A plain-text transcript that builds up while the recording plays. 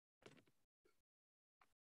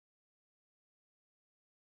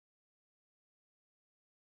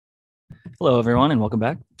Hello, everyone, and welcome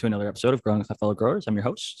back to another episode of Growing with My Fellow Growers. I'm your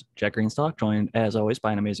host, Jack Greenstock, joined as always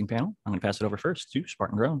by an amazing panel. I'm going to pass it over first to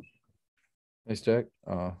Spartan Grown. Thanks, Jack.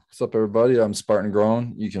 What's up, everybody? I'm Spartan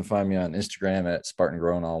Grown. You can find me on Instagram at Spartan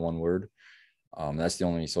Grown, all one word. That's the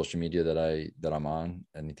only social media that I'm on.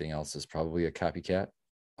 Anything else is probably a copycat.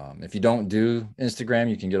 If you don't do Instagram,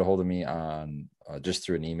 you can get a hold of me on just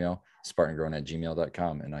through an email,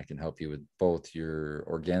 spartangrown@gmail.com, and I can help you with both your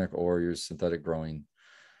organic or your synthetic growing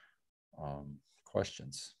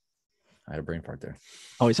questions. I had a brain fart there.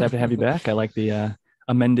 Always happy to have you back. I like the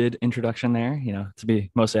amended introduction there, to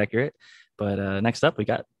be most accurate. But next up, we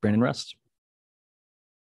got Brandon Rust.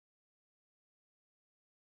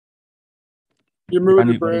 You're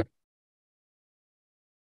muted, Brandon.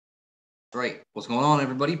 Right. What's going on,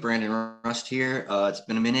 everybody? Brandon Rust here. It's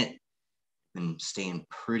been a minute. Been staying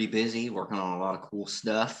pretty busy, working on a lot of cool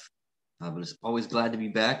stuff. But it's always glad to be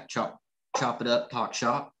back. Chop it up, talk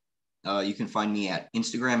shop. You can find me at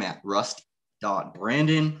Instagram at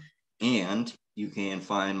rust.brandon. And you can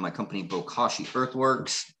find my company, Bokashi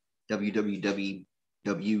Earthworks,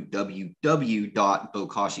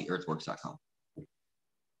 www.bokashiearthworks.com.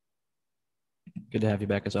 Good to have you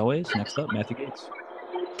back as always. Next up, Matthew Gates.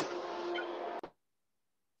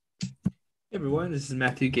 Hey everyone, this is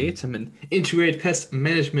Matthew Gates. I'm an integrated pest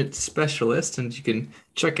management specialist, and you can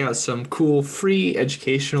check out some cool free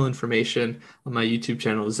educational information on my YouTube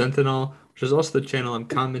channel, Zenthanol, which is also the channel I'm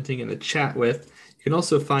commenting in the chat with. You can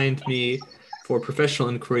also find me for professional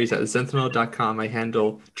inquiries at zenthanol.com. I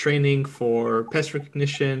handle training for pest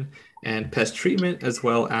recognition and pest treatment, as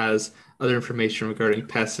well as other information regarding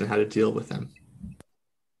pests and how to deal with them.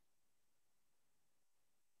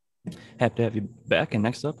 Happy to have you back. And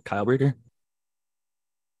next up, Kyle Breeder.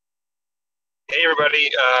 Hey everybody,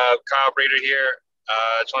 Kyle Breeder here.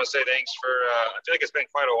 I just want to say thanks for, I feel like it's been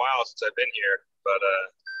quite a while since I've been here, but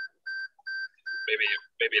maybe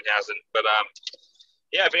it hasn't. But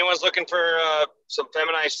yeah, if anyone's looking for some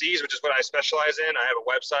feminized seeds, which is what I specialize in, I have a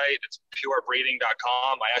website. It's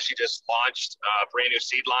purebreeding.com. I actually just launched a brand new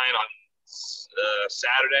seed line on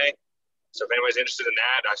Saturday. So if anybody's interested in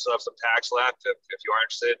that, I still have some packs left if you are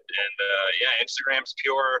interested. And yeah, Instagram's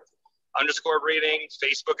pure_breeding.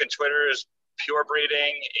 Facebook and Twitter is Pure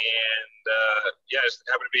Breeding, and yeah, just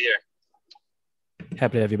happy to be here.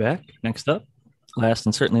 Happy to have you back. Next up, last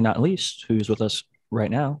and certainly not least, who's with us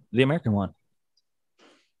right now, the American one.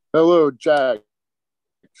 Hello, Jack,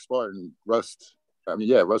 Spartan, Rust.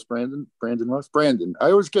 Rust Brandon.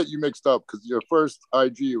 I always get you mixed up because your first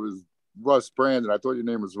IG was Rust Brandon. I thought your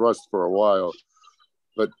name was Rust for a while,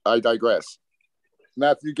 but I digress.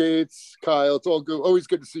 Matthew Gates, Kyle, it's all good. Always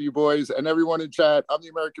good to see you boys and everyone in chat. I'm the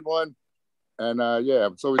American one. And yeah,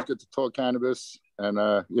 it's always good to talk cannabis. And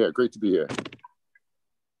yeah, great to be here.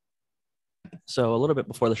 So a little bit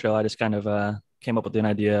before the show, I just kind of came up with an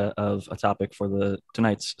idea of a topic for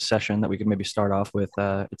tonight's session that we could maybe start off with.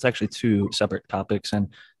 It's actually two separate topics.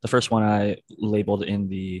 And the first one I labeled in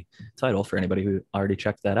the title for anybody who already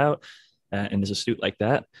checked that out and is astute like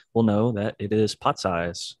that will know that it is pot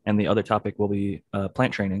size. And the other topic will be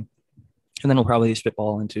plant training. And then we'll probably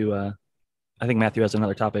spitball into I think Matthew has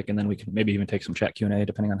another topic, and then we can maybe even take some chat Q&A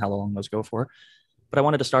depending on how long those go for. But I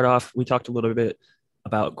wanted to start off, we talked a little bit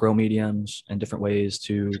about grow mediums and different ways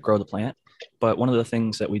to grow the plant. But one of the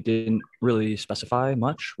things that we didn't really specify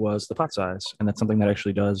much was the pot size. And that's something that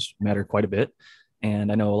actually does matter quite a bit.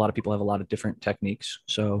 And I know a lot of people have a lot of different techniques.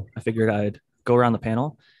 So I figured I'd go around the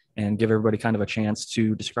panel and give everybody kind of a chance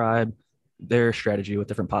to describe their strategy with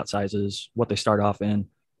different pot sizes, what they start off in,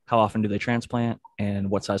 how often do they transplant, and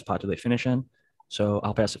what size pot do they finish in. So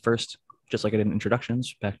I'll pass it first, just like I did in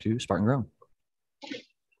introductions, back to Spartan Grown.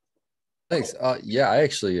 Thanks. Yeah, I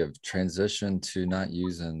actually have transitioned to not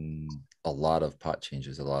using a lot of pot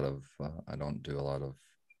changes. I don't do a lot of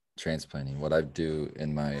transplanting. What I do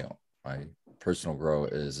in my personal grow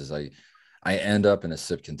is I end up in a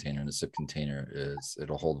sip container, and a sip container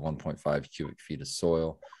it'll hold 1.5 cubic feet of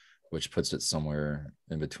soil, which puts it somewhere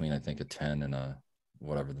in between, I think, a 10 and a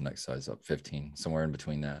whatever the next size up, 15, somewhere in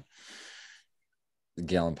between that. The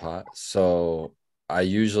gallon pot. So I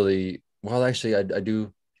usually, I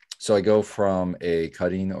do. So I go from a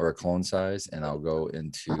cutting or a clone size, and I'll go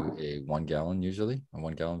into a 1 gallon, usually a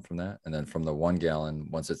 1 gallon from that. And then from the 1 gallon,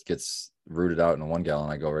 once it gets rooted out in a 1 gallon,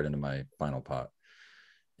 I go right into my final pot,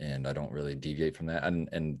 and I don't really deviate from that.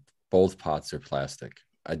 And both pots are plastic.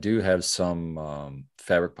 I do have some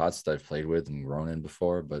fabric pots that I've played with and grown in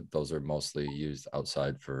before, but those are mostly used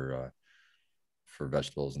outside for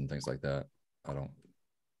vegetables and things like that. I don't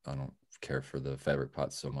care for the fabric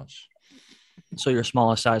pots so much. So your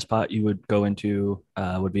smallest size pot you would go into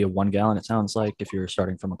would be a 1 gallon, it sounds like, if you're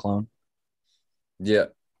starting from a clone. Yeah.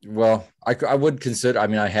 Well, I would consider, I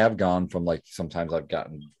mean, I have gone from like, sometimes I've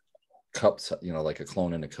gotten cups, like a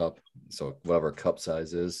clone in a cup. So whatever cup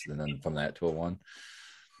size is, and then from that to a one.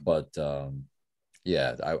 But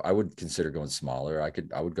yeah, I would consider going smaller.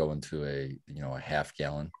 I would go into a half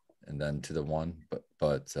gallon and then to the one.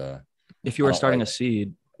 But If you I were don't starting like, a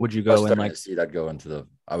seed, would you if I was go in starting like a seed, I'd go into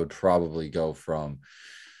I would probably go from,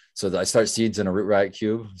 so that I start seeds in a root rack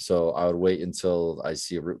cube. So I would wait until I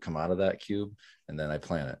see a root come out of that cube, and then I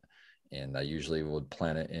plant it. And I usually would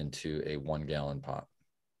plant it into a 1 gallon pot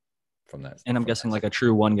from that. and I'm guessing like a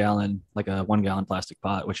true 1 gallon, like a 1 gallon plastic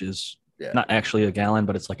pot, which is Yeah. not actually a gallon,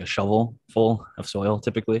 but it's like a shovel full of soil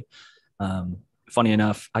typically. Um, Funny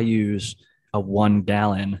enough, I use a 1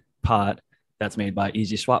 gallon pot that's made by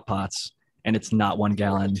Easy Swap Pots, and it's not 1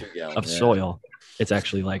 gallon 2 gallon, of yeah. soil. It's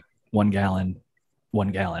actually like 1 gallon,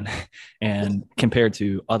 1 gallon. And compared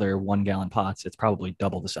to other 1 gallon pots, it's probably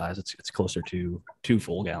double the size. It's closer to 2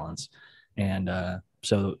 full gallons. And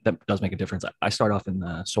so that does make a difference. I start off in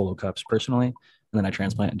the solo cups personally, and then I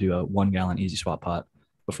transplant into a 1 gallon Easy Swap pot.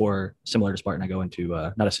 Before, similar to Spartan, I go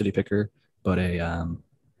into not a city picker, but a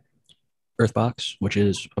earth box, which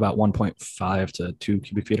is about 1.5 to 2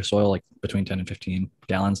 cubic feet of soil, like between 10 and 15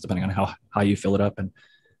 gallons, depending on how you fill it up and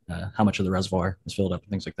how much of the reservoir is filled up and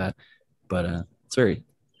things like that. But it's very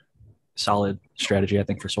solid strategy, I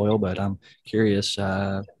think, for soil. But I'm curious,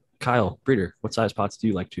 Kyle, breeder, what size pots do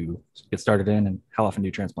you like to get started in, and how often do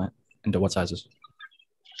you transplant into what sizes?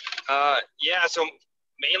 Yeah, so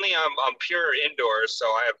mainly I'm pure indoors, so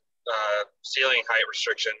I have ceiling height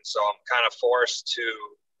restrictions, so I'm kind of forced to,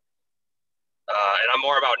 and I'm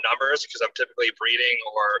more about numbers because I'm typically breeding,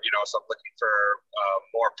 or so I'm looking for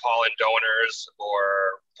more pollen donors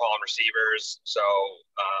or pollen receivers. So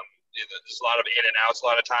there's a lot of in and outs a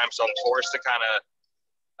lot of times, so I'm forced to kind of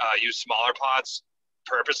use smaller pots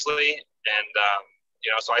purposely, and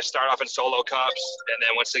so I start off in solo cups, and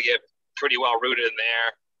then once they get pretty well rooted in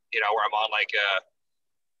there, where I'm on like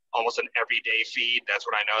almost an everyday feed, that's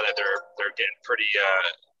when I know that they're getting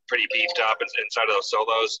pretty beefed up inside of those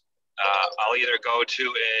solos. I'll either go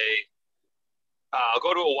to I'll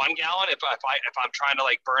go to a 1 gallon if I'm trying to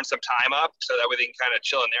like burn some time up, so that way they can kind of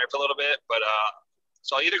chill in there for a little bit. But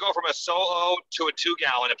so I'll either go from a solo to a 2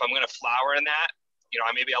 gallon if I'm going to flower in that.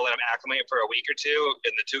 Maybe I'll let them acclimate for a week or two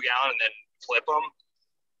in the 2 gallon and then flip them.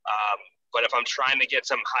 But if I'm trying to get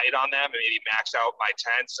some height on them and maybe max out my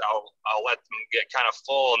tents, I'll let them get kind of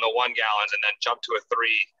full in the 1 gallons and then jump to a 3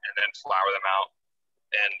 and then flower them out.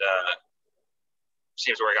 And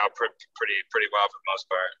seems to work out pretty well for the most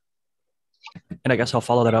part. And I guess I'll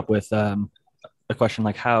follow that up with a question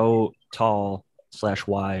like, how tall /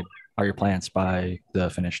 wide are your plants by the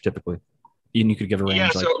finish typically? You could give a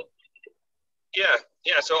range. So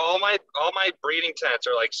all my breeding tents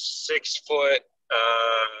are like 6 foot,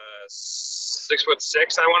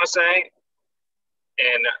 6'6", I want to say.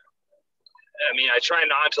 And I mean, I try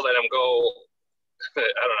not to let them go. I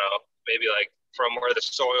don't know, maybe like from where the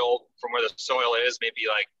soil is, maybe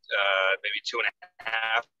like maybe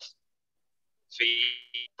 2.5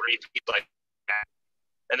 feet, 3 feet, like that.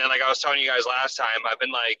 And then, like I was telling you guys last time, I've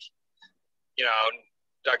been like,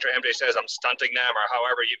 Dr. MJ says I'm stunting them, or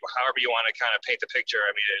however you want to kind of paint the picture.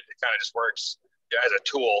 I mean, it kind of just works as a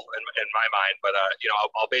tool in my mind. But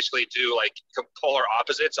I'll basically do like polar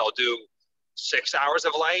opposites. I'll do 6 hours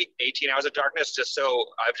of light, 18 hours of darkness, just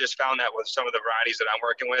so I've just found that with some of the varieties that I'm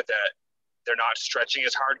working with, that they're not stretching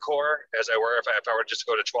as hardcore as I were if I were just to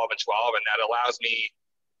go to 12 and 12, and that allows me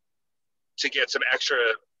to get some extra.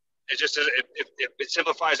 It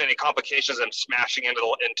simplifies any complications and smashing into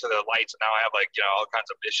the lights, and now I have like all kinds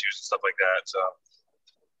of issues and stuff like that. So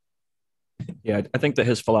yeah, I think that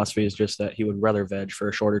his philosophy is just that he would rather veg for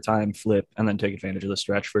a shorter time, flip, and then take advantage of the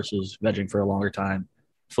stretch versus vegging for a longer time,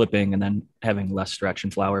 flipping, and then having less stretch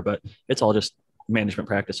and flower. But it's all just management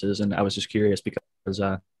practices. And I was just curious because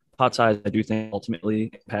pot size, I do think ultimately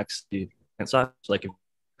impacts the plant size. Like if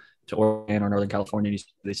to Oregon or Northern California, you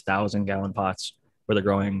see these 1,000-gallon pots where they're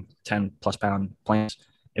growing 10+ pound plants.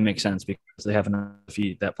 It makes sense because they have enough to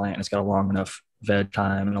feed that plant, and it's got a long enough veg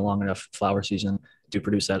time and a long enough flower season to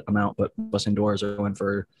produce that amount. But us indoors are going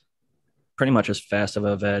for pretty much as fast of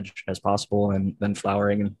a veg as possible, and then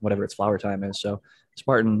flowering and whatever its flower time is. So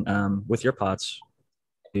Spartan, with your pots,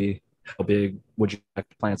 how big would you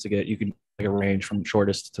expect plants to get? You can like a range from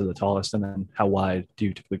shortest to the tallest, and then how wide do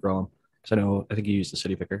you typically grow them? Because I think you use the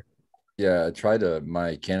city picker. Yeah,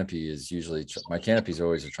 my canopy is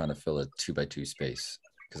always trying to fill a 2x2 space,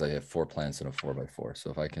 because I have 4 plants in a 4x4.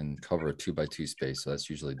 So if I can cover a 2x2 space, so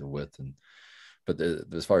that's usually the width. But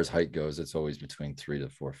as far as height goes, it's always between 3 to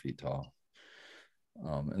 4 feet tall.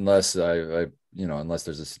 Unless unless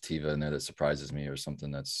there's a sativa in there that surprises me or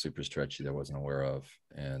something that's super stretchy that I wasn't aware of.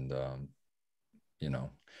 And, and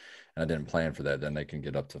I didn't plan for that, then they can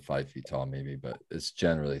get up to 5 feet tall maybe, but it's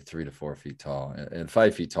generally 3 to 4 feet tall. And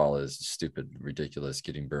 5 feet tall is stupid, ridiculous,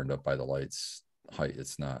 getting burned up by the lights height.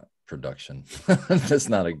 It's not production. That's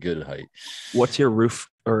not a good height. What's your roof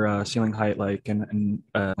or ceiling height like, and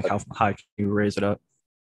like how high can you raise it up?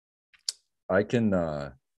 I can,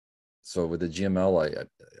 so with the GML,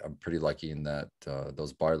 I'm pretty lucky in that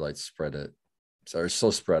those bar lights spread it. So they're so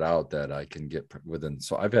spread out that I can get within,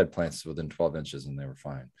 so I've had plants within 12 inches and they were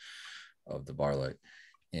fine of the bar light.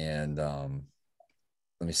 And let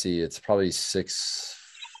me see, it's probably 6'5"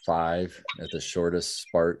 at the shortest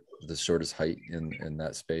part, the shortest height in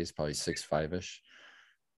that space, probably 6'5"-ish.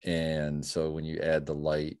 And so when you add the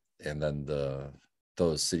light and then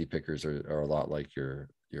those city pickers are a lot like your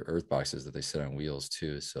earth boxes that they sit on wheels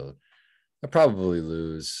too. So I probably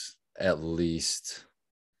lose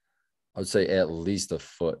I would say at least a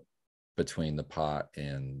foot between the pot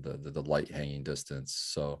and the light hanging distance.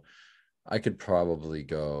 So I could probably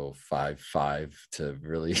go 5'5" to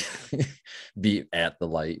really be at the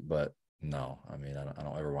light, but no, I mean, I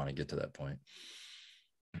don't ever want to get to that point.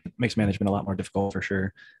 It makes management a lot more difficult for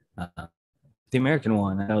sure. The American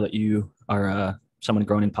one, I know that you are someone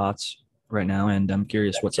growing in pots right now, and I'm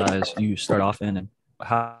curious what size you start off in and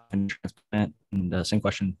how you transplant. And same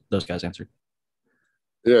question those guys answered.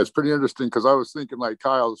 Yeah, it's pretty interesting because I was thinking like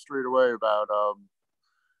Kyle straight away about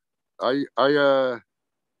I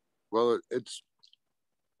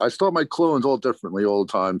start my clones all differently all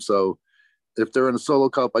the time. So if they're in a solo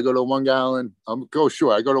cup, I go to 1 gallon. I go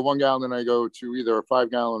to 1 gallon and I go to either a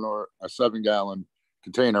 5 gallon or a 7 gallon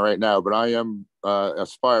container right now. But I am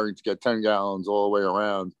aspiring to get 10 gallons all the way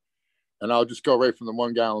around, and I'll just go right from the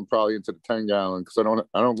 1 gallon probably into the 10 gallon because I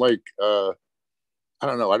don't like I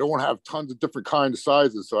don't know. I don't want to have tons of different kinds of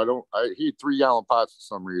sizes. So I heat 3 gallon pots for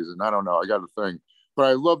some reason. I don't know. I got a thing, but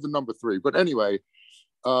I love the number 3. But anyway,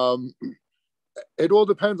 it all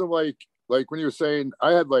depends on like when you were saying,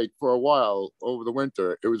 I had like for a while over the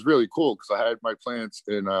winter, it was really cool because I had my plants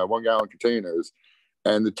in 1 gallon containers,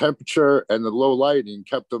 and the temperature and the low lighting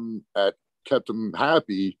kept them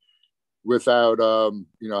happy without,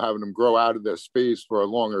 having them grow out of their space for a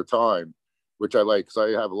longer time, which I like because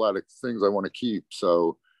I have a lot of things I want to keep.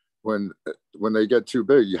 So when they get too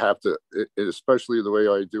big, you have to, especially the way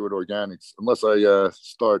I do with organics, unless I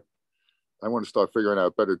want to start figuring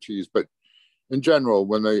out better teas. But in general,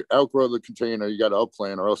 when they outgrow the container, you got to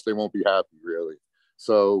upplant or else they won't be happy really.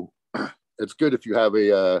 So it's good if you have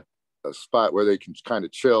a spot where they can kind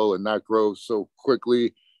of chill and not grow so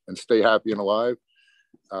quickly and stay happy and alive.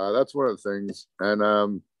 That's one of the things.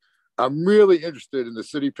 And I'm really interested in the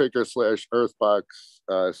City Picker / Earthbox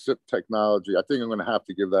SIP technology. I think I'm going to have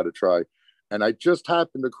to give that a try. And I just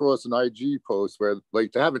happened across an IG post where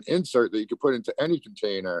like to have an insert that you could put into any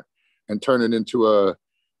container and turn it into a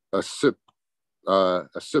SIP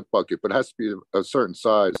bucket, but it has to be a certain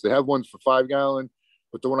size. They have ones for 5 gallon,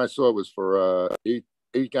 but the one I saw was for 8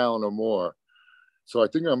 gallon or more. So I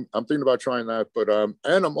think I'm thinking about trying that. But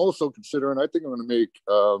and I'm also considering, I think I'm going to make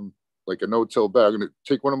like a no-till bed. I'm going to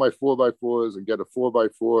take one of my 4x4s and get a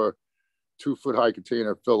 4x4 2-foot high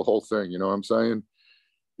container, fill the whole thing. You know what I'm saying?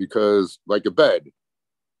 Because like a bed.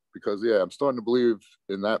 Because yeah, I'm starting to believe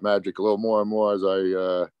in that magic a little more and more as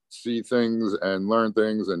I see things and learn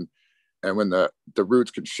things, and when the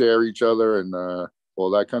roots can share each other and all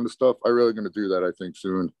that kind of stuff. I'm really going to do that, I think,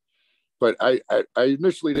 soon. But I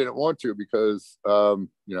initially didn't want to because to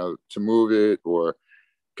move it, or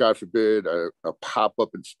God forbid a pop-up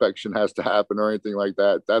inspection has to happen or anything like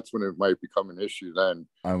that. That's when it might become an issue then.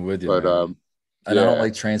 I'm with you. But and I don't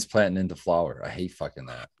like transplanting into flower. I hate fucking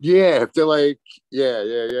that. Yeah, if they're like, yeah.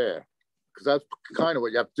 Because that's kind of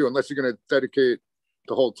what you have to do, unless you're going to dedicate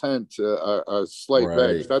the whole tent to a slight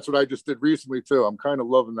veg. That's what I just did recently too. I'm kind of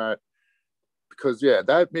loving that because yeah,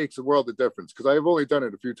 that makes a world of difference. Because I've only done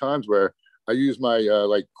it a few times where I use my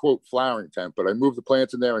like quote flowering tent, but I move the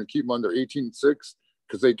plants in there and keep them under 18.6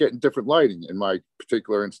 because they get in different lighting in my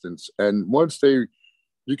particular instance. And once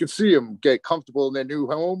you can see them get comfortable in their new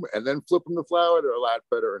home and then flip them to flower, they're a lot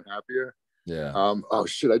better and happier. Yeah. Oh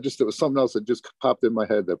shit! There was something else that just popped in my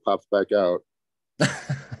head that pops back out.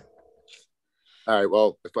 All right.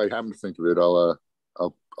 Well, if I happen to think of it,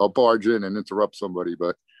 I'll barge in and interrupt somebody.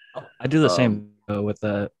 But I do the same with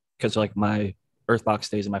because like my earth box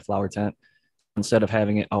stays in my flower tent. Instead of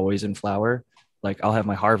having it always in flower, like I'll have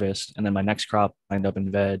my harvest and then my next crop end up in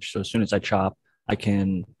veg. So as soon as I chop, I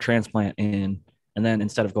can transplant in, and then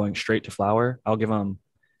instead of going straight to flower, I'll give them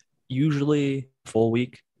usually full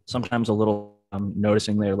week, sometimes a little I'm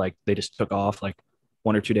noticing they just took off like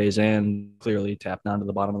 1 or 2 days in, clearly tapped down to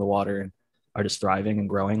the bottom of the water and are just thriving and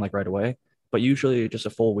growing like right away. But usually just a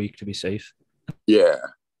full week to be safe. Yeah.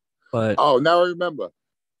 But Oh, now I remember.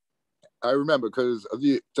 I remember because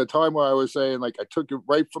the time where I was saying like I took it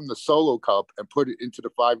right from the solo cup and put it into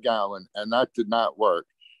the 5 gallon, and that did not work.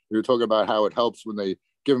 We were talking about how it helps when they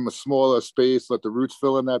give them a smaller space, let the roots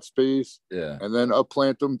fill in that space, Yeah. and then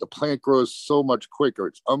upplant them. The plant grows so much quicker.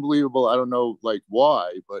 It's unbelievable. I don't know like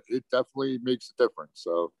why, but it definitely makes a difference.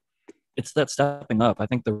 So it's that stepping up. I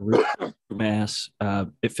think the root mass,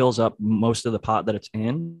 it fills up most of the pot that it's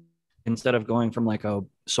in. Instead of going from like a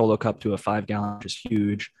solo cup to a 5 gallon, which is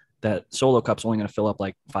huge, that solo cup's only going to fill up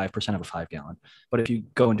like 5% of a 5 gallon. But if you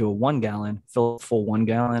go into a 1 gallon, fill a full 1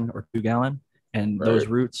 gallon or 2 gallon, and those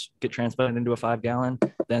Right. roots get transplanted into a 5 gallon,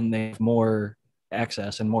 then they have more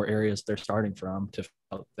access and more areas they're starting from to fill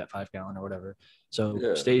out that 5 gallon or whatever. So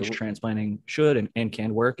Yeah. stage transplanting should and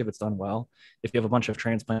can work if it's done well. If you have a bunch of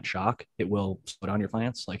transplant shock, it will slow down your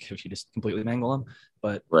plants, like if you just completely mangle them.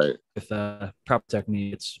 But right. with proper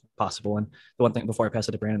technique, it's possible. And the one thing before I pass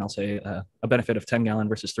it to Brandon, I'll say a benefit of 10 gallon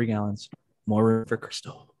versus 3 gallons, more room for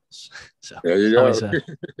crystals. So There you go.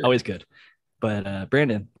 always good. But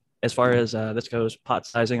Brandon, as far as this goes, pot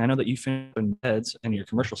sizing, I know that you finish in beds in your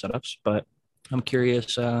commercial setups, but I'm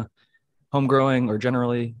curious, home growing or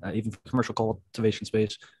generally even commercial cultivation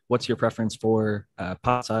space, what's your preference for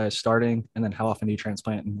pot size starting, and then how often do you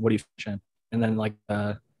transplant, and what do you finish in? And then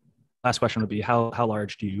last question would be how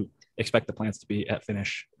large do you expect the plants to be at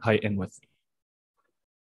finish height and width?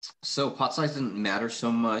 So pot size doesn't matter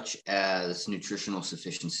so much as nutritional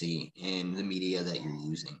sufficiency in the media that you're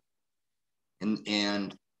using.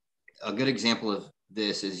 And a good example of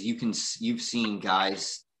this is you've seen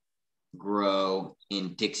guys grow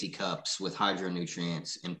in Dixie cups with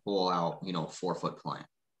hydronutrients and pull out, 4-foot plant.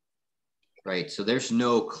 Right. So there's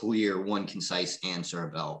no clear one concise answer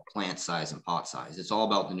about plant size and pot size. It's all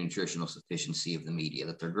about the nutritional sufficiency of the media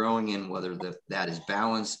that they're growing in, whether that is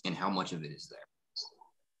balanced and how much of it is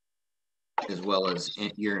there, as well as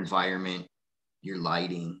your environment, your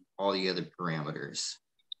lighting, all the other parameters.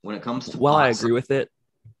 When it comes to Well, I agree with it.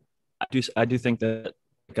 I do think that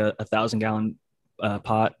like a 1,000 gallon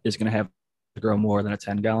pot is going to have to grow more than a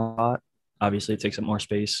 10 gallon pot. Obviously, it takes up more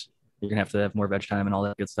space. You're going to have more veg time and all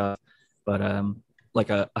that good stuff. But like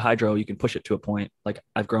a hydro, you can push it to a point. Like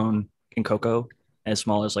I've grown in cocoa as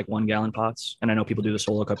small as like 1 gallon pots. And I know people do the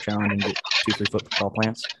solo cup challenge and get 2-3 foot tall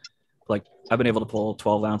plants. Like I've been able to pull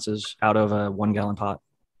 12 ounces out of a 1 gallon pot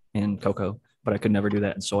in cocoa, but I could never do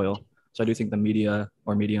that in soil. So I do think the media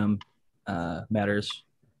or medium matters.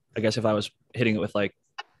 I guess if I was hitting it with like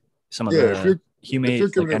some of the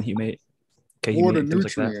humates, like N-humate, K-humate, things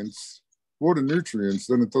like that. Water nutrients,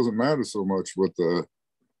 then it doesn't matter so much what the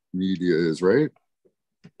media is, right?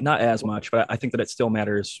 Not as much, but I think that it still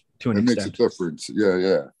matters to an extent. It makes a difference.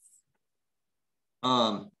 Yeah.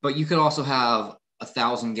 But you could also have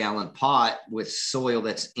 1,000-gallon pot with soil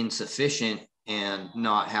that's insufficient and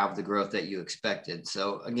not have the growth that you expected.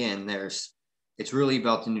 So again, it's really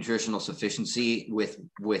about the nutritional sufficiency with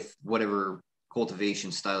whatever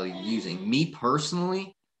cultivation style you're using. Me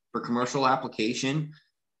personally, for commercial application,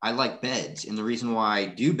 I like beds. And the reason why I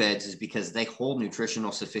do beds is because they hold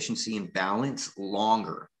nutritional sufficiency and balance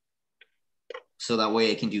longer. So that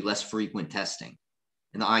way I can do less frequent testing.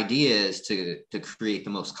 And the idea is to create the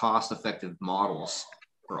most cost-effective models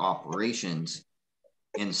for operations.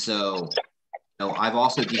 And so, I've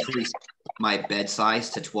also decreased my bed size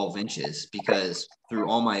to 12 inches because through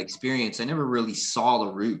all my experience, I never really saw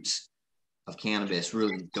the roots of cannabis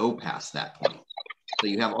really go past that point. So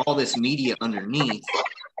you have all this media underneath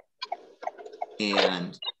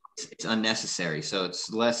and it's unnecessary. So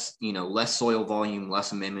it's less soil volume,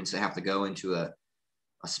 less amendments that have to go into a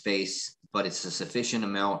space, but it's a sufficient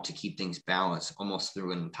amount to keep things balanced almost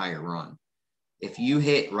through an entire run. If you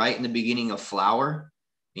hit right in the beginning of flower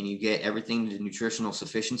and you get everything to nutritional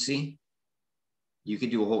sufficiency, you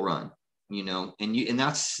could do a whole run, and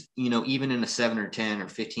that's, even in a 7 or 10 or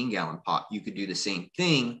 15-gallon pot, you could do the same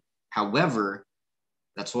thing. However,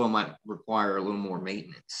 that soil might require a little more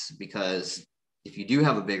maintenance because if you do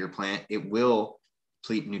have a bigger plant, it will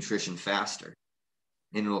deplete nutrition faster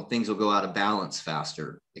and things will go out of balance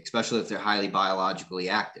faster, especially if they're highly biologically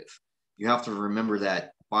active. You have to remember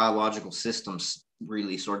that biological systems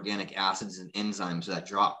release organic acids and enzymes that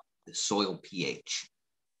drop the soil pH.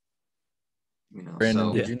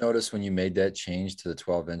 Brandon, did you notice when you made that change to the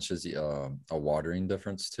 12 inches, a watering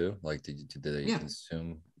difference too? Like, did they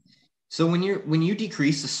consume? So when you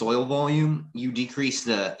decrease the soil volume, you decrease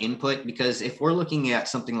the input, because if we're looking at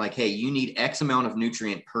something like, hey, you need X amount of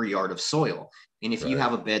nutrient per yard of soil. And if you Right.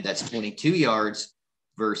 have a bed that's 22 yards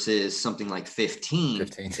versus something like 15,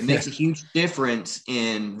 15. it makes a huge difference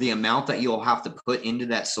in the amount that you'll have to put into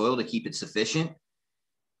that soil to keep it sufficient,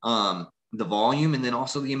 the volume, and then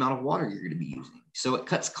also the amount of water you're going to be using. So it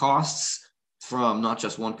cuts costs from not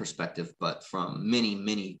just one perspective, but from many,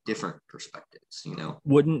 many different perspectives, you know?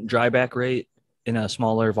 Wouldn't dryback rate in a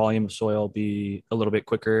smaller volume of soil be a little bit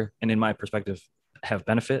quicker? And in my perspective, have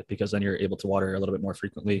benefit, because then you're able to water a little bit more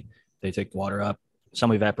frequently. They take the water up.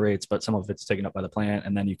 Some evaporates, but some of it's taken up by the plant,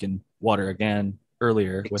 and then you can water again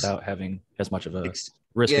earlier without having as much of a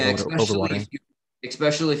risk Yeah, of overwatering.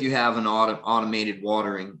 especially if you have an automated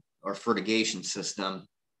watering or fertigation system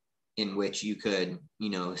in which you could, you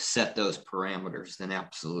know, set those parameters, then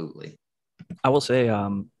absolutely. I will say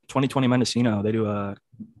 2020 Mendocino, they do a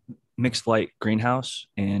mixed light greenhouse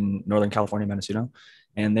in Northern California, Mendocino.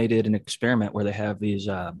 And they did an experiment where they have these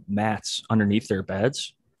mats underneath their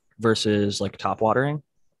beds versus like top watering.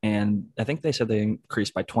 And I think they said they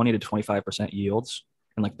increased by 20 to 25% yields,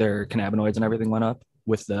 and like their cannabinoids and everything went up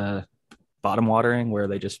with the bottom watering, where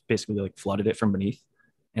they just basically like flooded it from beneath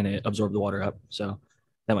and it absorbed the water up. So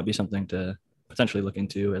that might be something to potentially look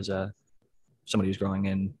into as somebody who's growing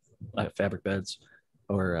in fabric beds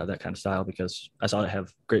or that kind of style, because I saw it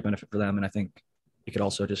have great benefit for them. And I think it could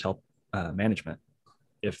also just help management.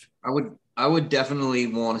 If I would definitely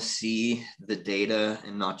want to see the data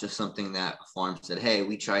and not just something that a farm said, hey,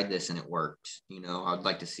 we tried this and it worked. You know, I'd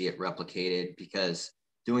like to see it replicated, because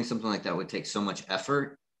doing something like that would take so much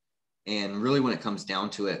effort. And really, when it comes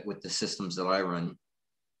down to it, with the systems that I run,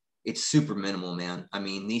 it's super minimal, man. I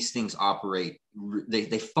mean, these things operate,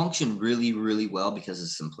 they function really, really well because of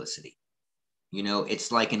simplicity. You know,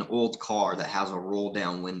 it's like an old car that has a roll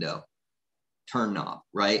down window, turn knob,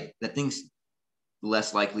 right? That thing's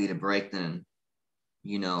less likely to break than,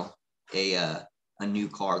 you know, a new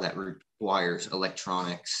car that requires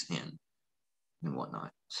electronics and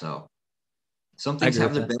whatnot. So some things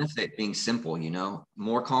have the benefit being simple, you know.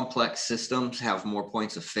 More complex systems have more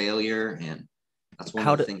points of failure, and that's one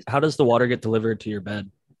of the things. How does the water get delivered to your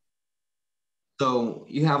bed? So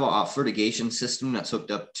you have a fertigation system that's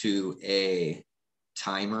hooked up to a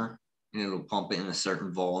timer, and it'll pump in a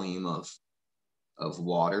certain volume of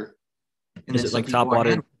water. And is it like top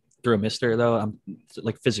water through a mister though?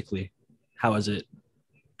 Like physically, how is it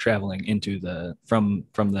traveling into the from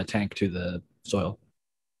the tank to the soil?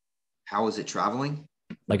 How is it traveling?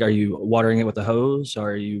 Like, are you watering it with a hose,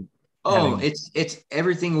 or are you? It's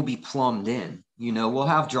everything will be plumbed in. You know, we'll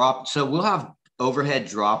have overhead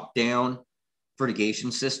drop down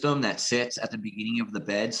fertigation system that sits at the beginning of the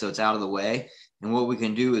bed, so it's out of the way. And what we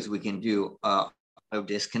can do is we can do no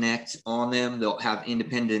disconnect on them. They'll have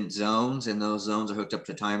independent zones, and those zones are hooked up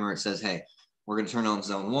to a timer. It says, hey, we're going to turn on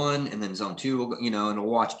zone 1, and then zone 2 will, you know, and it'll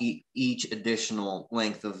watch each additional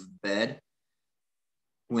length of bed.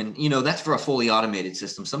 When, you know, that's for a fully automated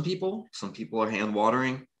system. Some people are hand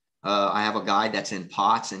watering. I have a guy that's in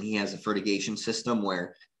pots, and he has a fertigation system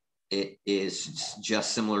where it is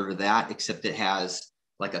just similar to that, except it has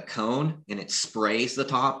like a cone and it sprays the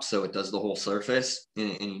top, so it does the whole surface.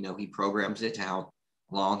 And you know, he programs it to how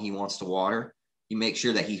long he wants to water. He makes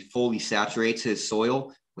sure that he fully saturates his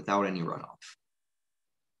soil without any runoff.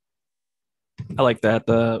 I like that.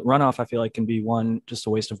 The runoff, I feel like, can be one, just a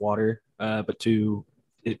waste of water, but two,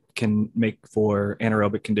 it can make for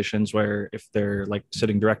anaerobic conditions where if they're like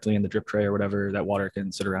sitting directly in the drip tray or whatever, that water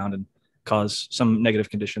can sit around and cause some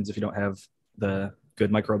negative conditions if you don't have the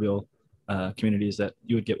good microbial communities that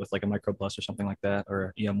you would get with like a MicroPlus or something like that,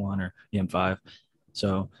 or EM1 or EM5.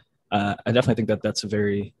 So I definitely think that that's a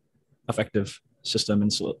very effective system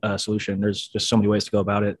and solution. There's just so many ways to go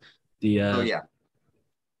about it. The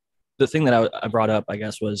thing that I brought up, I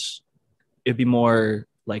guess, was it'd be more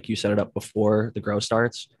like you set it up before the grow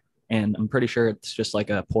starts. And I'm pretty sure it's just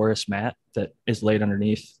like a porous mat that is laid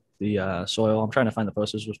underneath the soil. I'm trying to find the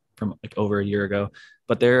posters from like over a year ago,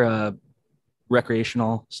 but they're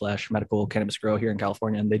recreational / medical cannabis grow here in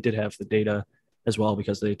California. And they did have the data as well,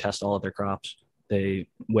 because they test all of their crops. They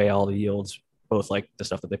weigh all the yields, both like the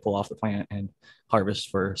stuff that they pull off the plant and harvest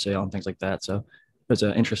for sale and things like that. So it's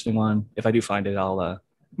an interesting one. If I do find it, I'll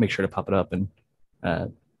make sure to pop it up and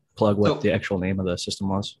plug what the actual name of the system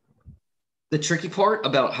was. The tricky part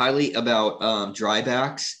about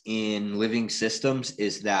drybacks in living systems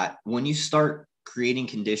is that when you start creating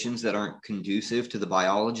conditions that aren't conducive to the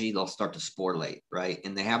biology, they'll start to sporulate, right?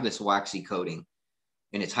 And they have this waxy coating,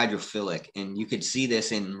 and it's hydrophilic. And you could see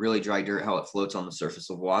this in really dry dirt, how it floats on the surface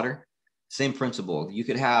of water. same principle. You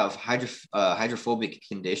could have hydrophobic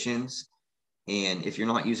conditions, and if you're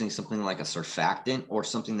not using something like a surfactant or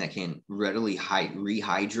something that can readily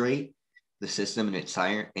rehydrate the system in its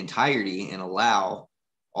entirety and allow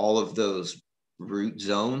all of those root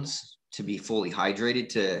zones to be fully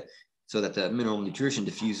hydrated so that the mineral nutrition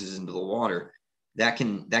diffuses into the water, that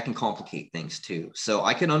can complicate things too. So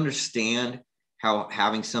I can understand how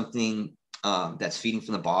having something that's feeding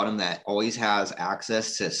from the bottom that always has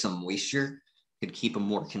access to some moisture could keep a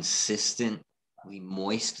more consistently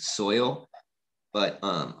moist soil. But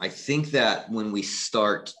I think that when we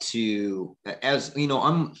start to, as you know,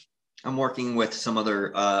 I'm working with some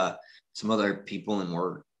other people, and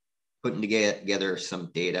we're putting together some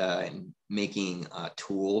data and making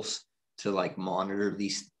tools to like monitor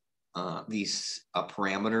these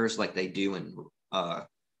parameters like they do in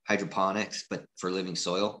hydroponics, but for living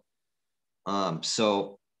soil.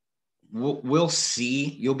 So we'll see.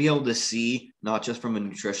 You'll be able to see not just from a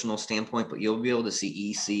nutritional standpoint, but you'll be able to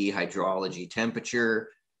see EC, hydrology, temperature,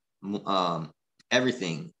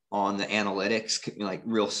 everything on the analytics like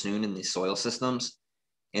real soon in these soil systems.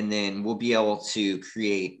 And then we'll be able to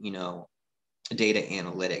create, data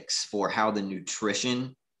analytics for how the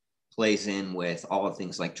nutrition plays in with all of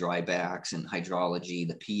things like drybacks and hydrology,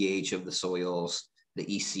 the pH of the soils, the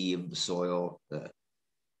EC of the soil,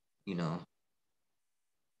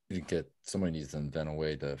 Somebody needs to invent a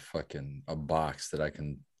way to a box that I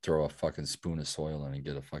can throw a fucking spoon of soil in and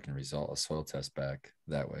get a fucking result, a soil test back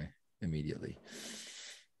that way immediately.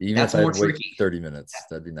 Even That's if I more had to wait tricky. 30 minutes,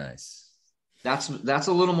 that'd be nice. That's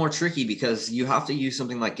a little more tricky because you have to use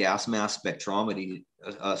something like gas mass spectrometry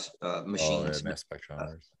machines, Mass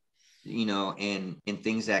spectrometers. And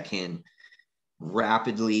things that can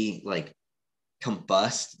rapidly like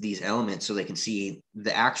combust these elements so they can see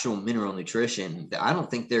the actual mineral nutrition. I don't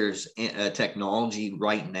think there's a technology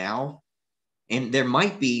right now, and there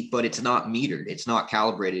might be, but it's not metered, it's not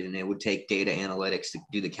calibrated, and it would take data analytics to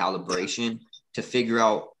do the calibration to figure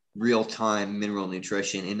out real-time mineral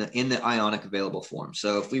nutrition in the ionic available form.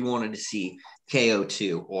 So if we wanted to see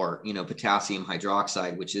KO2 or potassium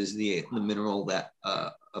hydroxide, which is the mineral that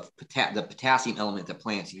the potassium element that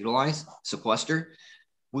plants utilize, sequester,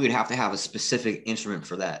 we would have to have a specific instrument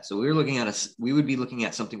for that. So we would be looking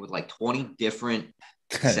at something with like 20 different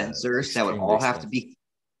sensors that would all have to be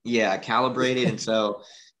calibrated. And so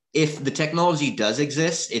if the technology does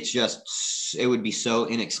exist, it would be so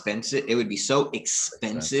inexpensive. It would be so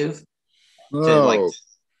expensive to like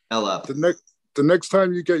hell up. The next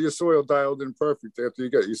time you get your soil dialed in perfect, after you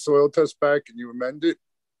get your soil test back and you amend it,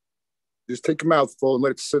 just take a mouthful and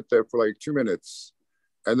let it sit there for like 2 minutes.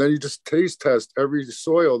 And then you just taste test every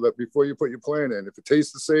soil that before you put your plant in. If it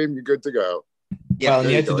tastes the same, you're good to go. Yeah, and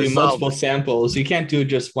you have to do multiple samples. You can't do it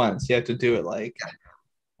just once. You have to do it like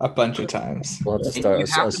a bunch of times. We'll have to start you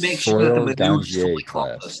have to make sure that the manure is fully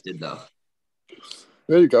composted, though.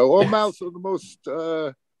 There you go. All mouths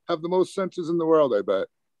are have the most sensors in the world, I bet,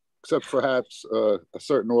 except perhaps a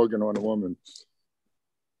certain organ on a woman.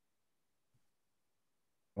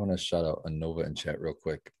 I want to shout out Anova in chat real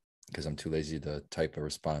quick because I'm too lazy to type a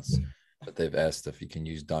response. But they've asked if you can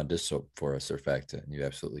use Dawn dish soap for a surfactant, and you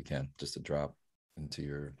absolutely can. Just a drop into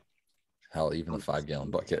your even a 5-gallon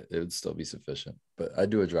bucket, it would still be sufficient. But I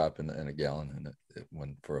do a drop in a gallon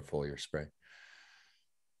for a foliar spray.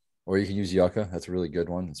 Or you can use yucca. That's a really good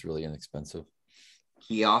one. It's really inexpensive.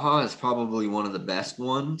 Quillaja is probably one of the best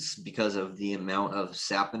ones because of the amount of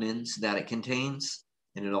saponins that it contains.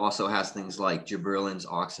 And it also has things like gibberellins,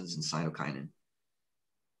 auxins, and cytokinin.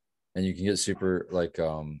 And you can get super like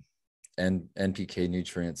NPK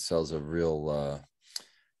nutrients sells a real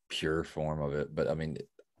pure form of it. But I mean,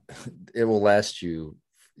 it will last you.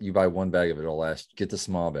 You buy one bag of it, it'll last. Get the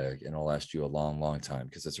small bag, and it'll last you a long, long time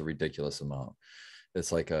because it's a ridiculous amount.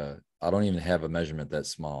 It's like I don't even have a measurement that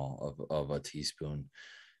small of a teaspoon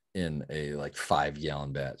in a like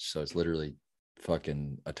 5-gallon batch. So it's literally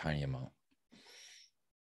fucking a tiny amount.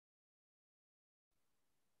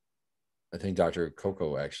 I think Dr.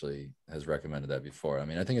 Coco actually has recommended that before. I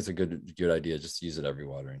mean, I think it's a good idea just to use it every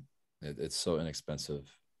watering. It's so inexpensive.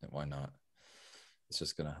 Why not? It's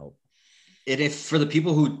just going to help. And if for the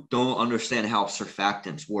people who don't understand how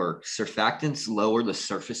surfactants work, surfactants lower the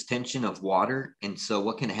surface tension of water. And so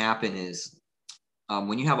what can happen is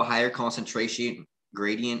when you have a higher concentration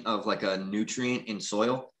gradient of like a nutrient in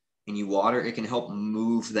soil and you water, it can help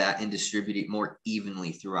move that and distribute it more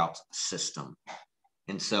evenly throughout the system.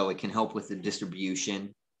 And so it can help with the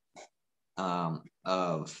distribution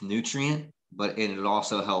of nutrient, but it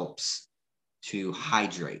also helps to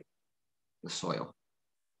hydrate the soil.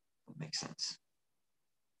 That makes sense.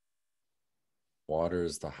 water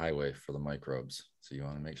is the highway for the microbes. So you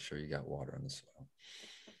want to make sure you got water in the soil.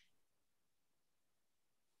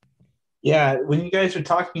 Yeah, when you guys are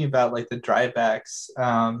talking about like the drybacks,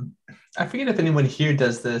 I forget if anyone here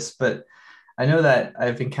does this, but I know that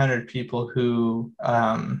I've encountered people who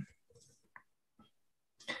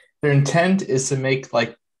their intent is to make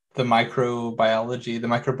like the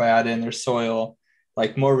microbiota in their soil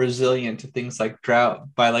like more resilient to things like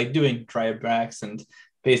drought by like doing drybacks and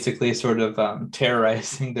basically sort of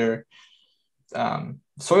terrorizing their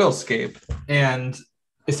soilscape. And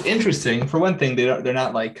it's interesting. For one thing, they're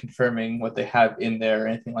not like confirming what they have in there or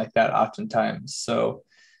anything like that oftentimes. So,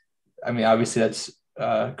 I mean, obviously that's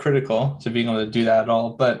critical to being able to do that at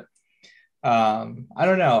all. But I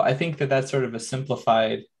don't know. I think that that's sort of a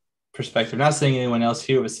simplified perspective. Not saying anyone else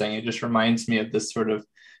here was saying it, just reminds me of this sort of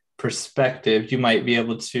perspective. You might be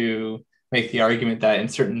able to make the argument that in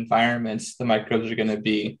certain environments, the microbes are going to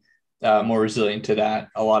be more resilient to that,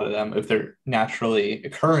 a lot of them, if they're naturally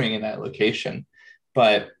occurring in that location.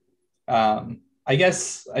 But I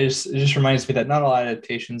guess it just reminds me that not all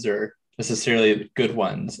adaptations are necessarily good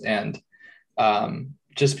ones. And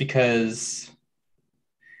just because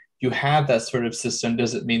you have that sort of system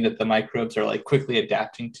doesn't mean that the microbes are like quickly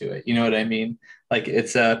adapting to it. You know what I mean? Like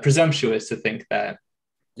it's presumptuous to think that.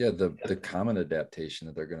 Yeah, the common adaptation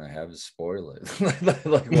that they're gonna have is spoil it.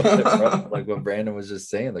 like what Brandon was just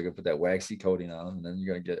saying, they're gonna put that waxy coating on them, and then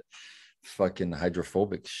you're gonna get fucking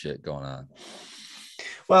hydrophobic shit going on.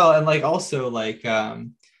 Well, and like also like I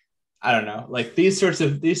don't know, like these sorts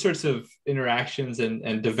of interactions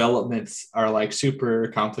and developments are like super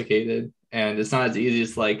complicated, and it's not as easy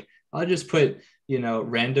as like I'll just put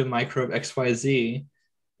random microbe XYZ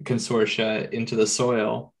consortia into the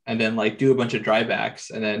soil and then like do a bunch of drybacks,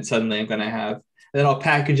 and then suddenly I'm going to have, and then I'll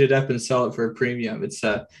package it up and sell it for a premium. It's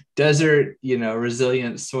a desert,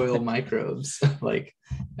 resilient soil microbes. Like,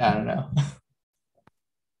 I don't know.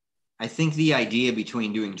 I think the idea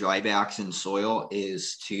between doing drybacks in soil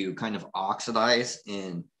is to kind of oxidize,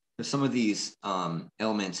 and some of these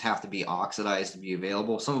elements have to be oxidized to be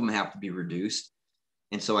available. Some of them have to be reduced.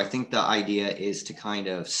 And so I think the idea is to kind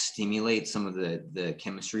of stimulate some of the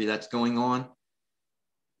chemistry that's going on.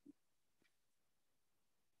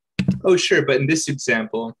 Oh, sure. But in this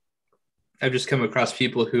example, I've just come across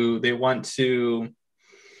people who they want to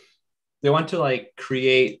like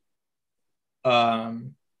create a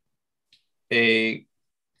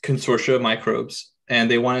consortia of microbes,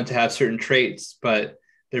 and they want it to have certain traits, but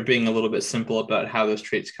they're being a little bit simple about how those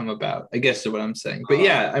traits come about, I guess is what I'm saying. But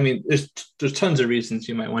yeah, I mean, there's tons of reasons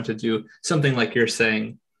you might want to do something like you're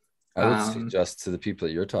saying. I would suggest to the people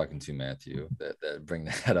that you're talking to, Matthew, that bring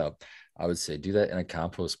that up, I would say do that in a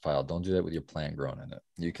compost pile. Don't do that with your plant growing in it.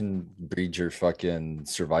 You can breed your fucking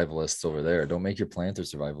survivalists over there. Don't make your plant a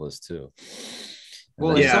survivalist too.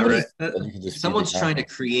 Well, if someone's trying to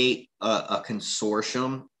create a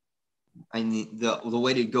consortium, I mean, the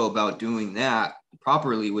way to go about doing that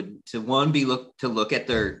properly would to look at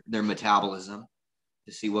their metabolism,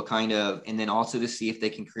 to see what kind of, and then also to see if they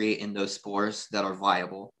can create endospores that are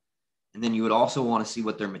viable. And then you would also want to see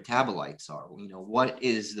what their metabolites are. What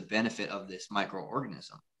is the benefit of this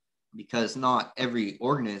microorganism? Because not every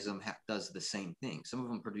organism does the same thing. Some of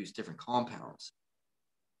them produce different compounds.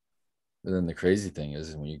 And then the crazy thing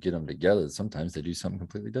is when you get them together, sometimes they do something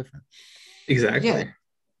completely different. Exactly. Yeah.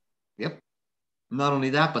 Yep. Not only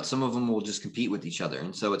that, but some of them will just compete with each other.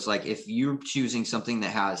 And so it's like if you're choosing something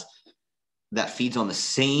that feeds on the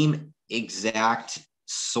same exact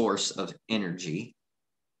source of energy,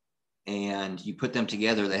 and you put them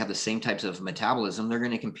together, they have the same types of metabolism, they're going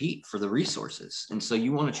to compete for the resources. And so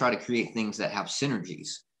you want to try to create things that have synergies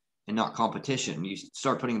and not competition. You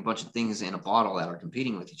start putting a bunch of things in a bottle that are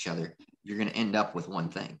competing with each other, you're going to end up with one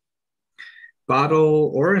thing.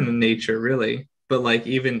 Bottle or in nature, really. But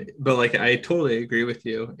I totally agree with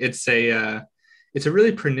you. It's a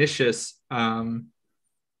really pernicious, well,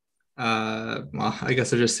 I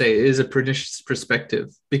guess I'll just say it is a pernicious perspective,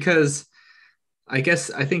 because I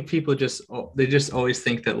think people just always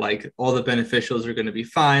think that like all the beneficials are going to be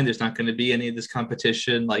fine. There's not going to be any of this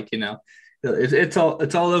competition. Like, it's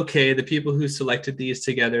all okay. The people who selected these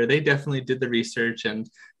together, they definitely did the research and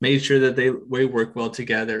made sure that they work well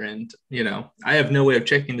together. And, I have no way of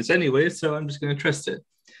checking this anyway, so I'm just going to trust it.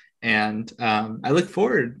 And I look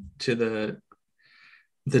forward to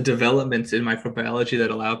the developments in microbiology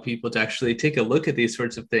that allow people to actually take a look at these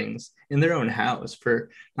sorts of things in their own house for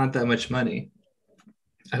not that much money.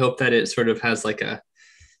 I hope that it sort of has like a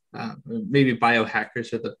maybe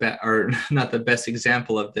biohackers are not the best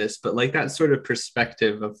example of this, but like that sort of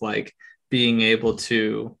perspective of like being able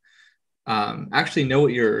to actually know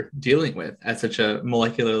what you're dealing with at such a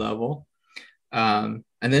molecular level, and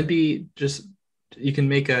then you can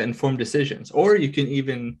make informed decisions, or you can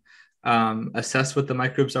even assess what the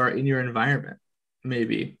microbes are in your environment,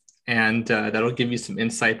 maybe, and that'll give you some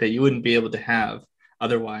insight that you wouldn't be able to have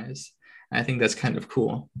otherwise. I think that's kind of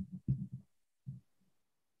cool.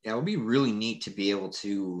 Yeah, it would be really neat to be able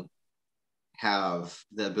to have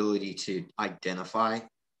the ability to identify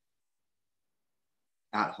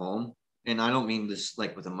at home. And I don't mean this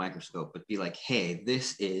like with a microscope, but be like, hey,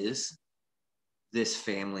 this is this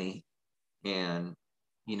family. And,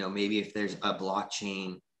 you know, maybe if there's a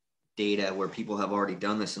blockchain data where people have already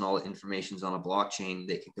done this and all the information's on a blockchain,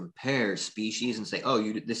 they can compare species and say, oh,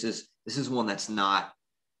 this is one that's not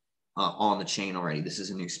on the chain already. This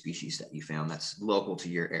is a new species that you found that's local to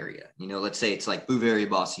your area. You know, let's say it's like Beauveria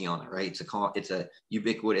bassiana, right? It's a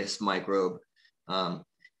ubiquitous microbe.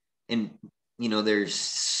 And, you know, there's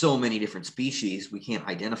so many different species. We can't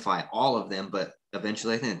identify all of them, but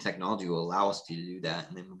eventually I think the technology will allow us to do that.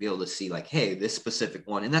 And then we'll be able to see like, hey, this specific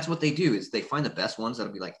one. And that's what they do, is they find the best ones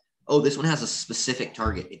that'll be like, oh, this one has a specific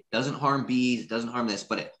target. It doesn't harm bees. It doesn't harm this,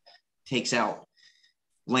 but it takes out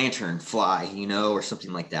lantern fly, you know, or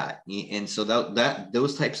something like that. And so that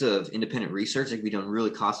those types of independent research that can be done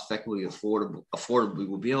really cost effectively, affordably,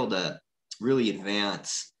 will be able to really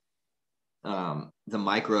advance the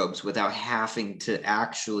microbes without having to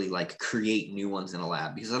actually like create new ones in a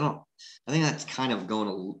lab. Because I think that's kind of going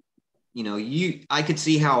to, you know, I could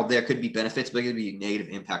see how there could be benefits, but it could be a negative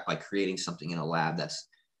impact by creating something in a lab that's,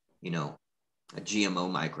 you know, a GMO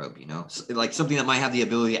microbe, you know, like something that might have the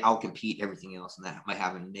ability to outcompete everything else, and that might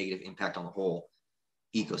have a negative impact on the whole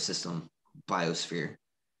ecosystem biosphere.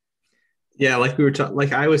 Yeah, like we were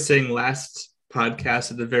like I was saying last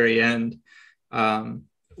podcast at the very end,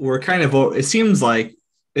 we're kind of, it seems like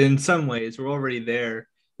in some ways we're already there,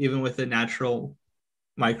 even with the natural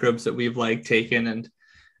microbes that we've like taken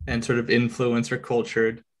and sort of influenced or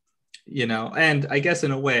cultured, you know. And I guess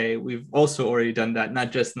in a way we've also already done that,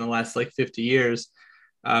 not just in the last like 50 years,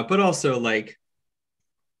 but also like,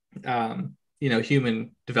 you know,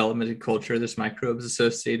 human development and culture. There's microbes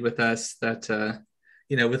associated with us that,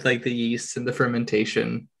 you know, with like the yeast and the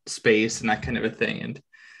fermentation space and that kind of a thing. And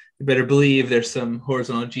you better believe there's some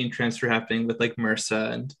horizontal gene transfer happening with like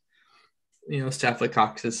MRSA and, you know,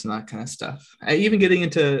 Staphylococcus and that kind of stuff. Even getting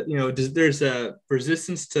into, you know, there's a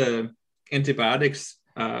resistance to antibiotics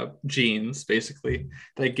genes basically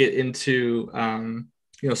that get into,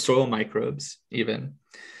 you know, soil microbes even.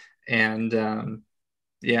 And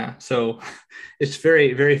yeah, so it's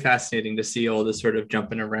very, very fascinating to see all this sort of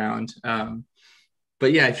jumping around.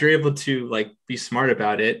 But yeah, if you're able to like be smart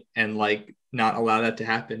about it and like not allow that to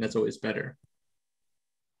happen, that's always better.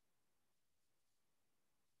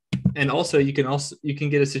 And also you can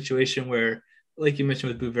get a situation where, like you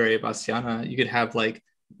mentioned with Beauveria bassiana, you could have like,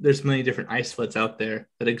 there's many different isolates out there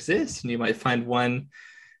that exist, and you might find one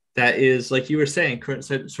that is, like you were saying,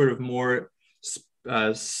 sort of more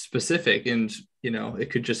specific, and you know, it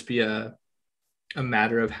could just be a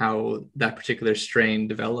matter of how that particular strain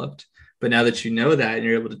developed. But now that you know that and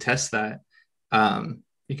you're able to test that,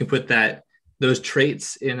 you can put those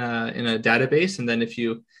traits in a database, and then if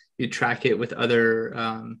you track it with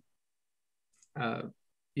other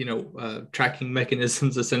you know, tracking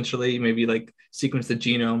mechanisms, essentially, maybe like sequence the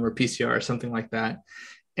genome or PCR or something like that,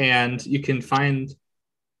 and you can find,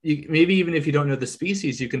 maybe even if you don't know the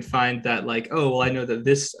species, you can find that like, oh, well, I know that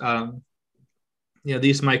this, you know,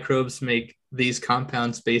 these microbes make these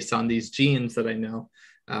compounds based on these genes that I know,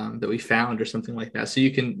 that we found or something like that. So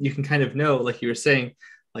you can kind of know, like you were saying,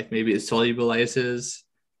 like maybe it solubilizes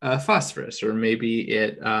phosphorus, or maybe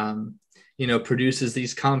it, you know, produces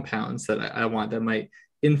these compounds that I want that might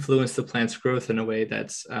influence the plant's growth in a way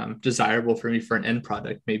that's desirable for me for an end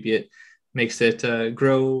product. Maybe it makes it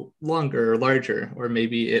grow longer or larger, or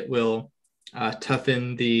maybe it will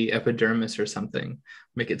toughen the epidermis or something,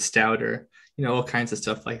 make it stouter, you know, all kinds of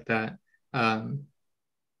stuff like that.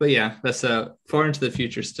 But yeah, that's far into the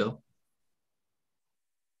future still.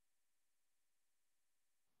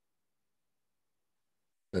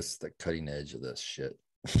 That's the cutting edge of this shit.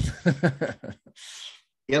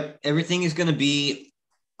 Yep. Everything is going to be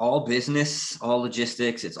all business, all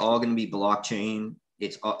logistics. It's all going to be blockchain.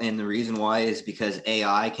 And the reason why is because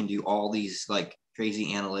AI can do all these like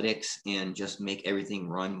crazy analytics and just make everything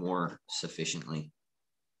run more sufficiently.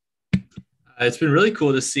 It's been really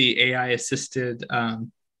cool to see AI assisted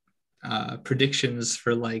predictions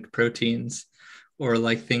for like proteins, or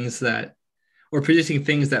like things that, or predicting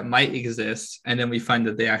things that might exist, and then we find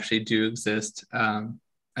that they actually do exist.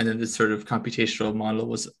 And then this sort of computational model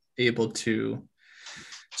was able to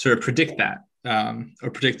sort of predict that or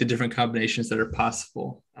predict the different combinations that are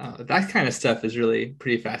possible. That kind of stuff is really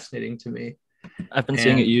pretty fascinating to me. I've been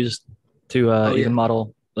seeing it used to even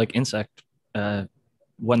model like insect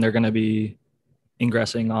when they're going to be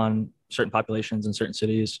ingressing on certain populations in certain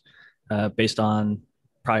cities based on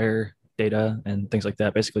prior data and things like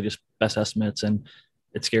that. Basically just best estimates. And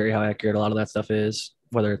it's scary how accurate a lot of that stuff is,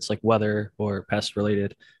 whether it's like weather or pest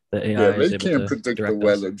related. The AI Yeah, is they able can't to predict the direct us.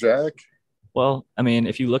 weather, Jack. Well, I mean,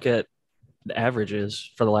 if you look at the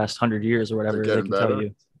averages for the last 100 years or whatever, They're they getting can tell better.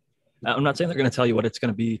 you. I'm not saying they're going to tell you what it's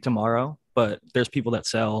going to be tomorrow, but there's people that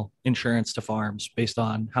sell insurance to farms based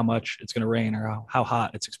on how much it's going to rain or how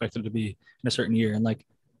hot it's expected to be in a certain year. And like,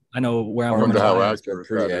 I know where I'm wonder from, how Ohio, accurate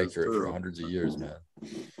Pretty that is, accurate for too. hundreds of years, man.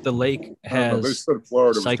 the lake I don't know. They has said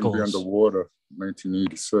Florida was going to be cycles. underwater in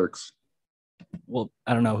 1986. Well,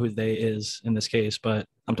 I don't know who they is in this case, but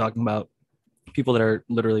I'm talking about people that are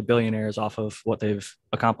literally billionaires off of what they've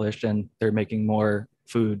accomplished, and they're making more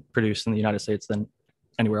food produced in the United States than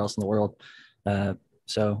anywhere else in the world.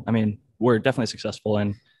 So, I mean, we're definitely successful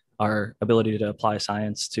in our ability to apply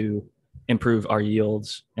science to improve our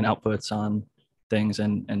yields and outputs on things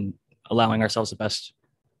and allowing ourselves the best.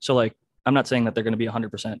 So, like, I'm not saying that they're going to be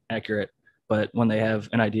 100% accurate, but when they have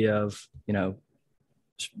an idea of, you know,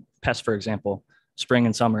 pests, for example, spring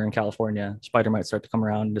and summer in California, spider might start to come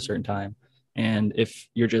around at a certain time. And if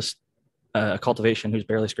you're just a cultivation who's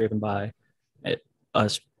barely scraping by,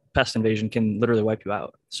 a pest invasion can literally wipe you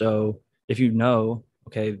out. So if you know,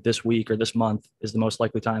 okay, this week or this month is the most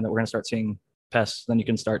likely time that we're going to start seeing pests, then you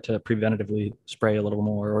can start to preventatively spray a little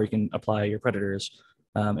more, or you can apply your predators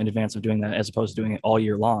in advance of doing that, as opposed to doing it all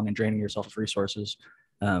year long and draining yourself of resources.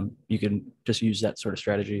 You can just use that sort of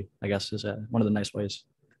strategy, I guess, is one of the nice ways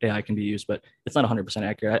AI can be used, but it's not 100%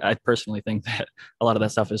 accurate. I personally think that a lot of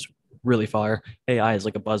that stuff is really far. AI is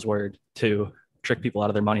like a buzzword to trick people out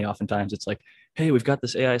of their money. Oftentimes it's like, hey, we've got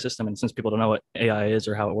this AI system. And since people don't know what AI is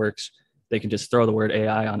or how it works, they can just throw the word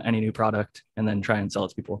AI on any new product and then try and sell it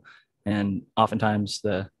to people. And oftentimes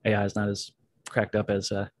the AI is not as cracked up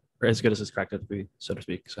as, or as good as it's cracked up to be, so to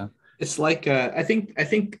speak. So it's like, I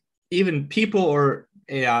think even people or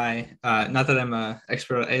AI, not that I'm an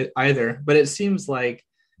expert either, but it seems like,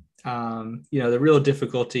 the real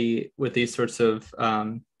difficulty with these sorts of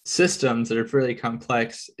systems that are really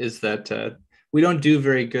complex is that we don't do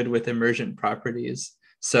very good with emergent properties.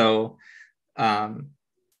 So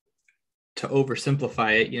to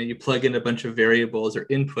oversimplify it, you plug in a bunch of variables or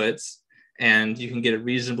inputs and you can get a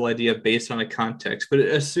reasonable idea based on a context, but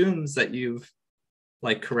it assumes that you've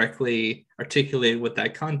like correctly articulated what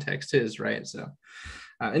that context is, right? So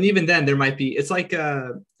and even then there might be, it's like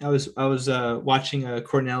I was watching a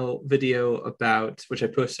Cornell video about, which I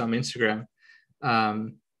posted on Instagram,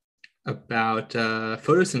 about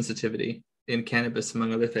photosensitivity in cannabis,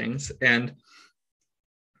 among other things. And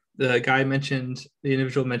the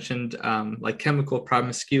individual mentioned like chemical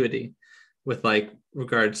promiscuity with like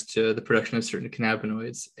regards to the production of certain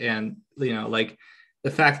cannabinoids. And, like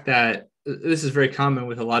the fact that this is very common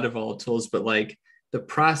with a lot of volatiles, but like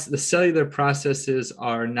the cellular processes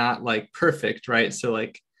are not like perfect, right? So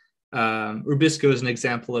like Rubisco is an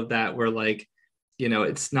example of that, where like,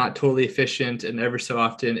 it's not totally efficient, and ever so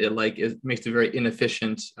often it makes a very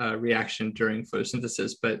inefficient reaction during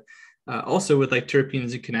photosynthesis. But also with like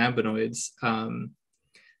terpenes and cannabinoids,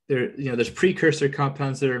 there's precursor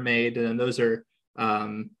compounds that are made, and then those are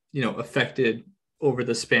affected over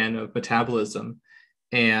the span of metabolism.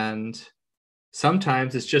 And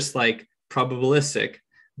sometimes it's just like probabilistic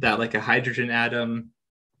that like a hydrogen atom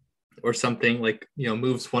or something like,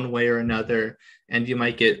 moves one way or another, and you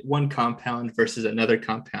might get one compound versus another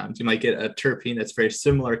compound. You might get a terpene that's very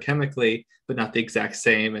similar chemically, but not the exact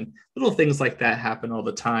same. And little things like that happen all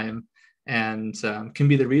the time, and can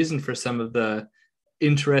be the reason for some of the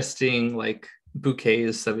interesting like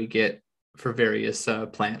bouquets that we get for various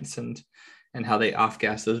plants and how they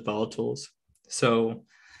off-gas those volatiles. So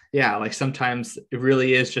yeah, like sometimes it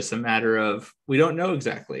really is just a matter of, we don't know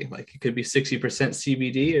exactly. Like it could be 60%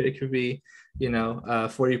 CBD, or it could be,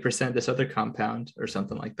 40% this other compound or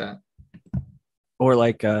something like that. Or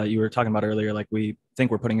like you were talking about earlier, like we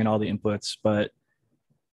think we're putting in all the inputs, but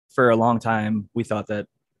for a long time, we thought that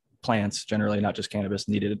plants generally, not just cannabis,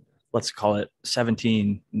 needed, let's call it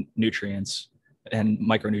 17 nutrients and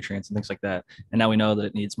micronutrients and things like that. And now we know that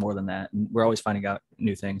it needs more than that. And we're always finding out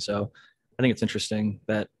new things. So I think it's interesting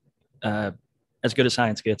that as good as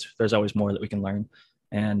science gets, there's always more that we can learn.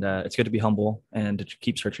 And it's good to be humble and to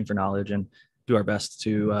keep searching for knowledge and do our best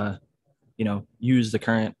to, use the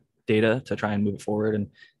current data to try and move it forward. And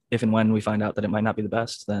if and when we find out that it might not be the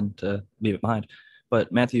best, then to leave it behind.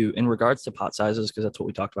 But Matthew, in regards to pot sizes, because that's what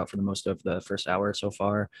we talked about for the most of the first hour so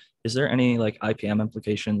far, is there any like IPM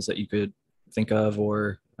implications that you could think of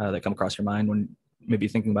or that come across your mind when maybe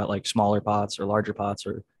thinking about like smaller pots or larger pots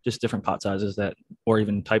or just different pot sizes that, or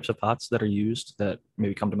even types of pots that are used that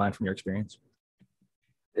maybe come to mind from your experience?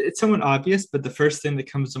 It's somewhat obvious, but the first thing that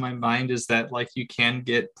comes to my mind is that like you can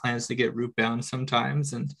get plants to get root bound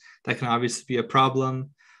sometimes, and that can obviously be a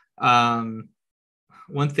problem.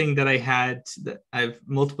 One thing that I've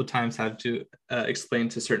multiple times had to explain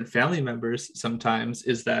to certain family members sometimes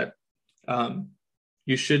is that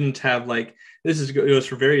you shouldn't have like, goes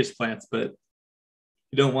for various plants, but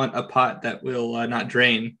you don't want a pot that will not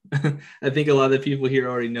drain. I think a lot of the people here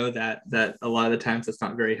already know that a lot of the times that's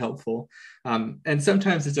not very helpful. And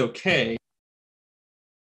sometimes it's okay,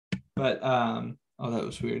 but oh, that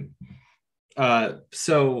was weird.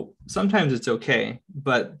 So sometimes it's okay,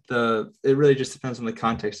 but it really just depends on the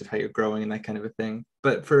context of how you're growing and that kind of a thing.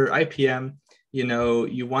 But for IPM,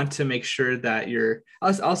 you want to make sure that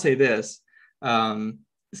I'll say this,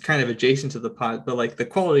 it's kind of adjacent to the pot, but like the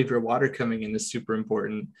quality of your water coming in is super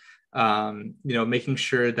important. Making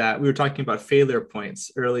sure that we were talking about failure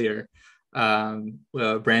points earlier.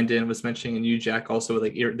 Brandon was mentioning, and you, Jack, also with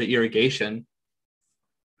like the irrigation.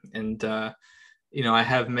 And, I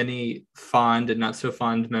have many fond and not so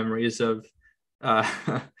fond memories of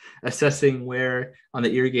assessing where on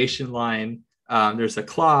the irrigation line there's a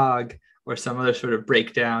clog or some other sort of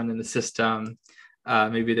breakdown in the system.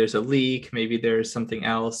 Maybe there's a leak, maybe there's something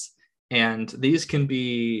else. And these can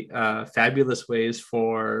be fabulous ways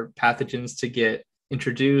for pathogens to get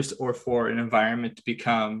introduced or for an environment to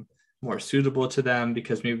become more suitable to them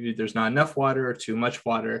because maybe there's not enough water or too much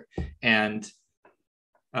water. And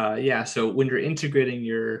so when you're integrating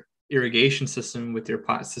your irrigation system with your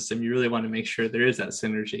pot system, you really want to make sure there is that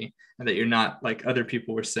synergy and that you're not, like other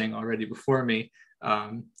people were saying already before me,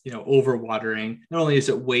 overwatering. Not only is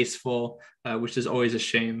it wasteful, which is always a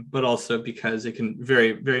shame, but also because it can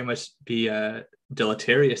very, very much be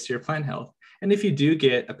deleterious to your plant health. And if you do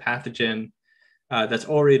get a pathogen that's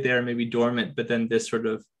already there, maybe dormant, but then this sort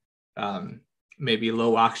of maybe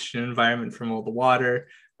low oxygen environment from all the water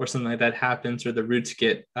or something like that happens, or the roots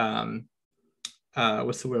get,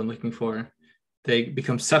 what's the word I'm looking for? They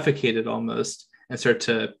become suffocated almost and start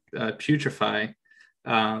to putrefy.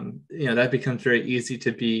 That becomes very easy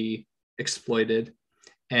to be exploited.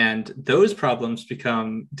 And those problems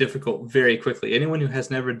become difficult very quickly. Anyone who has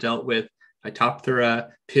never dealt with Phytophthora,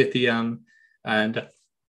 Pythium, and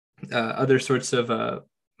other sorts of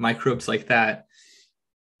microbes like that,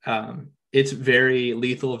 it's very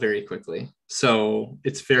lethal very quickly. So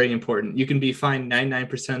it's very important. You can be fine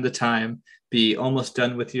 99% of the time, be almost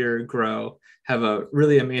done with your grow, have a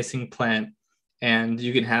really amazing plant, and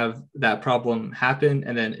you can have that problem happen.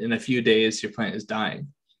 And then in a few days, your plant is dying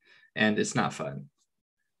and it's not fun.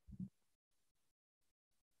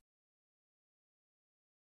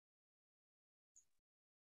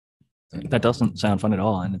 That doesn't sound fun at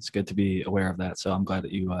all. And it's good to be aware of that. So I'm glad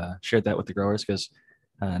that you shared that with the growers because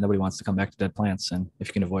nobody wants to come back to dead plants. And if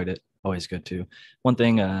you can avoid it, always good too. One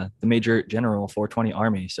thing the Major General 420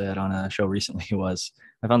 Army said on a show recently was,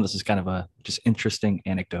 I found this is kind of a just interesting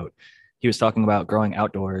anecdote. He was talking about growing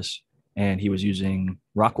outdoors and he was using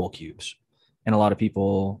rockwool cubes. And a lot of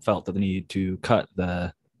people felt the need to cut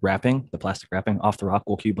the wrapping, the plastic wrapping off the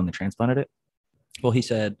rockwool cube when they transplanted it. Well, he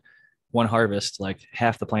said one harvest, like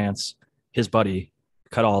half the plants, his buddy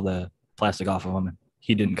cut all the plastic off of them.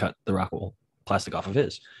 He didn't cut the rockwool plastic off of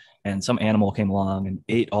his. And some animal came along and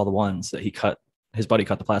ate all the ones that his buddy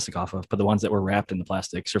cut the plastic off of, but the ones that were wrapped in the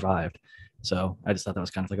plastic survived. So I just thought that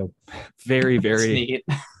was kind of like a very, very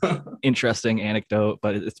interesting anecdote,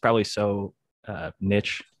 but it's probably so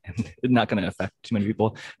niche and not going to affect too many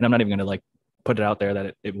people. And I'm not even going to like put it out there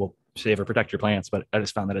that it will save or protect your plants, but I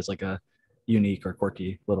just found that as like a unique or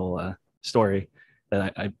quirky little story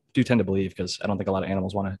that I do tend to believe because I don't think a lot of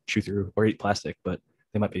animals want to chew through or eat plastic, but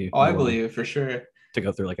they might be. Oh, I believe it for sure. To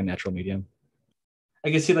go through like a natural medium.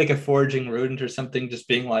 I can see like a foraging rodent or something just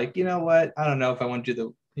being like, you know what? I don't know if I want to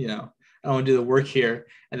do I don't want to do the work here.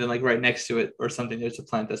 And then like right next to it or something, there's a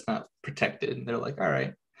plant that's not protected. And they're like, all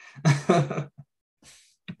right.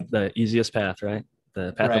 The easiest path, right?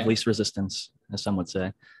 The path of least resistance, as some would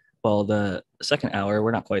say. Well, the second hour,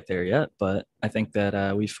 we're not quite there yet, but I think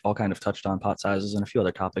that we've all kind of touched on pot sizes and a few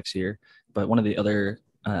other topics here. But one of the other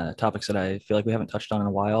topics that I feel like we haven't touched on in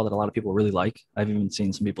a while that a lot of people really like, I've even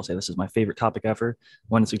seen some people say this is my favorite topic ever.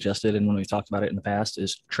 One suggested, and when we talked about it in the past,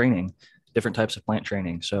 is training, different types of plant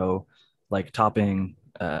training. So like topping,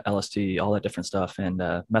 LST, all that different stuff, and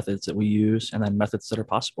methods that we use, and then methods that are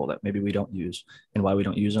possible that maybe we don't use, and why we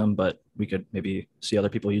don't use them, but we could maybe see other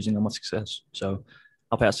people using them with success. So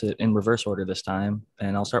I'll pass it in reverse order this time,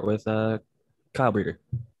 and I'll start with Kyle Breeder.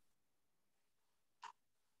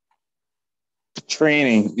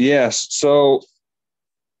 Training, yes. So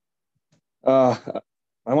I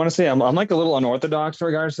want to say I'm like a little unorthodox in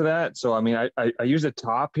regards to that. So I mean, I use a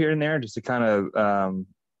top here and there just to kind of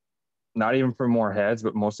not even for more heads,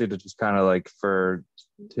 but mostly to just kind of like for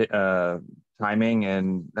timing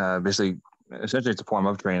and basically essentially it's a form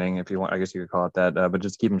of training if you want, I guess you could call it that, but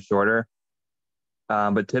just keep them shorter.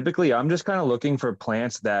 But typically I'm just kind of looking for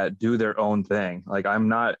plants that do their own thing. Like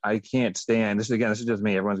I can't stand this is just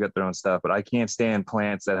me. Everyone's got their own stuff, but I can't stand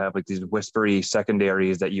plants that have like these whispery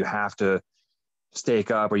secondaries that you have to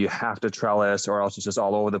stake up or you have to trellis or else it's just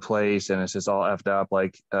all over the place and it's just all effed up.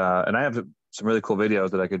 Like, and I have some really cool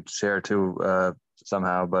videos that I could share too,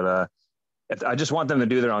 somehow, but, I just want them to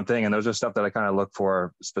do their own thing. And those are stuff that I kind of look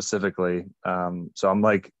for specifically. So I'm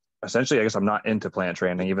like, essentially, I guess I'm not into plant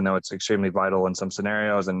training, even though it's extremely vital in some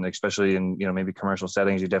scenarios. And especially in, maybe commercial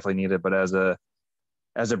settings, you definitely need it. But as a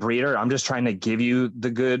breeder, I'm just trying to give you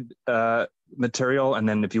the good, material. And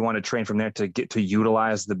then if you want to train from there to get to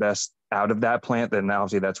utilize the best out of that plant, then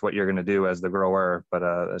obviously that's what you're going to do as the grower. But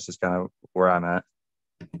that's just kind of where I'm at.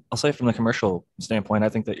 I'll say from the commercial standpoint, I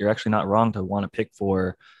think that you're actually not wrong to want to pick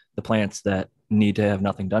for the plants that need to have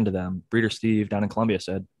nothing done to them. Breeder Steve down in Columbia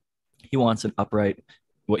said he wants an upright,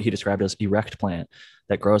 what he described as erect plant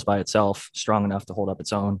that grows by itself, strong enough to hold up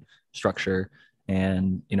its own structure.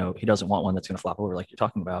 And, he doesn't want one that's going to flop over like you're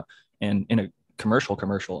talking about. And in a commercial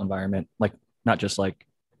environment, like not just like,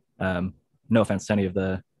 no offense to any of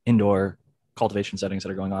the indoor cultivation settings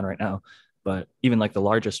that are going on right now, but even like the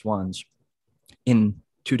largest ones in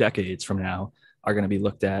 2 decades from now are going to be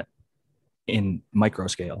looked at in micro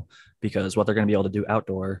scale, because what they're going to be able to do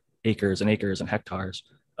outdoor, acres and acres and hectares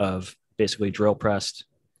of basically drill pressed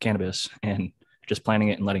cannabis and just planting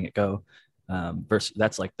it and letting it go. Versus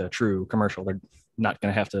that's like the true commercial. They're not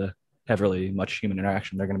going to have really much human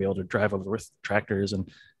interaction. They're going to be able to drive over with tractors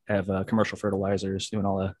and have commercial fertilizers doing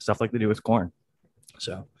all the stuff like they do with corn.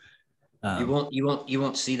 So you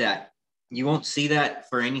won't see that. You won't see that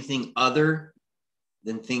for anything other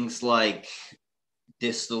than things like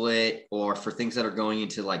distillate or for things that are going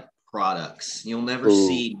into like products. You'll never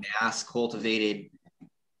see mass cultivated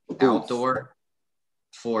outdoor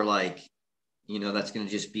for like, that's going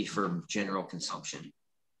to just be for general consumption.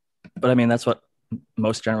 But I mean, that's what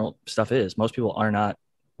most general stuff is. Most people are not.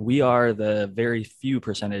 We are the very few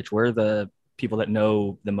percentage. We're the people that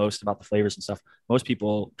know the most about the flavors and stuff. Most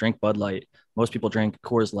people drink Bud Light. Most people drink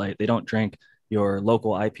Coors Light. They don't drink your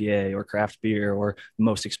local IPA or craft beer or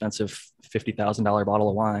most expensive $50,000 bottle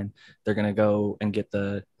of wine. They're going to go and get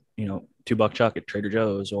the, $2 chuck at Trader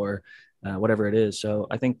Joe's or whatever it is. So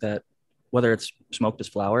I think that whether it's smoked as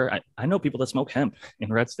flower, I know people that smoke hemp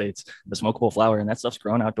in red states, the smokable flower, and that stuff's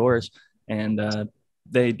grown outdoors, and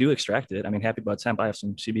they do extract it. I mean, Happy Buds hemp, I have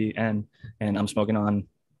some CBN, and I'm smoking on,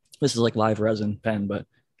 this is like live resin pen, but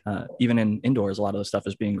even in indoors, a lot of the stuff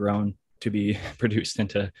is being grown to be produced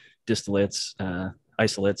into distillates,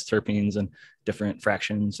 isolates, terpenes, and different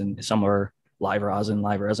fractions, and some are live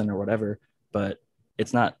resin or whatever, but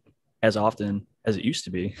it's not as often as it used to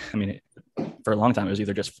be. I mean, for a long time, it was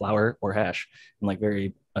either just flour or hash, and like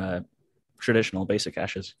very traditional basic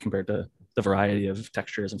hashes compared to the variety of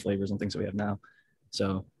textures and flavors and things that we have now.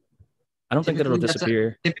 So I don't think that it'll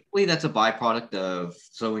disappear. Typically, that's a byproduct of,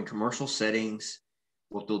 so in commercial settings,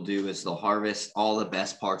 what they'll do is they'll harvest all the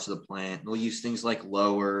best parts of the plant. They'll use things like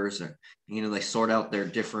lowers, or, they sort out their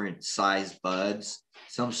different size buds.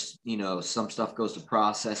 Some stuff goes to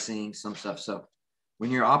processing, some stuff. So when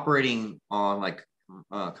you're operating on like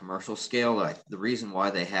commercial scale, like the reason why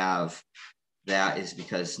they have that is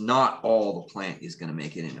because not all the plant is going to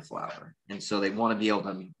make it into flower. And so they want to be able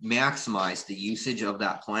to maximize the usage of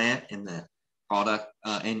that plant in the product.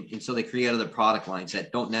 And so they create other product lines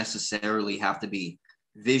that don't necessarily have to be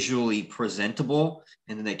visually presentable.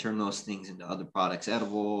 And then they turn those things into other products,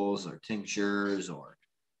 edibles or tinctures or,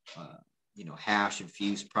 hash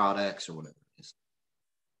infused products or whatever it is.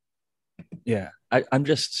 Yeah. I'm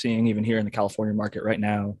just seeing even here in the California market right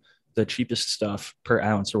now, the cheapest stuff per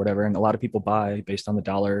ounce or whatever. And a lot of people buy based on the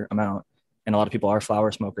dollar amount. And a lot of people are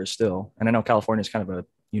flower smokers still. And I know California is kind of a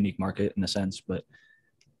unique market in a sense, but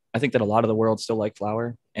I think that a lot of the world still like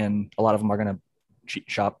flower, and a lot of them are going to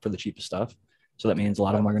shop for the cheapest stuff. So that means a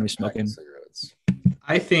lot of them are going to be smoking cigarettes.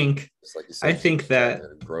 I think that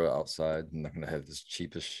grow outside. I'm not going to have this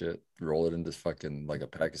cheapest shit. Roll it into fucking like a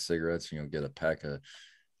pack of cigarettes. Get a pack of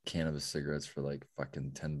cannabis cigarettes for like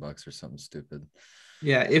fucking $10 or something stupid.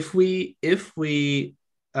 Yeah, if we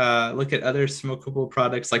look at other smokable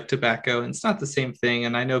products like tobacco, and it's not the same thing.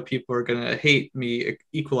 And I know people are gonna hate me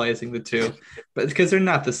equalizing the two, but because they're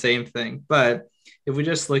not the same thing. But if we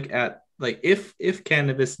just look at like if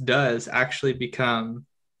cannabis does actually become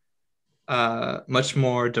much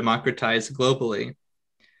more democratized globally,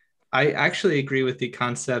 I actually agree with the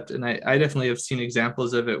concept, and I definitely have seen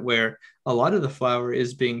examples of it where a lot of the flower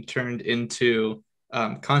is being turned into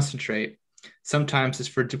concentrate. Sometimes it's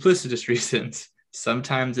for duplicitous reasons.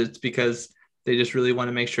 Sometimes it's because they just really want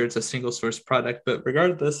to make sure it's a single source product. But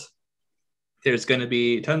regardless, there's going to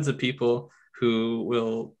be tons of people who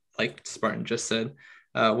will, like Spartan just said,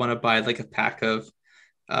 want to buy like a pack of,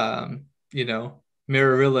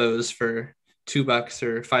 Mararillos for $2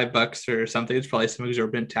 or $5 or something. It's probably some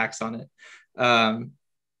exorbitant tax on it.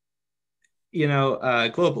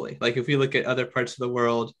 Globally, like if we look at other parts of the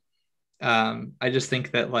world, I just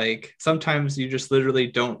think that like sometimes you just literally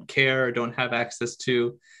don't care or don't have access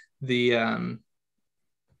to the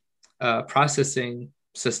processing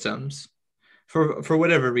systems for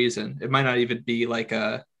whatever reason. It might not even be like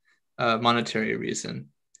a monetary reason,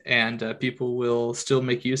 and people will still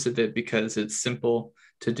make use of it because it's simple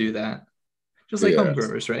to do that. Just like home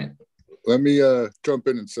growers, right? Let me jump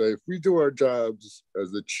in and say, if we do our jobs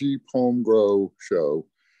as a cheap home grow show,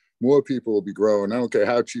 more people will be growing. I don't care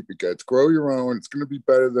how cheap it gets. Grow your own. It's going to be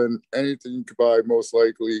better than anything you could buy, most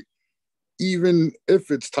likely, even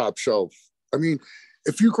if it's top shelf. I mean,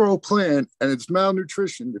 if you grow a plant and it's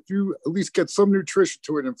malnutrition, if you at least get some nutrition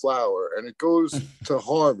to it in flower and it goes to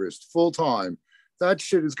harvest full time, that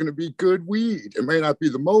shit is going to be good weed. It may not be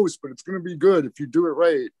the most, but it's going to be good if you do it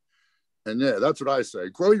right. And yeah, that's what I say.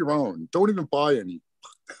 Grow your own. Don't even buy any.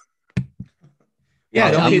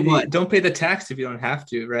 Yeah, don't pay the tax if you don't have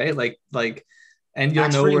to, right? Like, and you'll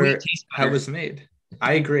know how it was made.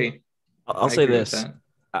 I agree. I'll say this.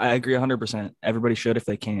 I agree 100%. Everybody should if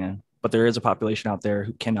they can, but there is a population out there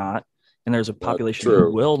who cannot, and there's a population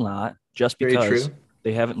who will not just because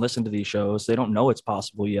they haven't listened to these shows. They don't know it's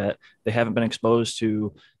possible yet. They haven't been exposed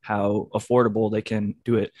to how affordable they can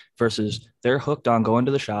do it versus they're hooked on going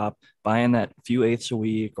to the shop, buying that few eighths a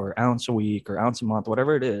week or ounce a month,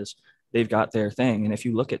 whatever it is. They've got their thing. And if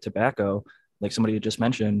you look at tobacco, like somebody had just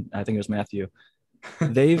mentioned, I think it was Matthew,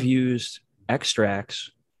 they've used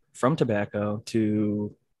extracts from tobacco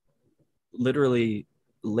to literally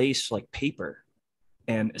lace like paper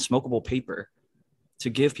and smokable paper to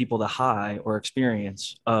give people the high or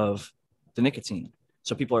experience of the nicotine.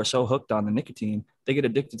 So people are so hooked on the nicotine, they get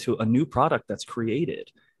addicted to a new product that's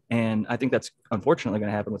created. And I think that's unfortunately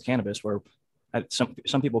going to happen with cannabis, where some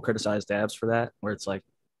people criticize dabs for that, where it's like,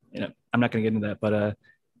 I'm not going to get into that, but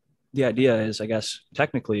the idea is, I guess,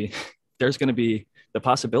 technically, there's going to be the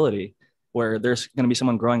possibility where there's going to be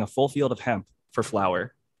someone growing a full field of hemp for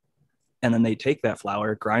flower, and then they take that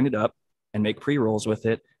flower, grind it up, and make pre-rolls with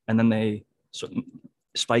it, and then they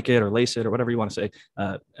spike it or lace it or whatever you want to say,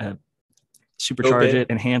 supercharge it,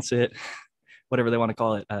 enhance it, whatever they want to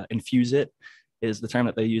call it, infuse it is the term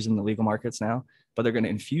that they use in the legal markets now. But they're going to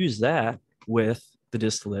infuse that with the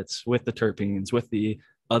distillates, with the terpenes, with the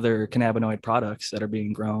other cannabinoid products that are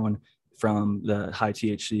being grown from the high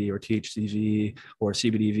THC or THCV or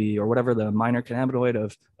CBDV or whatever the minor cannabinoid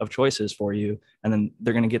of choice is for you. And then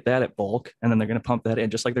they're going to get that at bulk, and then they're going to pump that in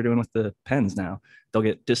just like they're doing with the pens now. They'll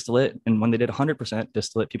get distillate. And when they did 100%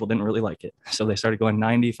 distillate, people didn't really like it. So they started going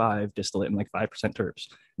 95 distillate and like 5% terps.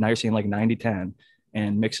 Now you're seeing like 90-10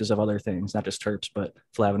 and mixes of other things, not just terps, but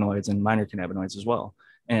flavonoids and minor cannabinoids as well.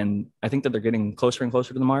 And I think that they're getting closer and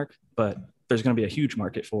closer to the mark, but there's going to be a huge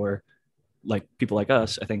market for like people like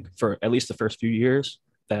us, I think, for at least the first few years,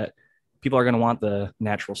 that people are going to want the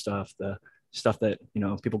natural stuff, the stuff that,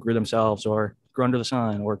 people grew themselves or grew under the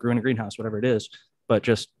sun or grew in a greenhouse, whatever it is, but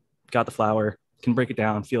just got the flower, can break it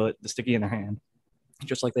down, feel it, the sticky in their hand,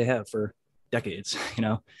 just like they have for decades,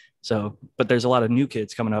 So, but there's a lot of new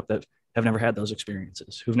kids coming up that have never had those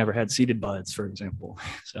experiences, who've never had seeded buds, for example.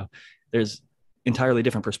 So there's entirely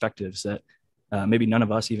different perspectives that maybe none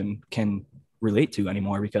of us even can relate to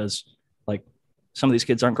anymore, because like some of these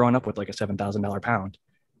kids aren't growing up with like a $7,000 pound.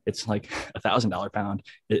 It's like $1,000 pound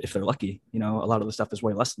if they're lucky. A lot of the stuff is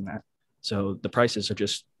way less than that. So the prices are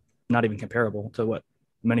just not even comparable to what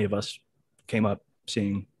many of us came up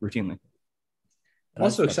seeing routinely. I'm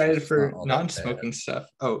also excited for non-smoking stuff.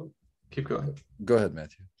 Oh, keep going. Go ahead,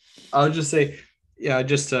 Matthew. I'll just say,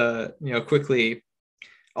 quickly.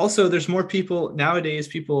 Also, there's more people nowadays,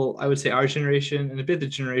 I would say our generation and a bit the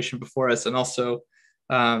generation before us, and also,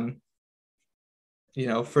 further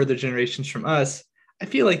generations from us. I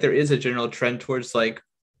feel like there is a general trend towards like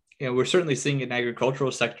we're certainly seeing in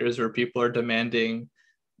agricultural sectors where people are demanding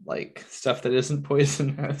like stuff that isn't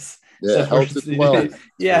poisonous. Yeah, health is wealth.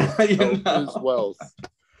 Yeah, Health is wealth.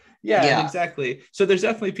 Yeah, exactly. So there's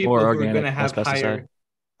definitely people More who organic, are going to have less pesticide. higher.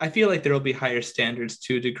 I feel like there will be higher standards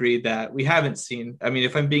to a degree that we haven't seen. I mean,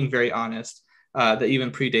 if I'm being very honest, that even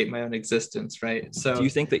predate my own existence, right? So, do you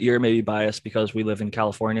think that you're maybe biased because we live in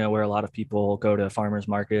California, where a lot of people go to farmers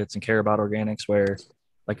markets and care about organics? Where,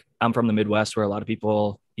 like, I'm from the Midwest, where a lot of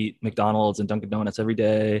people eat McDonald's and Dunkin' Donuts every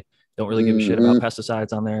day, don't really give a shit about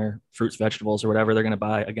pesticides on their fruits, vegetables, or whatever they're going to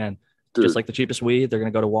buy. Again, just like the cheapest weed, they're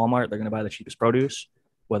going to go to Walmart. They're going to buy the cheapest produce,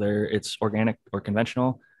 whether it's organic or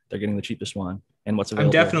conventional. They're getting the cheapest one. And what's available.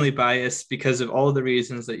 I'm definitely biased because of all the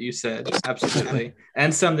reasons that you said, absolutely,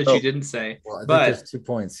 and some that you didn't say. Well, I think but there's 2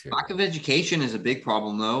 points here. Lack of education is a big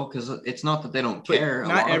problem, though, because it's not that they don't care.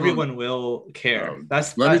 Not everyone will care.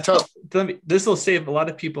 This will save a lot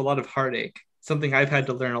of people a lot of heartache. Something I've had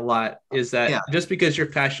to learn a lot is that just because you're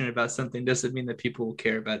passionate about something doesn't mean that people will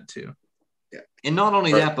care about it too. Yeah. And not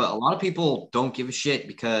only that, but a lot of people don't give a shit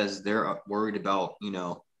because they're worried about,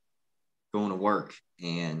 going to work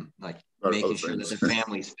and like making sure that their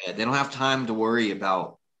family's fed. They don't have time to worry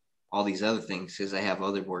about all these other things because they have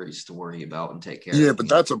other worries to worry about and take care of. Yeah, but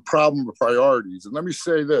that's a problem with priorities. And let me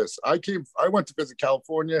say this. I went to visit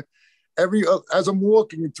California. As I'm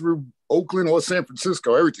walking through Oakland or San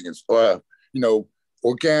Francisco, everything is,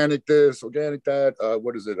 organic this, organic that.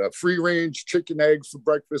 What is it? Free range chicken, eggs for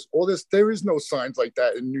breakfast. All this. There is no signs like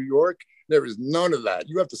that in New York. There is none of that.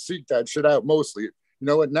 You have to seek that shit out mostly. You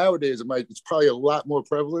know what? Nowadays, it's probably a lot more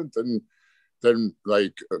prevalent than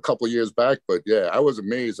like a couple of years back. But yeah, I was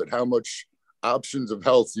amazed at how much options of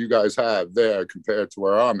health you guys have there compared to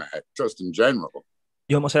where I'm at, just in general.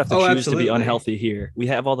 You almost have to choose to be unhealthy here. We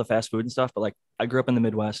have all the fast food and stuff, but like I grew up in the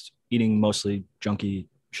Midwest eating mostly junky,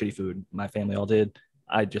 shitty food. My family all did.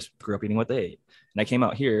 I just grew up eating what they ate. And I came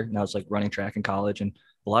out here and I was like running track in college, and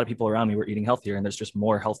a lot of people around me were eating healthier, and there's just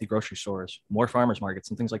more healthy grocery stores, more farmers markets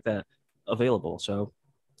and things like that available. So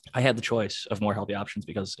I had the choice of more healthy options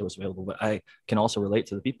because it was available, but I can also relate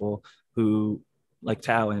to the people who like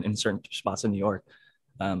Tao in certain spots in New York.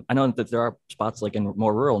 I know that there are spots like in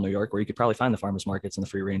more rural New York where you could probably find the farmers markets and the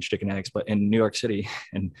free range chicken eggs, but in New York City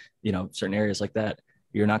and, certain areas like that,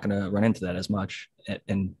 you're not going to run into that as much.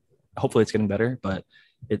 And hopefully it's getting better, but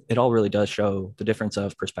it all really does show the difference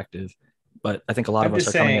of perspective. But I think a lot of us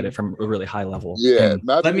are coming at it from a really high level. Yeah.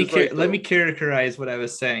 Let me characterize what I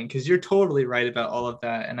was saying, because you're totally right about all of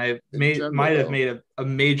that. And I might have made a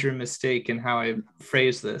major mistake in how I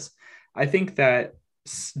phrased this. I think that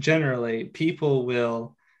generally people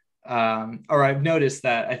will, or I've noticed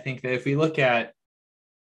that I think that if we look at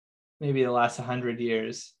maybe the last 100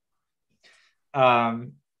 years,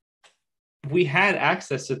 we had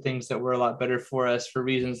access to things that were a lot better for us for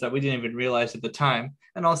reasons that we didn't even realize at the time,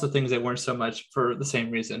 and also things that weren't so much for the same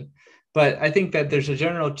reason. But I think that there's a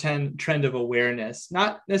general trend of awareness,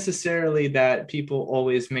 not necessarily that people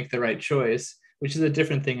always make the right choice, which is a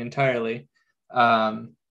different thing entirely.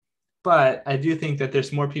 But I do think that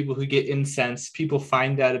there's more people who get incensed. People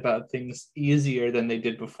find out about things easier than they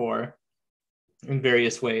did before in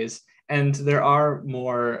various ways. And there are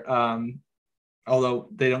more, although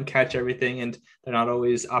they don't catch everything and they're not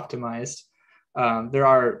always optimized, there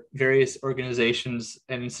are various organizations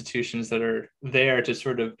and institutions that are there to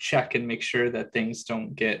sort of check and make sure that things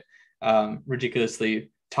don't get ridiculously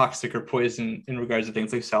toxic or poison in regards to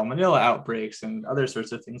things like salmonella outbreaks and other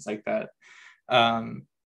sorts of things like that.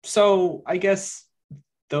 So I guess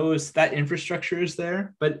that infrastructure is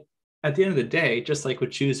there, but at the end of the day, just like with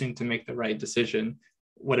choosing to make the right decision,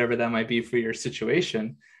 whatever that might be for your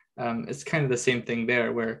situation, it's kind of the same thing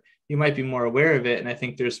there, where you might be more aware of it. And I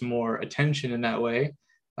think there's more attention in that way.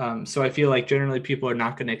 So I feel like generally people are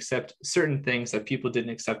not going to accept certain things that people didn't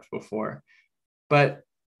accept before, but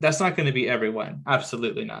that's not going to be everyone.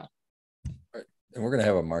 Absolutely not. Right. And we're going to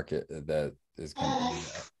have a market that is going to be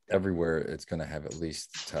everywhere. It's going to have at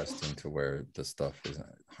least testing to where the stuff isn't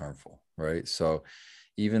harmful. Right. So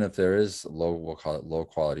even if there is we'll call it low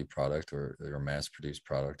quality product or mass produced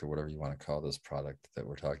product or whatever you want to call this product that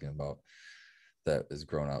we're talking about, that is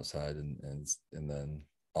grown outside and then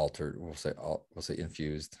altered, we'll say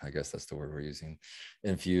infused, I guess that's the word we're using,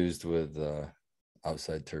 infused with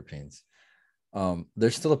outside terpenes.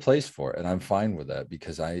 There's still a place for it, and I'm fine with that,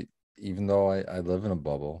 because even though I live in a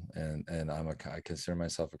bubble and I consider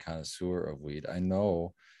myself a connoisseur of weed, I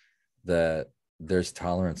know that there's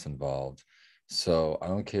tolerance involved. So I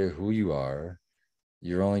don't care who you are,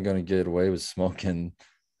 you're only going to get away with smoking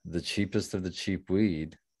the cheapest of the cheap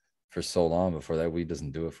weed for so long before that weed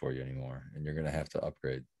doesn't do it for you anymore, and you're going to have to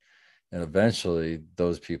upgrade. And eventually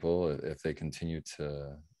those people, if they continue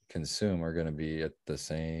to consume, are going to be at the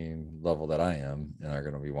same level that I am and are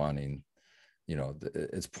going to be wanting,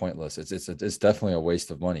 it's pointless. It's definitely a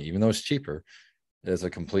waste of money, even though it's cheaper. It's a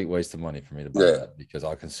complete waste of money for me to buy that because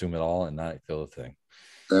I'll consume it all and not feel a thing.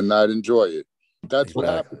 And not enjoy it. That's what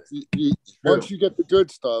happens. Once you get the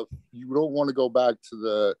good stuff, you don't want to go back to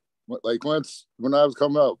the, like when I was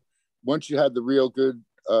coming up, once you had the real good,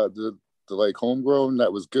 the like homegrown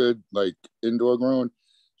that was good, like indoor grown,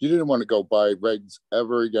 you didn't want to go buy regs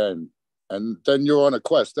ever again. And then you're on a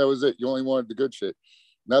quest. That was it. You only wanted the good shit.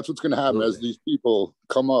 And that's what's going to happen as these people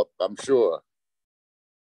come up, I'm sure.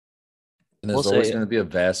 And there's always going to be a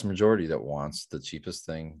vast majority that wants the cheapest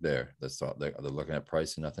thing there. That's all. They're looking at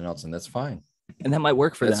price and nothing else, and that's fine. And that might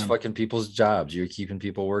work for them. That's fucking people's jobs. You're keeping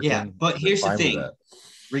people working. Yeah, but here's the thing.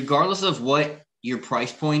 Regardless of what your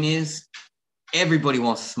price point is, everybody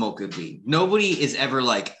wants to smoke good weed. Nobody is ever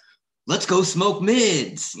like, let's go smoke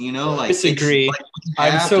mids, like disagree. Like,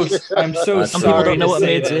 I'm so Some sorry. People don't know what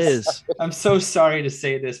mids is. I'm so sorry to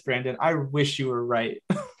say this, Brandon. I wish you were right.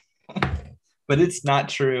 But it's not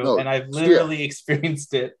true. And I've literally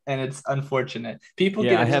experienced it, and it's unfortunate. People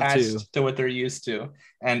get attached to what they're used to,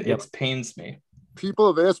 and it pains me.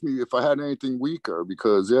 People have asked me if I had anything weaker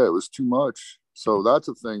because, it was too much. So that's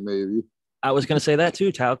a thing, maybe. I was going to say that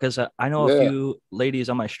too, Tal, because I know a few ladies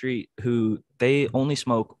on my street who they only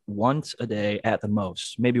smoke once a day at the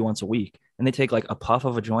most, maybe once a week. And they take like a puff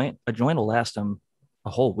of a joint. A joint will last them a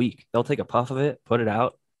whole week. They'll take a puff of it, put it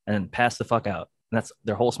out, and pass the fuck out. And that's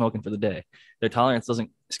their whole smoking for the day. Their tolerance doesn't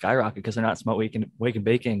skyrocket because they're not waking,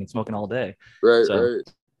 baking, and smoking all day. Right.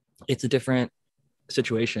 It's a different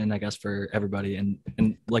situation, I guess, for everybody. And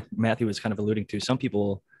like Matthew was kind of alluding to, some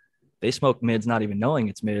people, they smoke mids not even knowing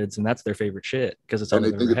it's mids, and that's their favorite shit because it's all they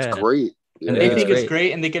think it's great. And they think it's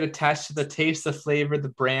great, and they get attached to the taste, the flavor, the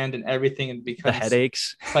brand, and everything, and becomes the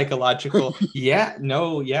headaches, psychological. You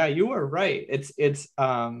are right. It's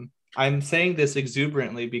I'm saying this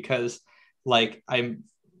exuberantly because like I'm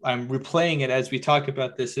replaying it as we talk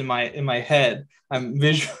about this in my head.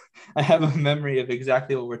 I have a memory of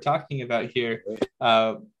exactly what we're talking about here,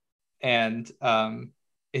 and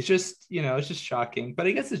it's just it's just shocking. But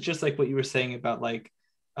I guess it's just like what you were saying about like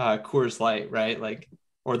Coors Light, right? Like,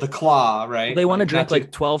 or the Claw, right? Well, they want to drink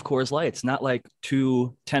like 12 Coors Lights, not like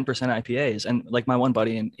 2 10% IPAs. And like my one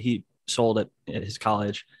buddy, and he sold at his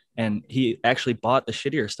college, and he actually bought the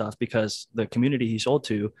shittier stuff because the community he sold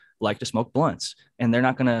to like to smoke blunts, and they're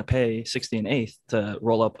not going to pay 60 an eighth to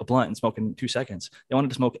roll up a blunt and smoke in 2 seconds. They wanted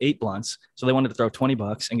to smoke 8 blunts. So they wanted to throw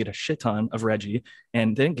 $20 and get a shit ton of Reggie,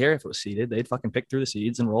 and they didn't care if it was seeded. They'd fucking pick through the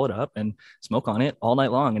seeds and roll it up and smoke on it all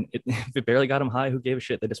night long. And if it barely got them high, who gave a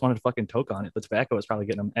shit? They just wanted to fucking toke on it. The tobacco was probably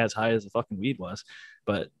getting them as high as the fucking weed was,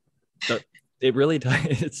 but it really does.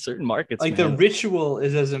 It's certain markets. Like, man, the ritual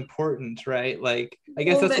is as important, right? Like, I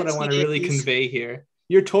guess that's what I want to really convey here.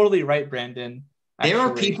 You're totally right, Brandon. There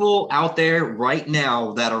are people out there right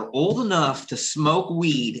now that are old enough to smoke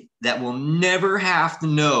weed that will never have to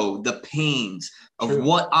know the pains of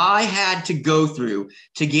what I had to go through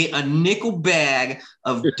to get a nickel bag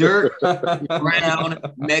of dirt brown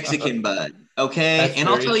Mexican bud. Okay. That's and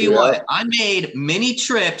I'll tell you what, I made many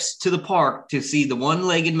trips to the park to see the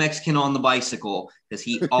one-legged Mexican on the bicycle because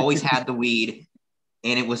he always had the weed,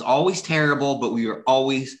 and it was always terrible, but we were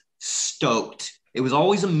always stoked. It was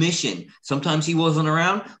always a mission. Sometimes he wasn't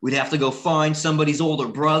around. We'd have to go find somebody's older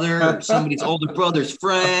brother or somebody's older brother's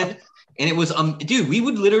friend. And it was, dude, we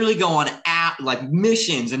would literally go on like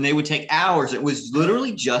missions, and they would take hours. It was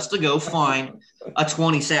literally just to go find a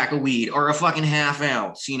 20 sack of weed or a fucking half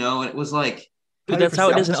ounce, and it was like. Dude, that's how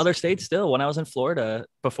it is in other states still. When I was in Florida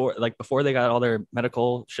before they got all their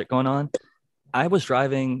medical shit going on, I was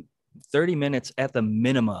driving 30 minutes at the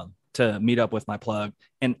minimum to meet up with my plug,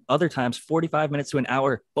 and other times 45 minutes to an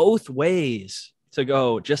hour both ways to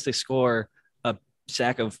go just to score a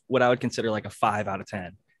sack of what I would consider like a 5 out of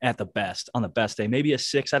 10 at the best, on the best day, maybe a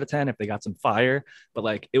 6 out of 10 if they got some fire, but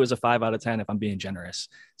like it was a 5 out of 10 if I'm being generous.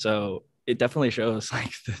 So it definitely shows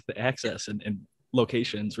like the access and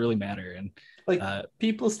locations really matter. And like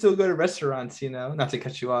people still go to restaurants, not to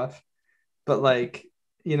cut you off, but like,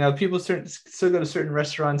 people still go to certain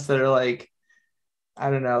restaurants that are like, I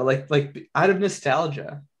don't know, like out of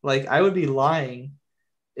nostalgia. Like I would be lying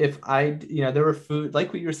if there were food,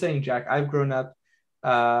 like what you were saying, Jack. I've grown up,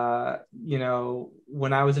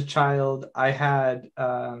 when I was a child, I had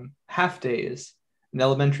half days in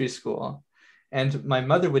elementary school, and my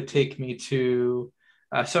mother would take me to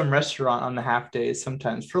some restaurant on the half days,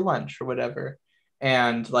 sometimes for lunch or whatever.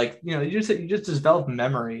 And like, you just develop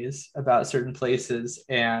memories about certain places.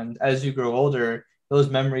 And as you grow older, those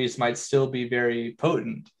memories might still be very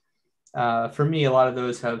potent. For me, a lot of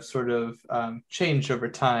those have sort of changed over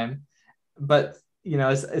time, but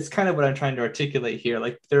it's kind of what I'm trying to articulate here.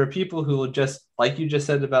 Like there are people who will just, like you just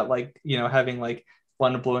said about like, having like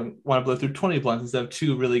want to blow through 20 blunts instead of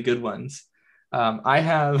 2 really good ones. I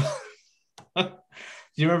have, do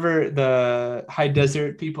you remember the high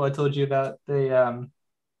desert people I told you about? They,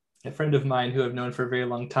 a friend of mine who I've known for a very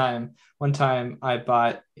long time, one time I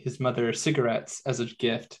bought his mother cigarettes as a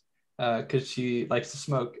gift because she likes to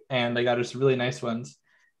smoke, and I got her some really nice ones.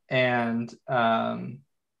 And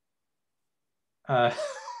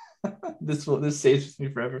this stays with me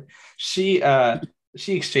forever. She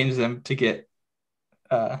exchanged them to get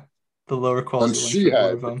the lower quality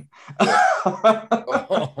ones for both of them.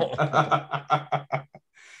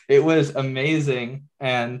 It was amazing,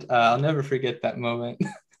 and I'll never forget that moment.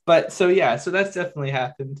 But so that's definitely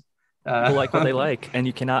happened. People like what they like, and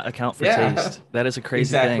you cannot account for taste. That is a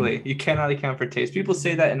crazy thing. You cannot account for taste. People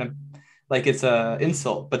say that like it's a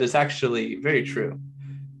insult, but it's actually very true.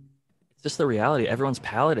 It's just the reality. Everyone's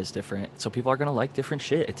palate is different, so people are going to like different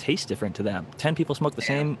shit. It tastes different to them. 10 people smoke the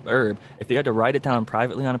same herb. If they had to write it down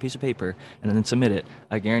privately on a piece of paper and then submit it,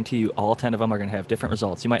 I guarantee you all 10 of them are going to have different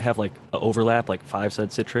results. You might have like an overlap, like 5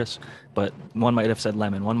 said citrus, but one might have said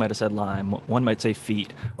lemon, one might have said lime, one might say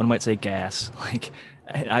feet, one might say gas. Like,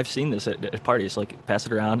 I've seen this at parties. Like, pass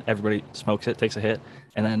it around, everybody smokes it, takes a hit,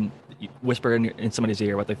 and then you whisper in somebody's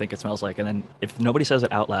ear what they think it smells like. And then if nobody says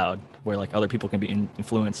it out loud, where like other people can be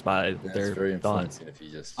influenced by their thoughts.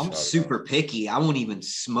 I'm super picky. I won't even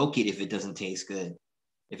smoke it if it doesn't taste good.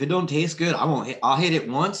 If it don't taste good, I won't. I'll hit it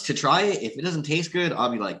once to try it. If it doesn't taste good,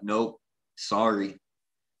 I'll be like, nope, sorry.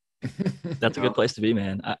 That's a good place to be,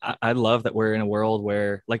 man. I love that we're in a world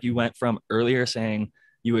where, like you went from earlier saying,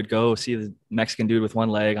 you would go see the Mexican dude with one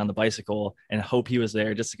leg on the bicycle and hope he was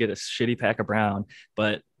there just to get a shitty pack of brown.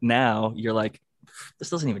 But now you're like,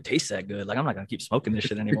 this doesn't even taste that good. Like, I'm not going to keep smoking this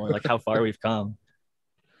shit anymore. Like, how far we've come.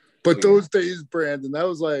 But those days, Brandon, that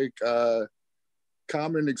was like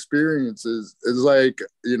common experiences. It's like,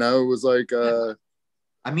 it was like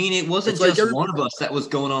I mean, it wasn't just like one of us that was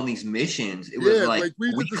going on these missions. It was like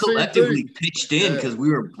we collectively pitched in because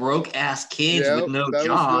we were broke ass kids with no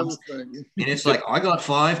jobs. And it's like, I got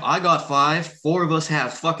five. 4 of us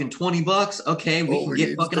have fucking $20. Okay, we can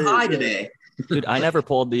get fucking high today. Dude, I never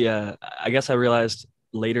pulled the I guess I realized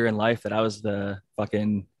later in life that I was the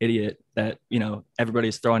fucking idiot that,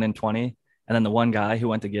 everybody's throwing in 20. And then the one guy who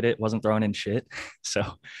went to get it wasn't throwing in shit. So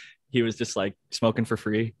he was just like smoking for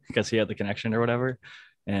free because he had the connection or whatever.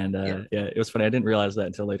 And it was funny. I didn't realize that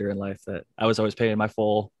until later in life that I was always paying my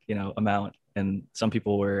full, amount, and some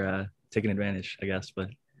people were taking advantage, I guess. But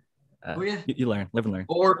you learn, live and learn.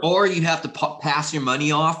 Or you have to pass your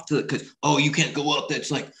money off to because you can't go up.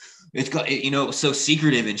 That's like it's got so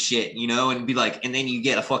secretive and shit, and be like, and then you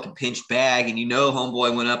get a fucking pinched bag, and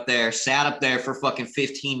homeboy went up there, sat up there for fucking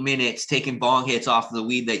 15 minutes taking bong hits off of the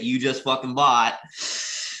weed that you just fucking bought.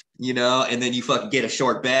 And then you fucking get a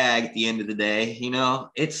short bag at the end of the day.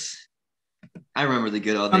 I remember the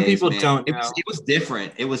good old days. Some people man. don't. It was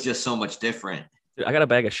different. It was just so much different. Dude, I got a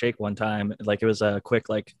bag of shake one time. Like, it was a quick,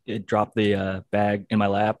 like, it dropped the bag in my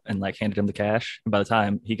lap and like handed him the cash. And by the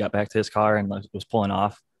time he got back to his car and like, was pulling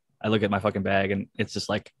off, I look at my fucking bag and it's just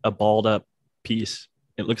like a balled up piece.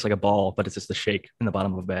 It looks like a ball, but it's just the shake in the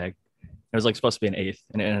bottom of a bag. It was like supposed to be an eighth,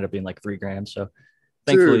 and it ended up being like 3 grams. So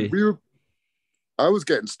thankfully, dude, I was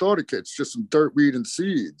getting starter kits, just some dirt weed and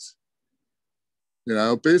seeds.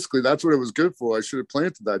 Basically that's what it was good for. I should have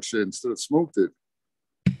planted that shit instead of smoked it.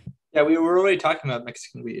 Yeah, we were already talking about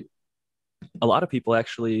Mexican weed. A lot of people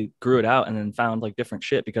actually grew it out and then found like different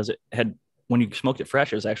shit because it had, when you smoked it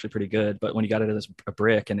fresh, it was actually pretty good. But when you got it as a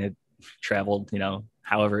brick and it traveled,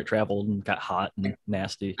 however it traveled and got hot and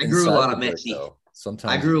nasty. I grew a lot of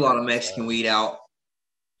Mexican weed out.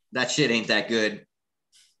 That shit ain't that good.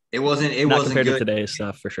 It wasn't compared good to today's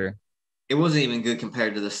stuff for sure. It wasn't even good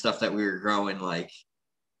compared to the stuff that we were growing, like,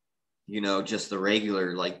 just the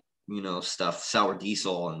regular, like, stuff, sour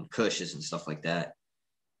diesel and Kushes and stuff like that.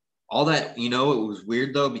 All that, it was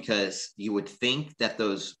weird though, because you would think that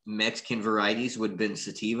those Mexican varieties would have been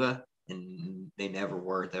sativa, and they never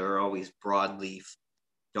were. They were always broadleaf,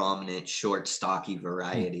 dominant, short, stocky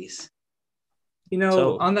varieties.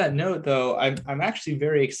 On that note though, I'm actually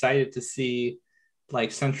very excited to see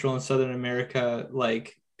like Central and Southern America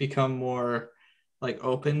like become more like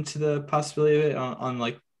open to the possibility of it on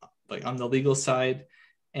on the legal side,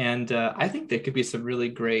 and I think there could be some really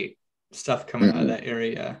great stuff coming out of that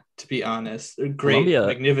area, to be honest. Great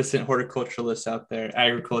magnificent horticulturalists out there,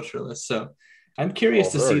 agriculturalists. So I'm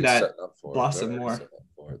curious to see that blossom more.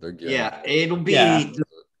 for. They're good. Yeah, it'll be the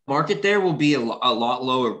market there will be a lot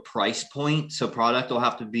lower price point. So product will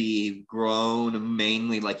have to be grown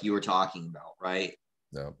mainly like you were talking about, right?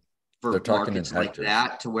 No. For They're talking markets in like hectares.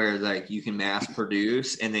 that, to where like you can mass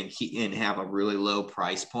produce and then and have a really low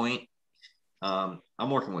price point. I'm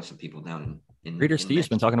working with some people down in Breeder Steve's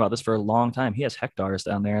been talking about this for a long time. He has hectares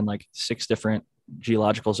down there in like 6 different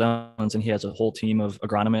geological zones, and he has a whole team of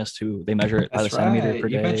agronomists who they measure it by the centimeter per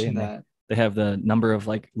You day. mentioned And that. they have the number of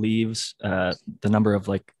like leaves, the number of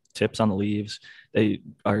like tips on the leaves. They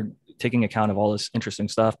are taking account of all this interesting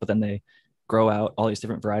stuff, but then they grow out all these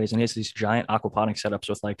different varieties. And he has these giant aquaponic setups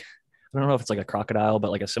with like, I don't know if it's like a crocodile,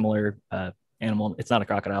 but like a similar animal. It's not a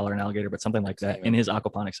crocodile or an alligator, but something like that in his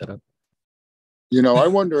aquaponic setup. You know, I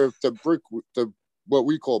wonder if what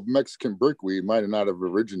we call Mexican brickweed might not have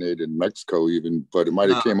originated in Mexico even, but it might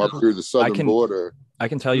have came up through the southern border. I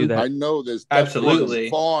can tell you that. I know there's absolutely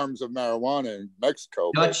farms of marijuana in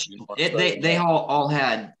Mexico. Dutch, they all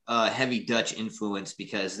had heavy Dutch influence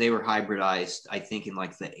because they were hybridized, I think, in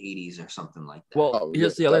like the 80s or something like that. Well,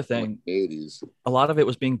 here's the other thing. 80s. A lot of it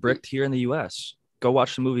was being bricked here in the U.S. Go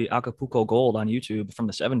watch the movie Acapulco Gold on YouTube from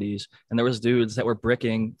the 70s, and there was dudes that were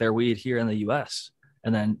bricking their weed here in the U.S.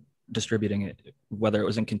 and then distributing it, whether it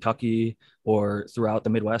was in Kentucky or throughout the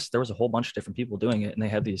Midwest. There was a whole bunch of different people doing it, and they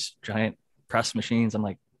had these giant press machines. I'm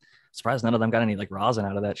like surprised none of them got any like rosin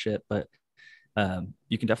out of that shit, but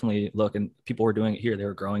you can definitely look, and people were doing it here. They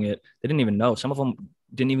were growing it. They didn't even know. Some of them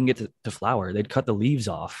didn't even get to flower. They'd cut the leaves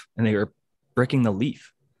off, and they were bricking the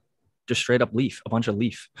leaf, just straight up leaf, a bunch of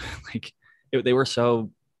leaf. Like they were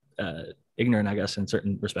so ignorant, I guess, in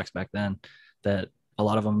certain respects back then, that a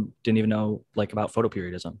lot of them didn't even know like about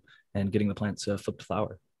photoperiodism and getting the plants to flip to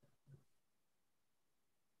flower.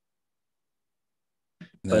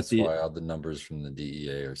 And that's why all the numbers from the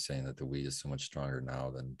DEA are saying that the weed is so much stronger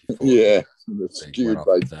now than before. Yeah, it's skewed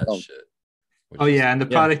by that shit. Oh yeah, and the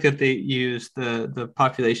product that they use, the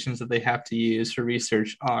populations that they have to use for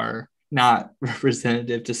research are not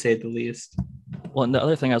representative, to say the least. Well, and the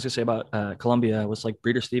other thing I was gonna say about Colombia was like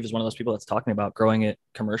Breeder Steve is one of those people that's talking about growing it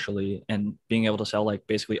commercially and being able to sell like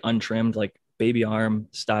basically untrimmed like baby arm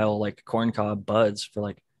style like corn cob buds for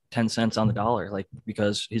like 10 cents on the dollar, like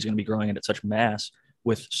because he's gonna be growing it at such mass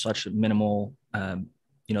with such minimal,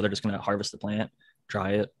 they're just gonna harvest the plant,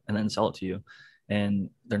 dry it, and then sell it to you, and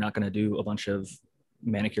they're not gonna do a bunch of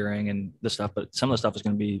manicuring and this stuff, but some of the stuff is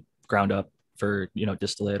gonna be ground up for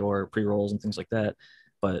distillate or pre-rolls and things like that.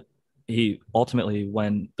 But he ultimately,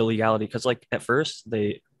 when the legality, because like at first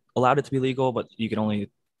they allowed it to be legal, but you could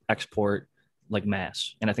only export like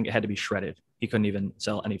mass, and I think it had to be shredded. He couldn't even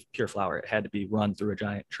sell any pure flour. It had to be run through a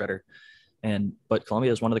giant shredder. But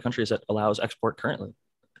Colombia is one of the countries that allows export currently.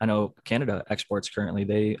 I know Canada exports currently.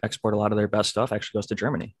 They export a lot of their best stuff actually goes to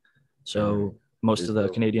Germany. So most of the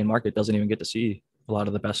Canadian market doesn't even get to see a lot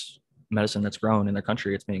of the best medicine that's grown in their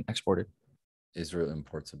country. It's being exported. Israel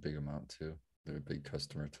imports a big amount too. They're a big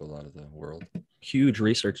customer to a lot of the world. Huge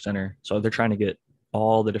research center. So they're trying to get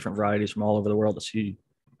all the different varieties from all over the world to see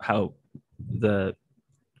how the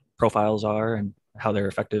profiles are and how they're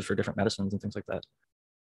effective for different medicines and things like that.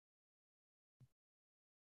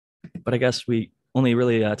 But I guess we only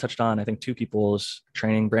really touched on, I think, 2 people's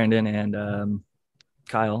training. Brandon and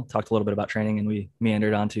Kyle talked a little bit about training, and we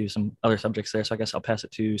meandered onto some other subjects there. So I guess I'll pass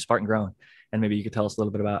it to Spartan Grown, and maybe you could tell us a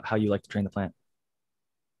little bit about how you like to train the plant.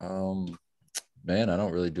 Man, I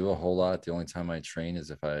don't really do a whole lot. The only time I train is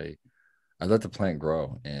if I let the plant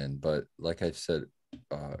grow. But like I said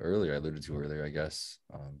earlier, I alluded to earlier, I guess,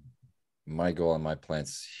 my goal on my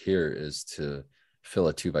plants here is to fill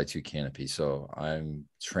a 2x2 canopy. So I'm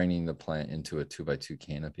training the plant into a 2x2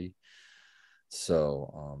 canopy.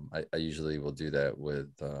 So I usually will do that with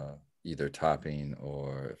either topping,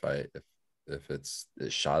 or if it's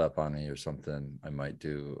shot up on me or something, I might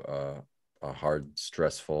do a hard,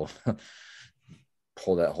 stressful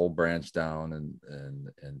pull that whole branch down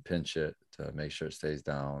and pinch it to make sure it stays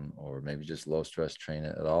down, or maybe just low stress train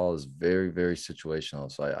it. It all is very, very situational.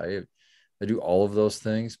 So I do all of those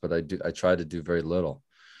things, but I try to do very little.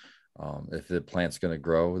 If the plant's going to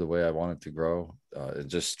grow the way I want it to grow,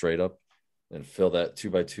 just straight up and fill that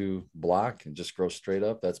 2x2 block and just grow straight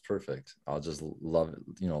up, that's perfect. I'll just love it,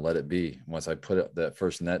 let it be. Once I put that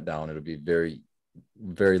first net down, it'll be very,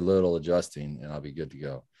 very little adjusting and I'll be good to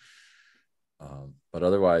go. But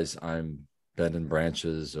otherwise, I'm bending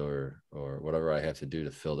branches or whatever I have to do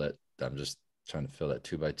to fill that. I'm just trying to fill that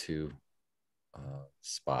 2x2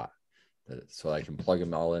 spot, so I can plug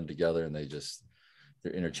them all in together, and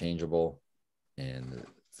they're interchangeable, and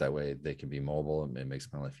that way they can be mobile, and it makes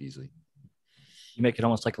my life easy. You make it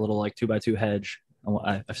almost like a little like 2x2 hedge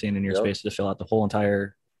I've seen in your Yep. space to fill out the whole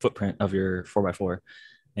entire footprint of your 4x4.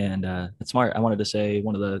 And it's smart. I wanted to say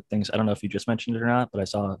one of the things, I don't know if you just mentioned it or not, but I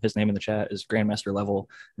saw his name in the chat is Grandmaster level.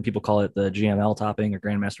 And people call it the GML topping or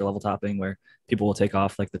Grandmaster level topping, where people will take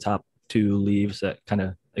off like the top two leaves that kind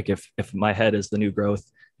of like if my head is the new growth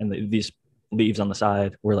and these leaves on the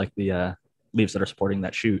side were like the leaves that are supporting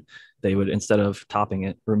that shoot, they would, instead of topping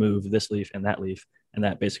it, remove this leaf and that leaf. And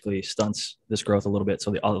that basically stunts this growth a little bit.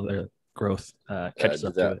 So the other growth catches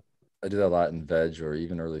up to it. I do that a lot in veg or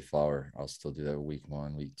even early flower. I'll still do that week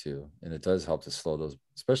 1, week 2. And it does help to slow those,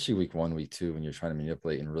 especially week 1, week 2, when you're trying to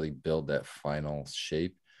manipulate and really build that final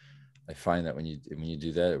shape. I find that when you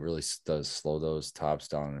do that, it really does slow those tops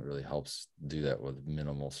down, and it really helps do that with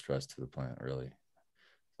minimal stress to the plant. Really,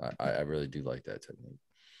 I really do like that technique.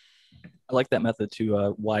 I like that method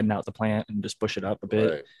to widen out the plant and just push it up a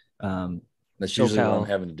bit. Right. That's usually what I'm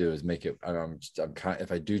having to do is make it. I'm kind.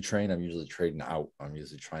 If I do train, I'm usually trading out. I'm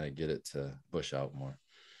usually trying to get it to bush out more.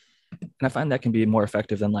 And I find that can be more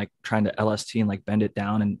effective than like trying to LST and like bend it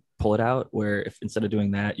down and pull it out. Where if instead of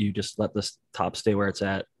doing that, you just let this top stay where it's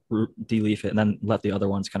at, de-leaf it, and then let the other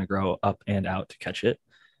ones kind of grow up and out to catch it.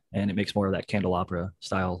 And it makes more of that candelabra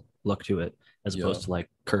style look to it, as opposed to like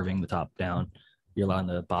curving the top down. You're allowing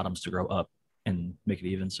the bottoms to grow up and make it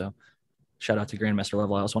even. So shout out to Grandmaster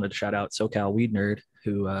level. I also wanted to shout out SoCal Weed Nerd,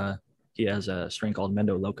 who he has a strain called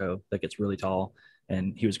Mendo Loco that gets really tall.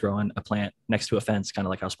 And he was growing a plant next to a fence, kind of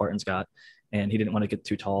like how Spartan's got. And he didn't want to get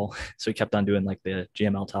too tall. So he kept on doing like the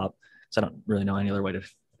GML top. So I don't really know any other way to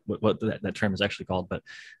what that term is actually called. But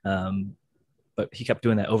he kept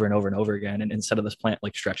doing that over and over and over again. And instead of this plant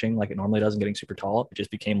like stretching like it normally does and getting super tall, it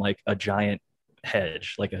just became like a giant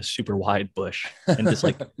hedge, like a super wide bush, and just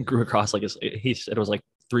like grew across like he said it was like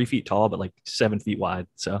 3 feet tall, but like 7 feet wide.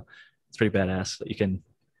 So it's pretty badass that you can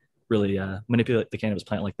really manipulate the cannabis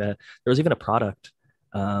plant like that. There was even a product,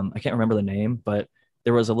 I can't remember the name, but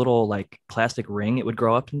there was a little like plastic ring it would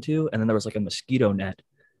grow up into, and then there was like a mosquito net,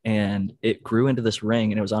 and it grew into this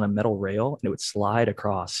ring, and it was on a metal rail, and it would slide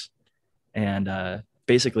across, and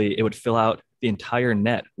basically it would fill out the entire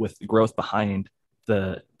net with growth behind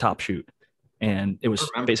the top shoot, and it was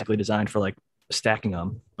basically designed for like stacking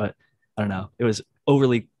them. But I don't know, it was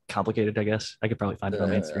overly complicated. I guess I could probably find it on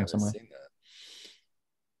my Instagram somewhere.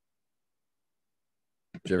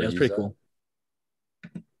 Yeah, it was pretty cool.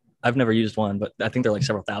 I've never used one, but I think they're like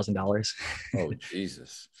several $1,000s. Oh,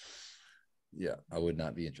 Jesus. Yeah, I would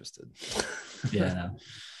not be interested. Yeah, no.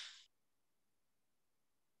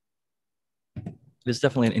 It's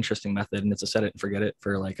definitely an interesting method, and it's a set it and forget it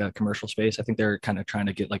for like a commercial space. I think they're kind of trying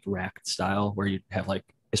to get like racked style where you have like,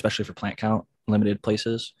 especially for plant count, limited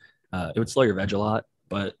places. It would slow your veg a lot,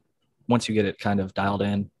 but once you get it kind of dialed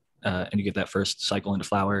in and you get that first cycle into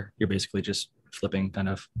flower, you're basically just flipping kind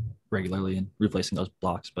of regularly and replacing those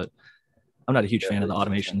blocks. But I'm not a huge fan of the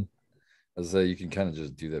automation. I say you can kind of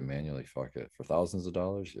just do that manually. Fuck it, for thousands of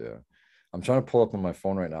dollars. Yeah, I'm trying to pull up on my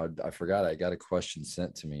phone right now. I forgot I got a question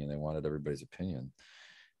sent to me, and they wanted everybody's opinion.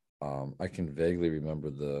 I can vaguely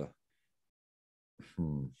remember the.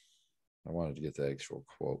 I wanted to get the actual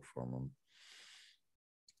quote from them.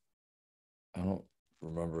 I don't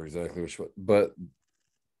remember exactly which one, but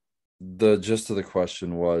the gist of the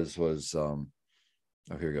question was oh,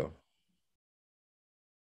 here we go.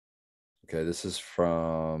 Okay, this is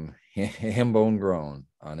from Hambone Grown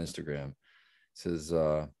on Instagram. It says,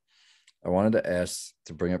 I wanted to ask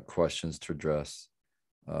to bring up questions to address.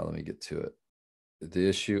 Let me get to it. The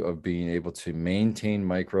issue of being able to maintain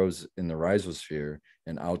microbes in the rhizosphere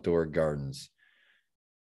in outdoor gardens.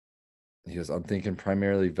 He goes, I'm thinking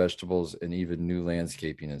primarily vegetables and even new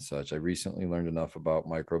landscaping and such. I recently learned enough about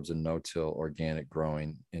microbes and no-till organic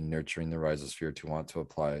growing and nurturing the rhizosphere to want to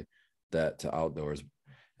apply that to outdoors.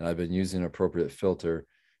 And I've been using an appropriate filter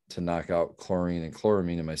to knock out chlorine and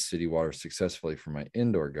chloramine in my city water successfully for my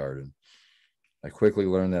indoor garden. I quickly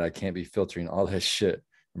learned that I can't be filtering all that shit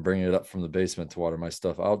and bringing it up from the basement to water my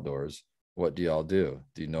stuff outdoors. What do y'all do?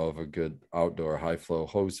 Do you know of a good outdoor high flow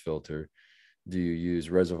hose filter? Do you use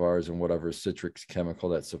reservoirs and whatever citric chemical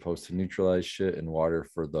that's supposed to neutralize shit and water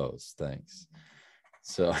for those? Thanks.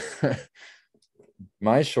 So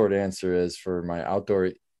my short answer is for my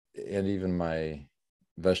outdoor and even my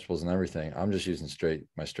vegetables and everything, I'm just using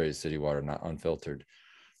my straight city water, not unfiltered,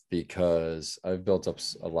 because I've built up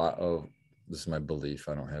a lot of, this is my belief,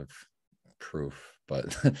 I don't have proof,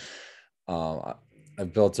 but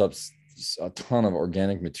I've built up a ton of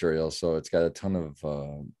organic material, so it's got a ton of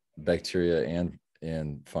bacteria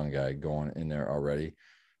and fungi going in there already.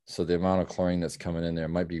 So the amount of chlorine that's coming in there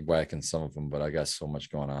might be whacking some of them, but I got so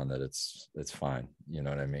much going on that it's fine. You know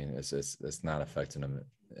what I mean? It's not affecting them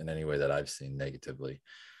in any way that I've seen negatively,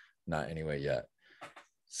 not anyway yet.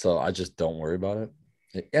 So I just don't worry about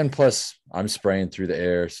it. And plus, I'm spraying through the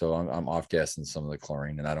air, so I'm off gassing some of the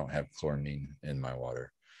chlorine, and I don't have chlorine in my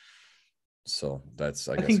water. So that's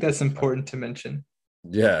I think that's important to mention.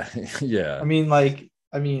 Yeah, yeah. I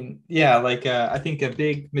think a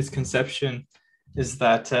big misconception is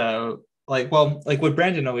that like what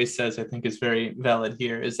Brandon always says, I think is very valid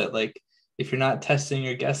here, is that like if you're not testing,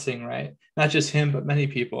 you're guessing, right? Not just him, but many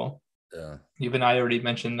people. Yeah. Even I already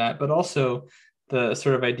mentioned that, but also the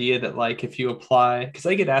sort of idea that like if you apply, because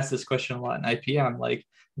I get asked this question a lot in IPM, like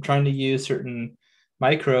I'm trying to use certain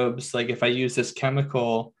microbes, like if I use this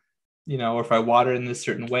chemical, or if I water in this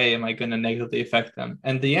certain way, am I going to negatively affect them?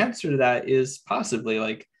 And the answer to that is possibly,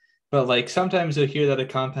 like, but like sometimes you'll hear that a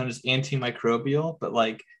compound is antimicrobial, but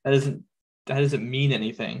like that doesn't mean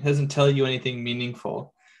anything. It doesn't tell you anything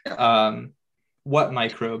meaningful. What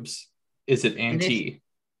microbes is it anti?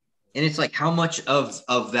 And it's like, how much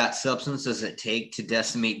of that substance does it take to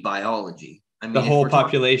decimate biology? I mean, the whole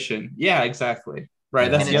population. Yeah, exactly. Right.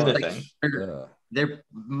 That's the other thing. They're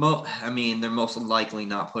most likely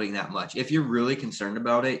not putting that much. If you're really concerned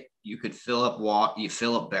about it, you could fill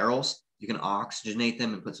up barrels, you can oxygenate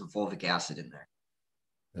them and put some fulvic acid in there.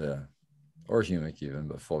 Yeah. Or humic even,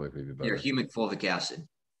 but fulvic would be better. Yeah, humic fulvic acid.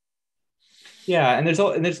 Yeah, and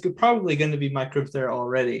there's probably going to be microbes there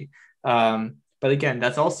already. But again,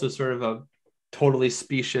 that's also sort of a totally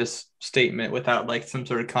specious statement without like some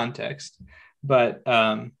sort of context. But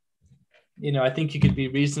I think you could be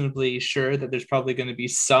reasonably sure that there's probably going to be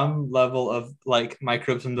some level of like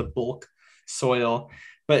microbes in the bulk soil.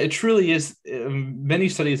 But it truly is, many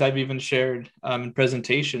studies I've even shared in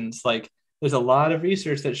presentations, like there's a lot of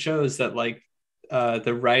research that shows that like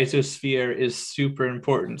the rhizosphere is super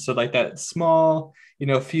important. So like that small,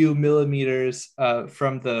 few millimeters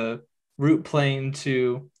from the root plane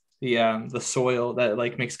to the soil that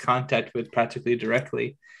like makes contact with practically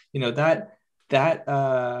directly, that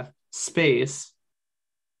space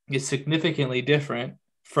is significantly different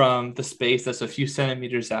from the space that's a few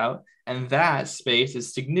centimeters out, and that space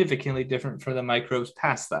is significantly different from the microbes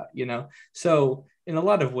past that. So in a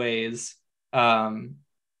lot of ways, through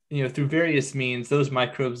various means, those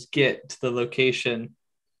microbes get to the location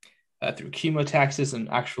through chemotaxis and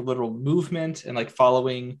actual literal movement and like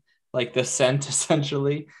following like the scent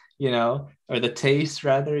essentially, or the taste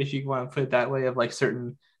rather, if you want to put it that way, of like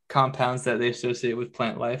certain compounds that they associate with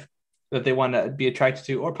plant life that they want to be attracted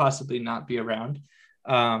to or possibly not be around.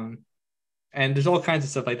 And there's all kinds of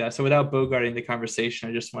stuff like that. So without bogarting the conversation,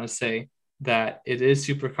 I just want to say that it is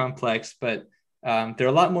super complex, but they're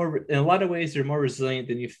in a lot of ways, they're more resilient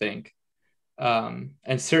than you think. And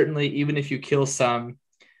certainly, even if you kill some,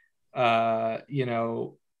 unless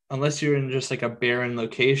you're in just like a barren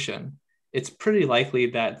location, it's pretty likely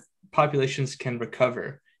that populations can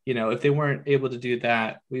recover. If they weren't able to do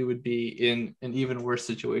that, we would be in an even worse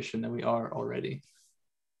situation than we are already.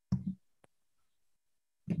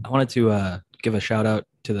 I wanted to give a shout out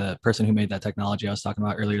to the person who made that technology I was talking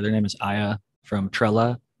about earlier. Their name is Aya from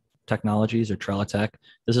Trella Technologies or Trella Tech.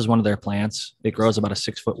 This is one of their plants. It grows about a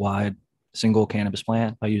 6 foot wide single cannabis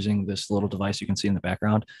plant by using this little device you can see in the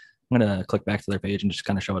background. I'm going to click back to their page and just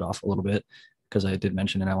kind of show it off a little bit because I did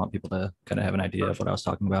mention it. I want people to kind of have an idea of what I was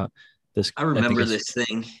talking about. I remember this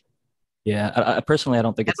thing. Yeah, I personally, I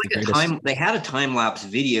don't think it's the greatest. They had a time-lapse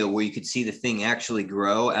video where you could see the thing actually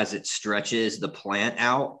grow as it stretches the plant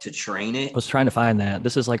out to train it. I was trying to find that.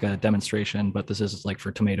 This is like a demonstration, but this is like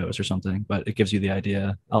for tomatoes or something, but it gives you the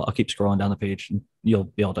idea. I'll keep scrolling down the page and you'll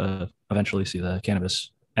be able to eventually see the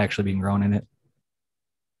cannabis actually being grown in it.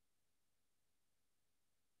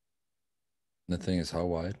 The thing is how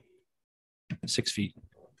wide? 6 feet.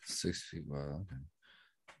 6 feet wide. Okay.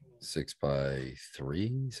 6 by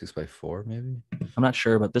 3, 6 by 4, maybe. I'm not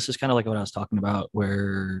sure, but this is kind of like what I was talking about,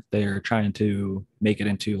 where they're trying to make it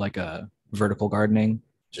into like a vertical gardening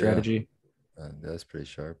strategy. Yeah. That's pretty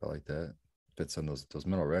sharp. I like that. Fits on those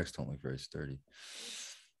metal racks. Don't look very sturdy.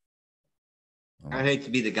 I hate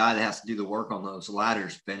to be the guy that has to do the work on those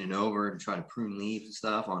ladders, bending over and try to prune leaves and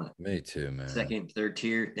stuff on it. Me too, man. Second, third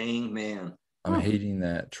tier thing, man. I'm hating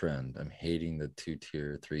that trend. I'm hating the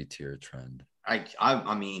 2-tier, 3-tier trend.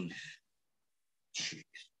 I mean,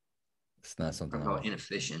 it's not something about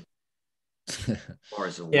inefficient.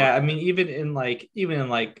 Yeah, I mean, even in like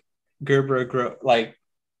Gerber, like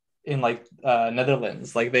in like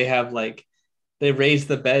Netherlands, like they have like they raise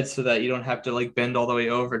the bed so that you don't have to like bend all the way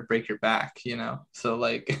over and break your back, So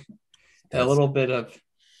like a little bit of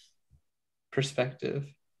perspective.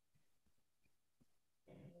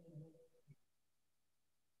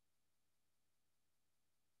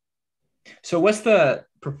 So what's the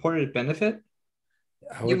purported benefit?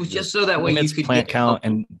 It was just so that I way think you it's could plant get count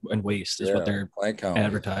and waste is what they're plant count is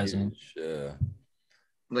advertising. huge, yeah.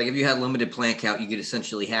 like if you had limited plant count, you could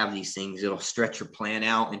essentially have these things. It'll stretch your plant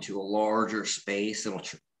out into a larger space. It'll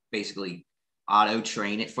basically auto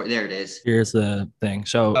train it for. There it is. Here's the thing.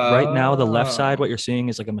 So right now, the left side, what you're seeing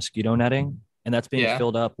is like a mosquito netting, and that's being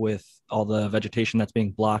filled up with all the vegetation that's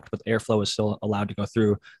being blocked, but airflow is still allowed to go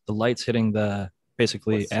through. The light's hitting the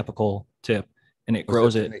basically apical tip, and it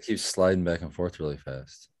grows it. It keeps sliding back and forth really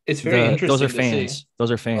fast. It's very interesting. Those are to fans. see.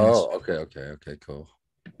 Those are fans. Oh, okay, cool.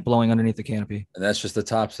 Blowing underneath the canopy. And that's just the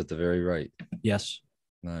tops at the very right. Yes.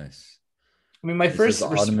 Nice. I mean, my first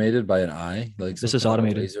automated by an eye, like this is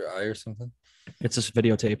automated laser eye or something. It's just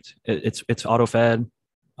videotaped. It's auto fed,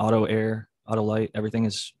 auto air, auto light. Everything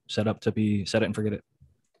is set up to be set it and forget it.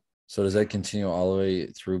 So does that continue all the way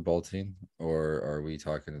through bolting, or are we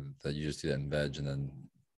talking that you just do that in veg and then?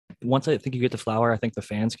 Once I think you get to flower, I think the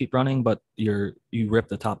fans keep running, but you rip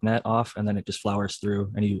the top net off and then it just flowers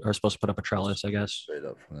through, and you are supposed to put up a trellis, I guess. Straight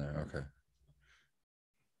up from there. Okay.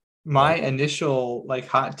 My initial like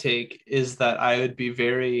hot take is that I would be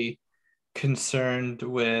very concerned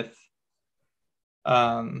with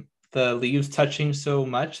the leaves touching so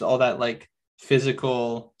much, all that like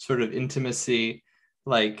physical sort of intimacy.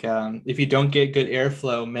 Like if you don't get good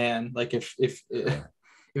airflow, man, like if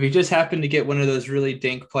you just happen to get one of those really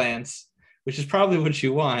dank plants, which is probably what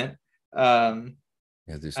you want, I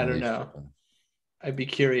don't know. I'd be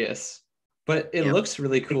curious, but it looks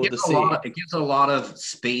really cool to see. It gives a lot of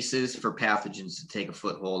spaces for pathogens to take a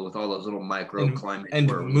foothold with all those little microclimates and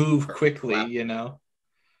move quickly, you know.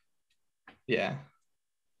 Yeah,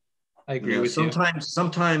 I agree with you.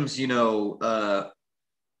 Sometimes, you know,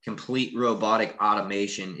 complete robotic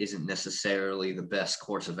automation isn't necessarily the best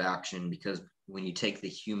course of action, because when you take the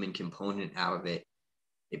human component out of it,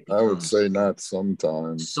 I would say not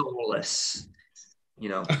sometimes. Soulless, you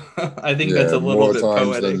know. I think that's a little more bit times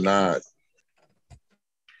poetic. than not.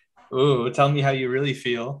 Ooh, tell me how you really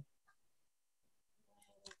feel.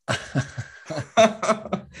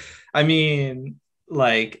 I mean,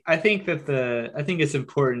 like, I think it's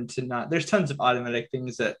important to not. There's tons of automatic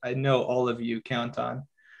things that I know all of you count on,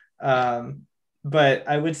 but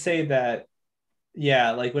I would say that,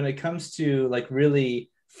 yeah, like when it comes to like really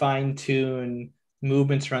fine tune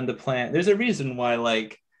movements around the plant, there's a reason why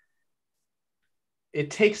like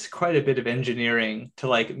it takes quite a bit of engineering to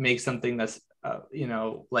like make something that's you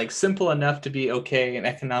know, like simple enough to be okay and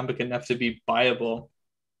economic enough to be viable,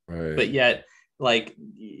 right? But yet like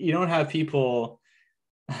you don't have people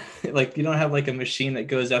like you don't have like a machine that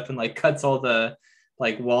goes up and like cuts all the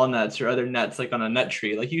like walnuts or other nuts like on a nut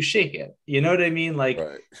tree. Like you shake it, you know what I mean? Like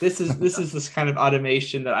this is this kind of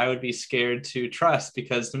automation that I would be scared to trust,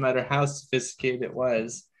 because no matter how sophisticated it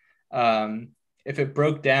was, if it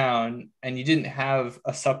broke down and you didn't have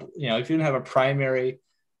if you didn't have a primary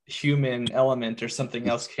human element or something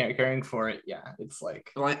else caring for it, it's like.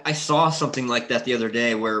 Well, I saw something like that the other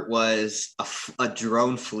day where it was a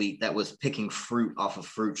drone fleet that was picking fruit off of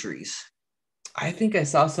fruit trees. I think I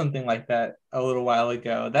saw something like that a little while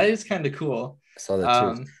ago. That is kind of cool. I saw that too.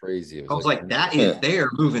 It was crazy. I was like, that is, they are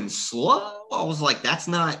moving slow. I was like, that's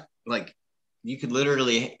not like, you could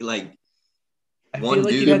literally like one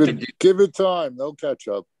like dude. Give it time. They'll catch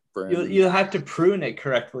up, Brandon. You'll have to prune it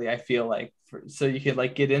correctly, I feel like, so you can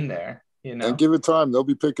like get in there, you know. And give it time. They'll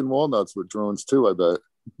be picking walnuts with drones too, I bet.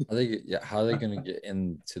 How are they going to get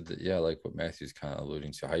into like what Matthew's kind of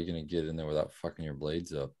alluding to? How are you going to get in there without fucking your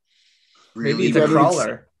blades up? Maybe it's a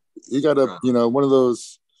crawler. You got to, one of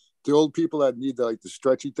those, the old people that need the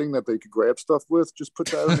stretchy thing that they could grab stuff with. Just put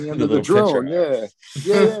that on the end of the drone. Yeah.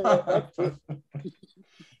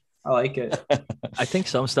 I like it. I think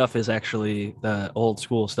some stuff is actually, the old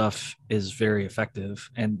school stuff is very effective,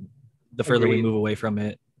 and the further we move away from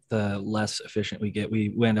it, the less efficient we get.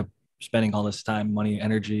 We end up spending all this time, money,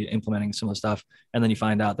 energy implementing some of the stuff, and then you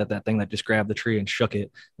find out that thing that just grabbed the tree and shook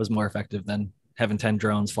it was more effective than having 10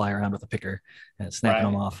 drones fly around with a picker and snapping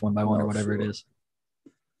them off one by one or whatever it is.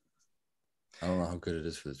 I don't know how good it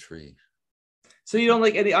is for the tree. So you don't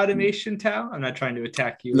like any automation, Tao? I'm not trying to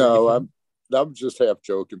attack you. No, I'm just half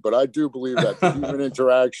joking, but I do believe that the human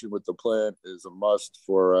interaction with the plant is a must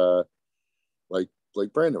for, like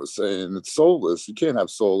Brandon was saying, it's soulless. You can't have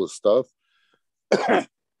soulless stuff.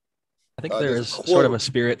 I think there is sort of a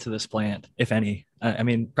spirit to this plant, if any. I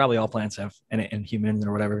mean, probably all plants have, and humans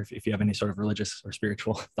or whatever, if you have any sort of religious or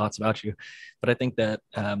spiritual thoughts about you. But I think that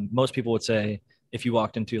most people would say if you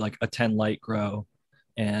walked into like a 10 light grow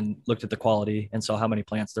and looked at the quality and saw how many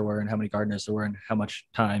plants there were and how many gardeners there were and how much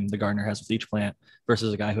time the gardener has with each plant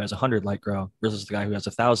versus a guy who has 100 light grow versus the guy who has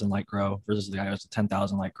 1,000 light grow versus the guy who has a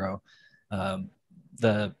 10,000 light grow.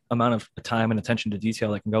 The amount of time and attention to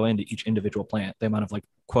detail that can go into each individual plant, the amount of like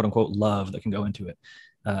quote unquote love that can go into it,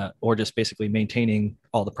 or just basically maintaining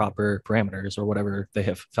all the proper parameters or whatever they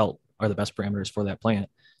have felt are the best parameters for that plant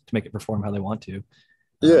to make it perform how they want to.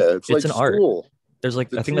 Yeah, it's like an school. art. There's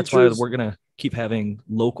like, I think that's why we're going to keep having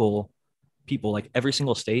local people. Like every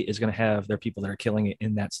single state is going to have their people that are killing it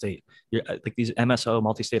in that state. Like these MSO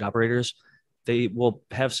multi-state operators, they will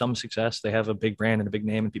have some success. They have a big brand and a big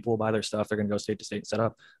name and people will buy their stuff. They're going to go state to state and set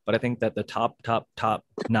up. But I think that the top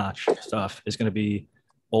notch stuff is going to be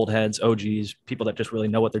old heads, OGs, people that just really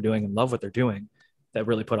know what they're doing and love what they're doing, that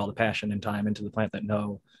really put all the passion and time into the plant, that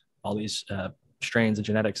know all these strains and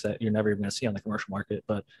genetics that you're never even going to see on the commercial market,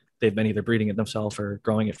 but they've been either breeding it themselves or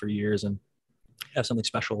growing it for years and have something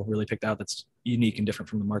special really picked out that's unique and different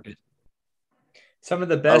from the market. Some of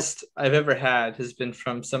the best I've ever had has been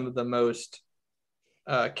from some of the most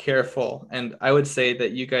careful, and I would say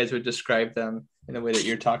that you guys would describe them in the way that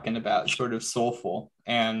you're talking about, sort of soulful.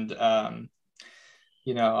 And I'll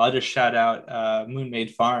just shout out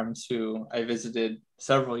Moonmade Farms, who I visited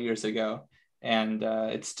several years ago, and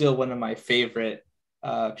it's still one of my favorite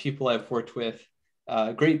people I've worked with.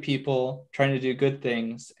 Great people trying to do good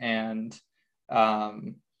things, and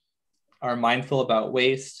are mindful about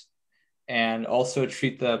waste, and also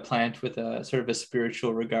treat the plant with a sort of a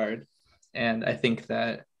spiritual regard. And I think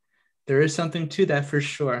that there is something to that for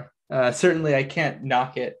sure. Certainly I can't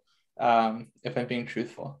knock it if I'm being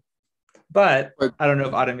truthful, but I don't know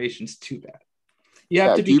if automation's too bad. You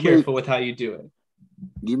have to be careful with how you do it.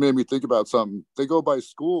 You made me think about something. They go by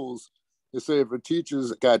schools. They say if a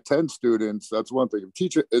teacher's got 10 students, that's one thing. If a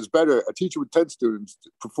teacher is better, a teacher with 10 students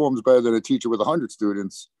performs better than a teacher with 100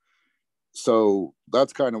 students. So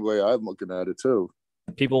that's kind of the way I'm looking at it too.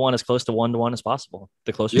 People want as close to 1-to-1 as possible.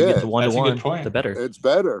 The closer you get to 1-to-1, the better. It's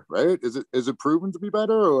better, right? Is it proven to be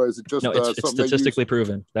better, or is it just no? It's statistically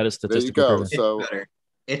proven. That is statistically proven. So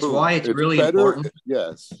it's why it's really better. Important.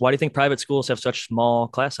 Yes. Why do you think private schools have such small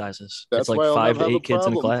class sizes? That's it's like 5 to 8 kids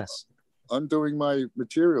in a class. Undoing my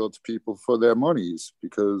material to people for their monies,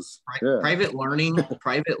 because private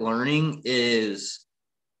learning is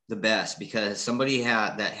the best, because somebody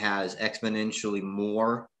that has exponentially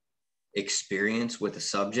more experience with a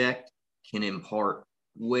subject can impart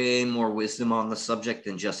way more wisdom on the subject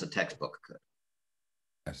than just a textbook could.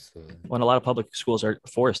 Absolutely. When a lot of public schools are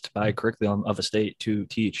forced by curriculum of a state to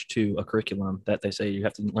teach to a curriculum that they say you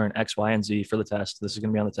have to learn X, Y, and Z for the test. This is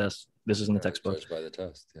going to be on the test. This is in the textbook. Judged by the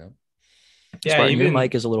test. Yeah. Yeah. Spartan, your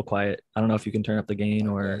mic is a little quiet. I don't know if you can turn up the gain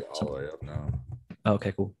or all the way up now.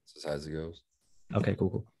 Okay, cool. It's as high as it goes. Okay,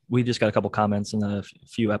 cool. We just got a couple comments in the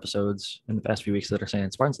few episodes in the past few weeks that are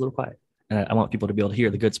saying Spartan's a little quiet. And I want people to be able to hear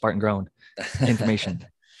the good Spartan grown information.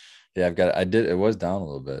 Yeah, it was down a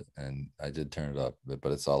little bit and I did turn it up,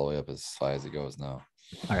 but it's all the way up as high as it goes now.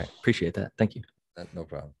 All right. Appreciate that. Thank you. No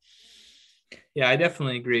problem. Yeah, I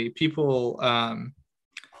definitely agree. People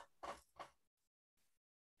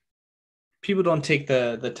don't take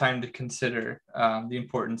the time to consider the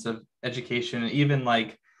importance of education, even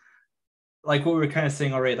like what we were kind of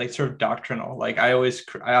saying already, like sort of doctrinal. Like I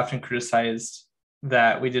often criticized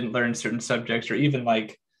that we didn't learn certain subjects, or even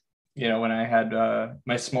like, when I had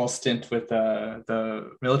my small stint with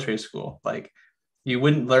the military school, like you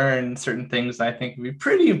wouldn't learn certain things that I think would be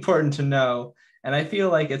pretty important to know. And I feel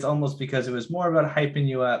like it's almost because it was more about hyping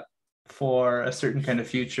you up for a certain kind of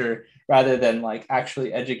future rather than like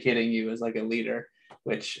actually educating you as like a leader,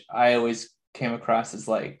 which I always came across as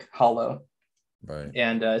like hollow. Right.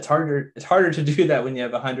 And it's harder to do that when you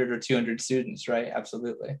have 100 or 200 students, right?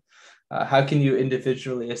 Absolutely. How can you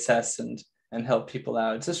individually assess and help people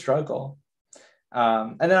out? It's a struggle.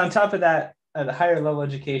 And then on top of that, at a higher level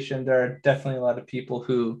education, there are definitely a lot of people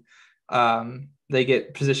who they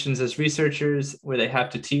get positions as researchers where they have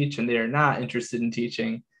to teach and they are not interested in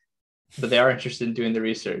teaching, but they are interested in doing the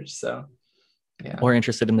research. So, yeah. Or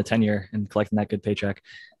interested in the tenure and collecting that good paycheck.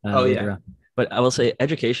 Yeah. But I will say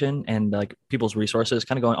education and like people's resources,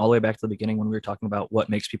 kind of going all the way back to the beginning when we were talking about what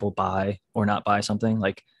makes people buy or not buy something.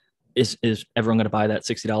 Like, is everyone going to buy that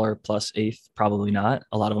 $60 plus eighth? Probably not.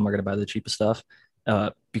 A lot of them are going to buy the cheapest stuff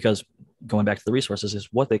because going back to the resources is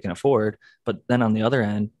what they can afford. But then on the other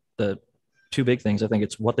end, the two big things, I think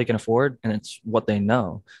it's what they can afford and it's what they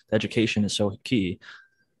know. The education is so key.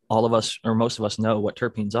 All of us, or most of us, know what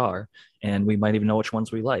terpenes are, and we might even know which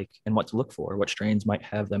ones we like and what to look for, what strains might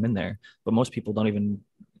have them in there. But most people don't even,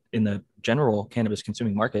 in the general cannabis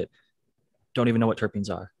consuming market, don't even know what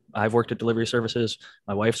terpenes are. I've worked at delivery services.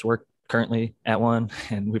 My wife's worked currently at one,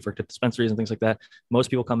 and we've worked at dispensaries and things like that. Most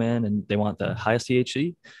people come in and they want the highest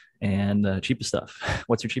THC and the cheapest stuff.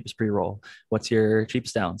 What's your cheapest pre-roll? What's your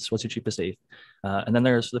cheapest ounce? What's your cheapest eighth? And then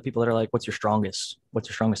there's the people that are like, what's your strongest? What's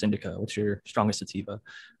your strongest indica? What's your strongest sativa?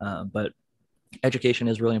 But education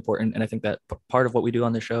is really important. And I think that part of what we do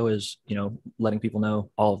on the show is, letting people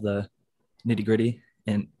know all of the nitty gritty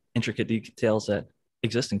and intricate details that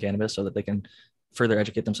exist in cannabis so that they can further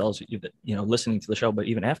educate themselves, listening to the show. But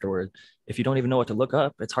even afterward, if you don't even know what to look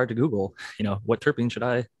up, it's hard to Google, what terpene should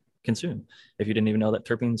I consume if you didn't even know that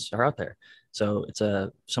terpenes are out there. So it's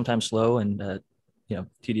a sometimes slow and,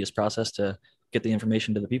 tedious process to get the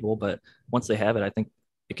information to the people. But once they have it, I think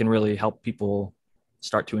it can really help people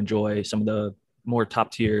start to enjoy some of the more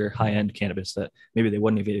top tier, high end cannabis that maybe they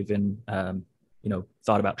wouldn't have even,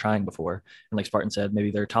 thought about trying before. And like Spartan said, maybe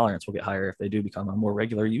their tolerance will get higher if they do become a more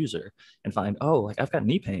regular user and find, I've got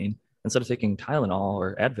knee pain. Instead of taking Tylenol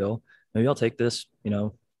or Advil, maybe I'll take this,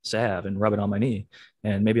 salve and rub it on my knee.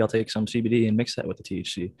 And maybe I'll take some CBD and mix that with the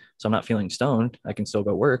THC. So I'm not feeling stoned. I can still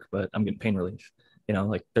go work, but I'm getting pain relief.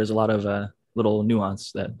 There's a lot of little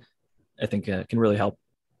nuance that I think can really help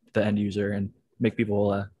the end user and make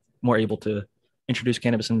people more able to introduce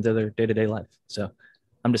cannabis into their day-to-day life. So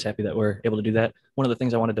I'm just happy that we're able to do that. One of the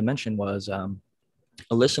things I wanted to mention was a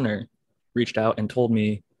listener reached out and told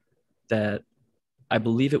me that I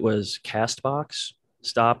believe it was Castbox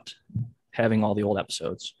stopped having all the old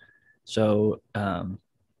episodes. So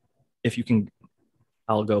if you can,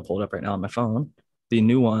 I'll go pull it up right now on my phone. The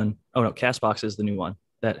new one, Castbox is the new one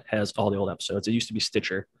that has all the old episodes. It used to be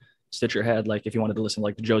Stitcher. Stitcher had if you wanted to listen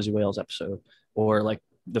to the Josie Wales episode or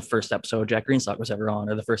the first episode Jack Greenstock was ever on,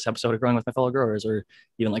 or the first episode of Growing with My Fellow Growers, or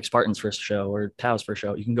even Spartan's first show or Tao's first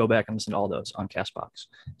show, you can go back and listen to all those on Castbox.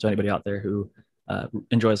 So anybody out there who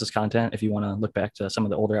enjoys this content, if you want to look back to some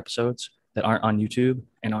of the older episodes that aren't on YouTube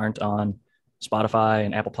and aren't on Spotify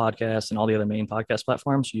and Apple Podcasts and all the other main podcast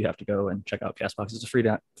platforms, you have to go and check out Castbox. It's a free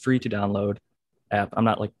to download app. I'm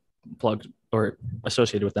not plugged or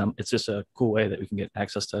associated with them. It's just a cool way that we can get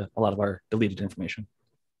access to a lot of our deleted information.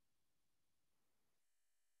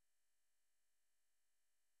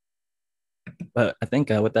 But I think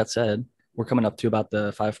with that said, we're coming up to about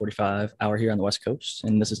the 5:45 hour here on the West Coast.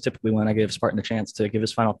 And this is typically when I give Spartan a chance to give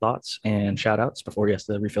his final thoughts and shout outs before he has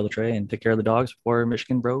to refill the tray and take care of the dogs before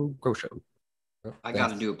Michigan Bro Grow Show. I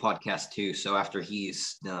got to do a podcast too. So after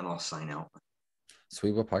he's done, I'll sign out.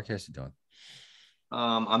 Sweet. What podcast you doing?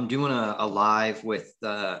 I'm doing a live with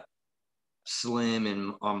Slim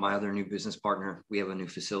and on my other new business partner. We have a new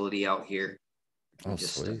facility out here.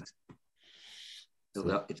 Sweet.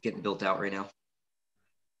 It's getting built out right now.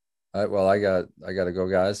 All right, well, I got to go,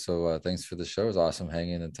 guys. So thanks for the show. It was awesome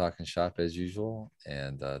hanging and talking shop as usual.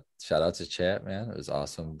 And shout out to chat, man. It was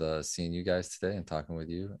awesome seeing you guys today and talking with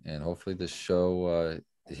you. And hopefully the show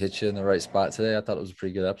hit you in the right spot today. I thought it was a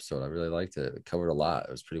pretty good episode. I really liked it. It covered a lot.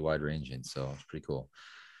 It was pretty wide ranging, so it's pretty cool.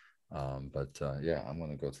 But yeah, I'm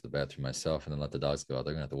gonna go to the bathroom myself and then let the dogs go out.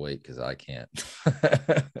 They're gonna have to wait because I can't.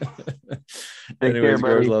 Anyways,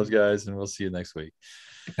 Growers loves, guys, and we'll see you next week.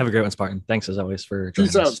 Have a great one, Spartan. Thanks as always for joining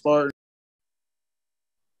us. Peace out, Spartan.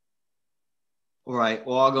 All right.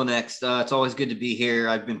 Well, I'll go next. It's always good to be here.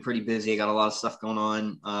 I've been pretty busy. I got a lot of stuff going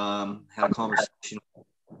on. Had a conversation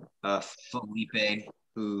with Felipe,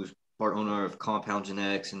 who's part owner of Compound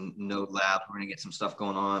Genetics and Node Lab. We're going to get some stuff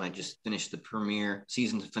going on. I just finished the premiere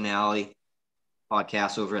season finale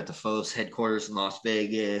podcast over at the FOS headquarters in Las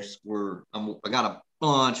Vegas. I got a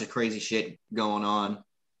bunch of crazy shit going on.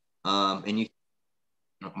 And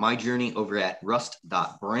my journey over at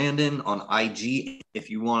rust.brandon on IG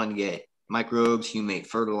if you want to get microbes, humate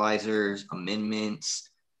fertilizers, amendments,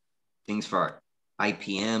 things for our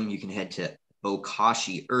IPM. You can head to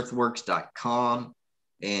bokashiearthworks.com.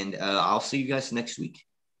 And I'll see you guys next week.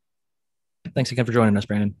 Thanks again for joining us,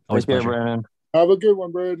 Brandon. Always a pleasure. Brandon. Have a good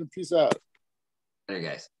one, Brandon. Peace out. Later,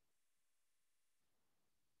 guys.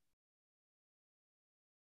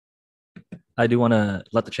 I do want to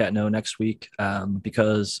let the chat know next week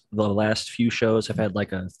because the last few shows have had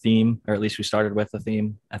a theme, or at least we started with a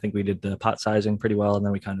theme. I think we did the pot sizing pretty well, and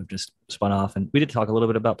then we kind of just spun off. And we did talk a little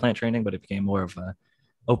bit about plant training, but it became more of an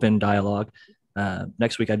open dialogue.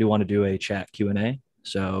 Next week, I do want to do a chat Q&A.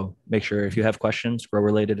 So make sure if you have questions, grow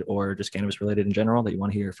related or just cannabis related in general, that you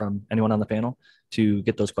want to hear from anyone on the panel, to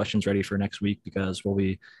get those questions ready for next week, because we'll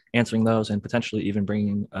be answering those and potentially even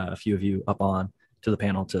bringing a few of you up on to the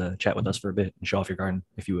panel to chat with us for a bit and show off your garden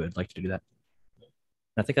if you would like to do that.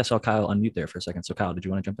 I think I saw Kyle unmute there for a second. So Kyle, did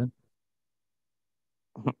you want to jump in?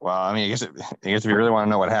 Well, I mean, I guess if you really want to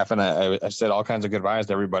know what happened, I said all kinds of goodbyes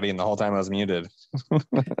to everybody, and the whole time I was muted.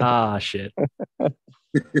 Ah, shit.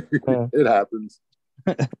 It happens.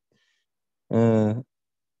 Well,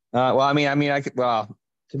 well,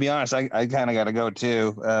 to be honest, I kind of got to go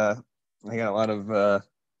too. I got a lot of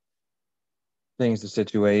things to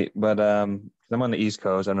situate, but 'cause I'm on the East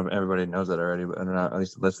Coast. I don't know if everybody knows that already, but I don't know, at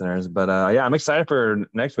least the listeners. But yeah, I'm excited for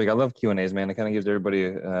next week. I love Q&As, man. It kind of gives everybody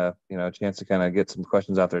a chance to kind of get some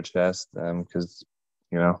questions out their chest, because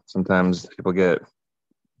sometimes people get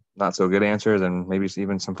not so good answers and maybe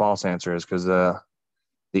even some false answers because the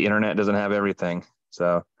internet doesn't have everything.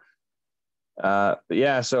 So but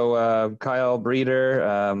yeah, so Kyle Breeder,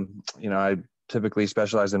 I typically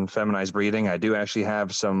specialize in feminized breeding. I do actually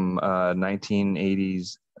have some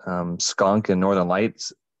 1980s skunk and Northern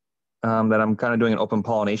Lights that I'm kind of doing an open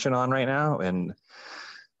pollination on right now. And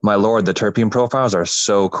my Lord, the terpene profiles are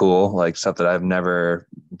so cool, like stuff that I've never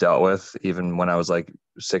dealt with, even when I was like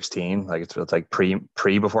 16. Like it's like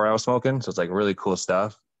pre before I was smoking. So it's like really cool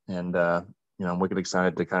stuff. And I'm wicked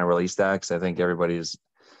excited to kind of release that because I think everybody's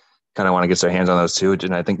kind of want to get their hands on those too,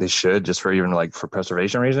 and I think they should, just for even like for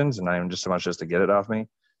preservation reasons, and not even just so much just to get it off me.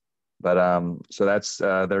 But so that's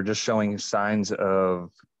they're just showing signs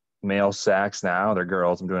of male sacs now. They're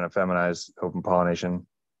girls. I'm doing a feminized open pollination,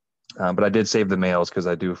 but I did save the males because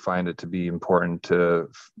I do find it to be important for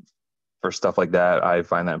stuff like that. I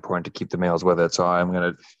find that important to keep the males with it. So I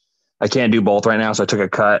can't do both right now. So I took a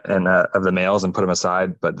cut of the males and put them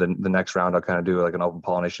aside. But the next round I'll kind of do like an open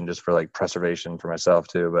pollination just for like preservation for myself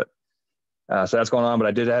too. But so that's going on, but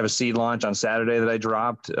I did have a seed launch on Saturday that I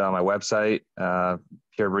dropped on my website,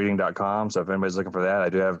 purebreeding.com. So if anybody's looking for that, I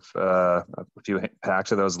do have a few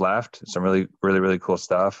packs of those left. Some really, really, really cool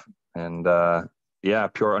stuff. And yeah,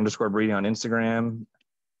 pure_breeding on Instagram,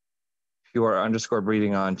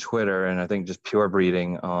 pure_breeding on Twitter, and I think just pure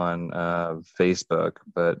breeding on Facebook.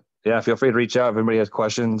 But yeah, feel free to reach out if anybody has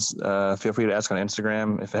questions. Feel free to ask on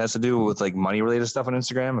Instagram. If it has to do with like money related stuff on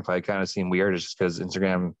Instagram, if I kind of seem weird, it's just because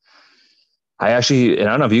Instagram, and I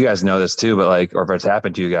don't know if you guys know this too, but like, or if it's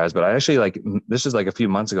happened to you guys, but I actually this is like a few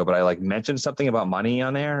months ago, but I like mentioned something about money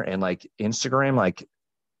on there, and like Instagram, like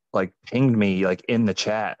pinged me like in the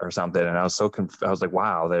chat or something. And I was I was like,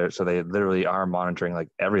 wow, so they literally are monitoring like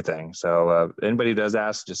everything. So anybody who does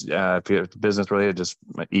ask, just if you're business related, just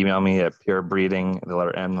email me at purebreeding, the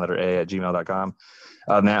letter M, letter A @gmail.com.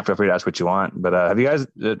 Other than that, feel free to ask what you want. But have you guys,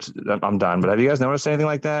 I'm done, but have you guys noticed anything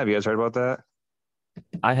like that? Have you guys heard about that?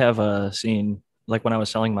 I have seen, like when I was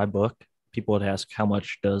selling my book, people would ask how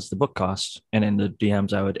much does the book cost, and in the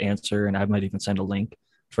DMs I would answer, and I might even send a link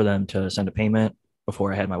for them to send a payment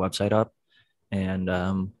before I had my website up. And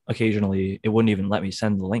occasionally it wouldn't even let me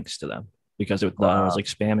send the links to them because it thought I was like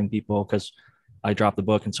spamming people because I dropped the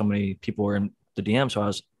book and so many people were in the DM. So I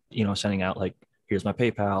was sending out like, here's my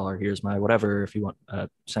PayPal or here's my whatever, if you want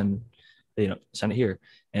send it here,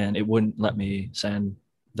 and it wouldn't let me send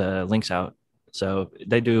the links out. So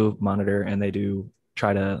they do monitor, and they do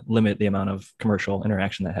try to limit the amount of commercial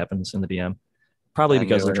interaction that happens in the DM, probably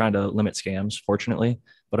because they're trying to limit scams, fortunately.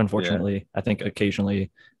 But unfortunately, I think occasionally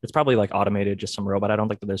it's probably like automated, just some robot. I don't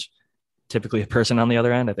think that there's typically a person on the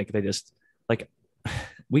other end. I think they just like,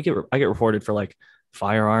 I get reported for like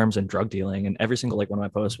firearms and drug dealing, and every single like one of my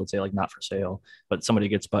posts would say like not for sale, but somebody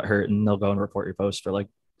gets butt hurt and they'll go and report your post for like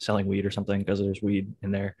selling weed or something because there's weed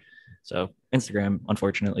in there. So Instagram,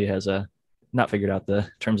 unfortunately, has not figured out the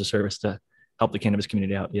terms of service to help the cannabis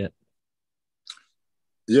community out yet.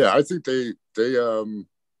 Yeah, I think they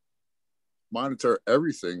monitor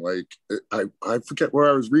everything. Like I forget where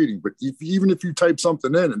I was reading, but even if you type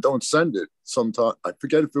something in and don't send it, sometime I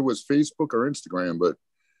forget if it was Facebook or Instagram, but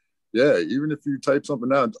yeah, even if you type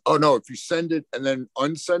something out, oh no, if you send it and then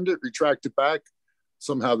unsend it, retract it back,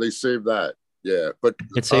 somehow they save that. Yeah, but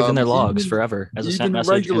it's saved in their logs forever as a sent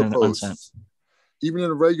message and an unsent. Even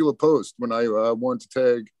in a regular post, when I wanted to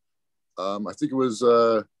tag, I think it was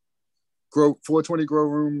 420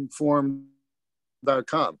 growroom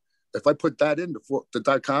forum.com. If I put that into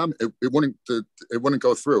the .com, it wouldn't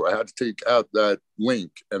go through. I had to take out that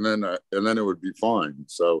link, and then it would be fine.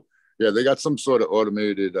 So yeah, they got some sort of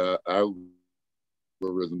automated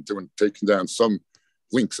algorithm taking down some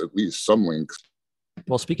links, at least some links.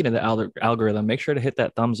 Well, speaking of the algorithm, make sure to hit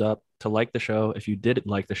that thumbs up to like the show if you did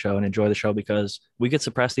like the show and enjoy the show, because we get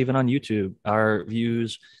suppressed even on YouTube. Our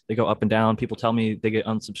views, they go up and down. People tell me they get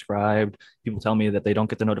unsubscribed. People tell me that they don't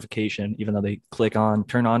get the notification, even though they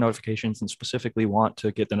turn on notifications and specifically want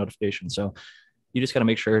to get the notification. So you just got to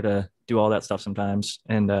make sure to do all that stuff sometimes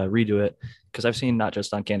and redo it, because I've seen not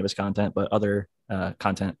just on cannabis content, but other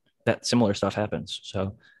content that similar stuff happens.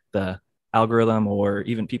 So the algorithm or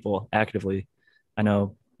even people actively. I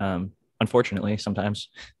know, unfortunately, sometimes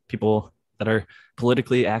people that are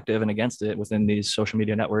politically active and against it within these social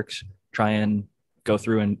media networks try and go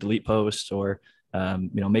through and delete posts or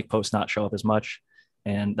make posts not show up as much.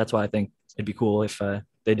 And that's why I think it'd be cool if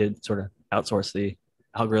they did sort of outsource the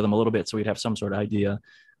algorithm a little bit, so we'd have some sort of idea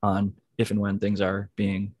on if and when things are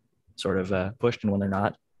being sort of pushed and when they're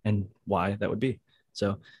not, and why that would be.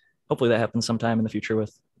 So hopefully that happens sometime in the future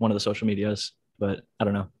with one of the social medias. But I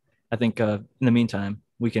don't know. I think in the meantime,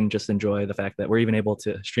 we can just enjoy the fact that we're even able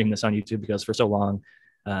to stream this on YouTube, because for so long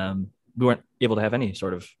we weren't able to have any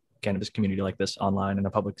sort of cannabis community like this online in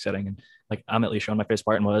a public setting. And like, I'm at least showing my face,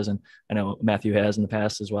 Spartan was, and I know Matthew has in the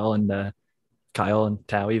past as well. And Kyle and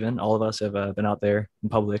Tao, even all of us have been out there in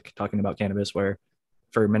public talking about cannabis, where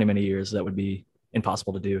for many, many years that would be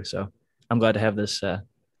impossible to do. So I'm glad to have this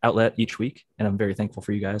outlet each week, and I'm very thankful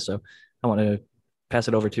for you guys. So I want to pass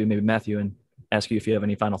it over to maybe Matthew and ask you if you have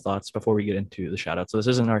any final thoughts before we get into the shout out. So this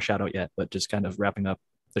isn't our shout out yet, but just kind of wrapping up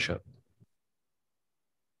the show.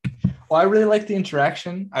 Well, I really like the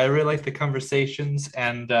interaction. I really like the conversations.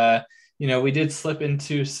 And, we did slip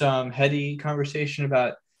into some heady conversation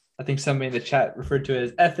about, I think somebody in the chat referred to it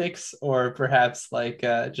as ethics, or perhaps like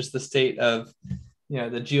just the state of,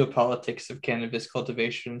 the geopolitics of cannabis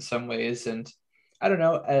cultivation in some ways. And I don't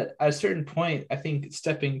know, at a certain point, I think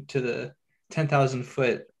stepping to the 10,000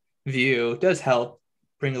 foot view does help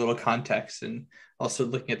bring a little context, and also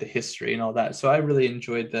looking at the history and all that. So I really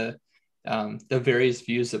enjoyed the various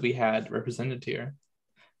views that we had represented here.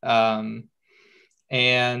 And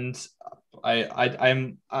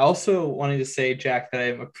I'm also wanting to say, Jack, that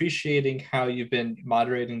I'm appreciating how you've been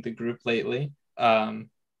moderating the group lately.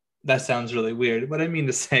 That sounds really weird. What I mean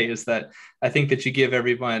to say is that I think that you give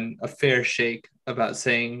everyone a fair shake about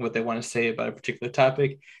saying what they want to say about a particular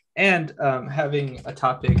topic, and having a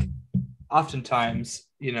topic oftentimes,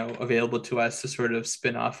 available to us to sort of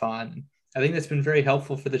spin off on. I think that's been very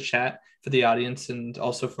helpful for the chat, for the audience, and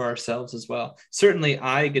also for ourselves as well. Certainly,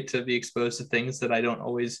 I get to be exposed to things that I don't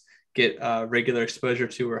always get regular exposure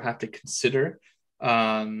to or have to consider.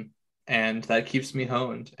 And that keeps me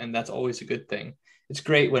honed, and that's always a good thing. It's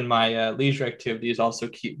great when my leisure activities also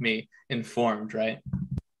keep me informed, right?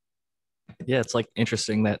 Yeah, it's like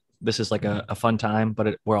interesting that this is like a fun time,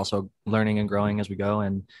 but we're also learning and growing as we go.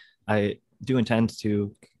 And I do intend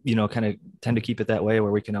to, kind of tend to keep it that way,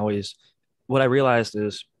 where we can always, what I realized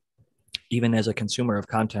is, even as a consumer of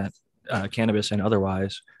content, cannabis and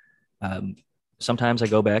otherwise, sometimes I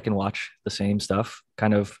go back and watch the same stuff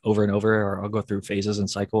kind of over and over, or I'll go through phases and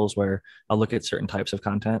cycles where I'll look at certain types of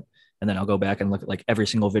content, and then I'll go back and look at like every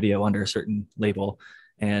single video under a certain label.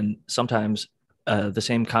 And sometimes the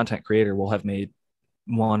same content creator will have made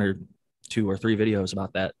 1 or 2 or 3 videos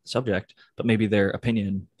about that subject, but maybe their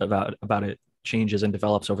opinion about it changes and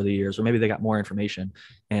develops over the years, or maybe they got more information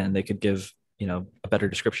and they could give, a better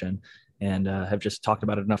description, and have just talked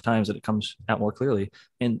about it enough times that it comes out more clearly.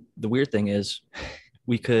 And the weird thing is,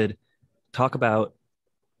 we could talk about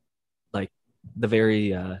like the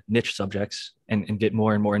very niche subjects and get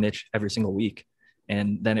more and more niche every single week.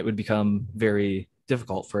 And then it would become very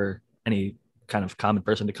difficult for any kind of common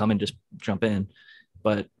person to come and just jump in.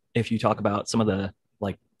 But if you talk about some of the,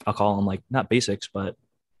 like, I'll call them like not basics, but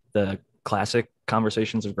the classic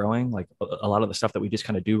conversations of growing, like a lot of the stuff that we just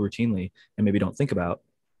kind of do routinely and maybe don't think about,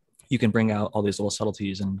 you can bring out all these little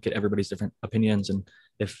subtleties and get everybody's different opinions. And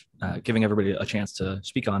if giving everybody a chance to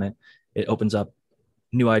speak on it, it opens up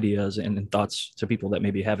new ideas and thoughts to people that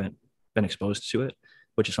maybe haven't been exposed to it,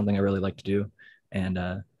 which is something I really like to do, and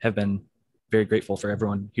have been very grateful for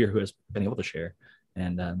everyone here who has been able to share.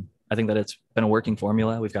 And I think that it's been a working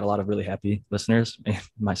formula. We've got a lot of really happy listeners,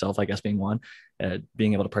 myself, I guess, being one,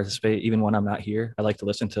 being able to participate even when I'm not here. I like to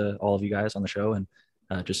listen to all of you guys on the show and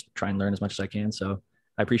just try and learn as much as I can. So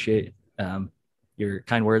I appreciate your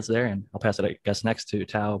kind words there, and I'll pass it, I guess, next to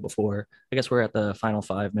Tao before, I guess we're at the final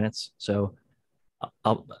 5 minutes. So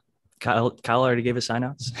Kyle already gave his sign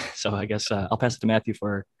outs. So I guess I'll pass it to Matthew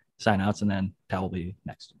for sign outs, and then Tao will be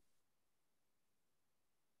next.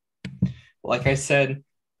 Like I said,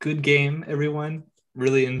 good game, everyone.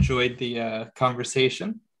 Really enjoyed the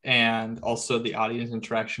conversation, and also the audience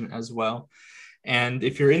interaction as well. And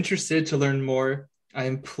if you're interested to learn more, I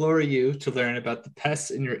implore you to learn about the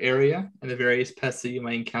pests in your area and the various pests that you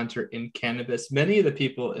might encounter in cannabis. Many of the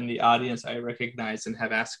people in the audience I recognize and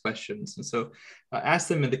have asked questions. And so ask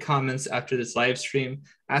them in the comments after this live stream.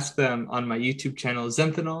 Ask them on my YouTube channel,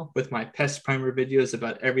 Zenthanol, with my pest primer videos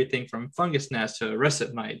about everything from fungus gnats to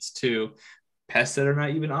russet mites to pests that are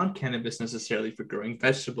not even on cannabis necessarily, for growing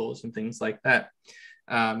vegetables and things like that.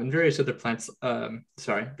 and various other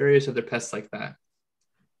various other pests like that.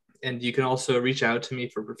 And you can also reach out to me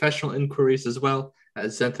for professional inquiries as well at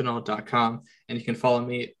zenthanol.com. And you can follow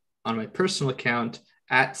me on my personal account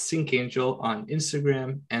at SyncAngel on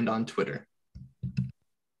Instagram and on Twitter.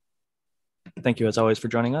 Thank you as always for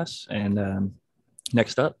joining us. And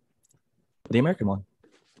next up, the American one.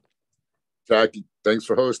 Jackie, thanks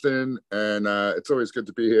for hosting. And it's always good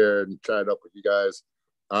to be here and chat up with you guys.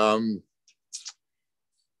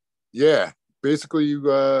 Yeah, basically,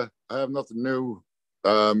 I have nothing new.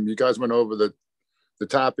 You guys went over the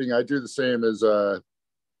topping. I do the same as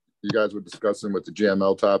you guys were discussing with the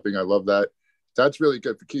GML topping. I love that. That's really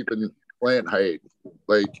good for keeping plant height.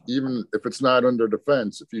 Like, even if it's not under the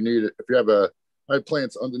fence, if you need it, if you have I have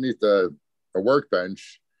plants underneath a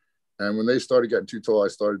workbench, and when they started getting too tall, I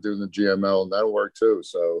started doing the GML, and that'll work too.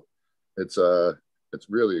 So it's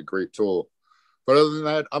really a great tool. But other than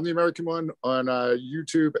that, I'm the American One on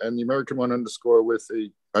YouTube, and the American One _ with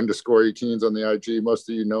the _18s on the IG. Most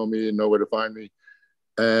of you know me and know where to find me.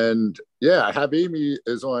 And yeah, I have Amy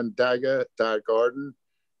is on daga.garden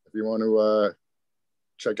if you want to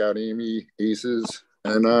check out Amy Aces.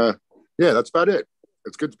 And yeah, that's about it.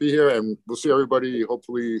 It's good to be here, and we'll see everybody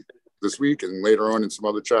hopefully this week and later on in some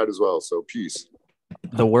other chat as well. So peace.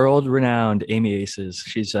 The world-renowned Amy Aces.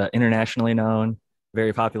 She's internationally known,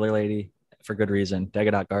 very popular lady for good reason.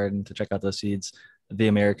 Daga.garden to check out those seeds. The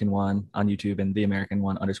American One on YouTube and the American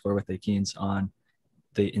One _ with the Keens on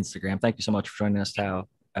the Instagram. Thank you so much for joining us, Tao.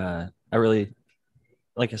 I really,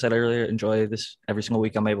 like I said earlier, enjoy this every single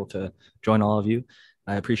week. I'm able to join all of you.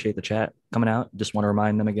 I appreciate the chat coming out. Just want to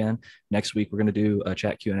remind them again, next week we're going to do a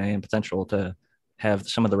chat Q&A and potential to have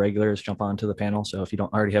some of the regulars jump onto the panel. So if you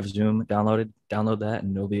don't already have Zoom downloaded, download that,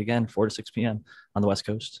 and it'll be again 4 to 6 p.m. on the West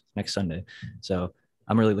Coast next Sunday. So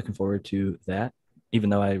I'm really looking forward to that. Even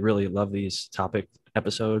though I really love these topic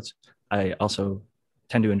episodes, I also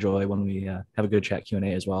tend to enjoy when we have a good chat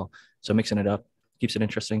Q&A as well. So mixing it up keeps it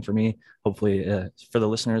interesting for me, hopefully for the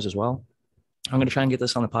listeners as well. I'm going to try and get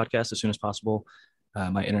this on the podcast as soon as possible.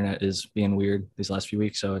 My internet is being weird these last few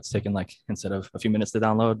weeks, so it's taken, like, instead of a few minutes to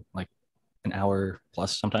download, like an hour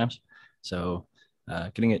plus sometimes. So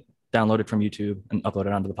getting it downloaded from YouTube and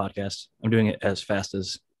uploaded onto the podcast, I'm doing it as fast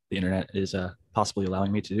as the internet is possibly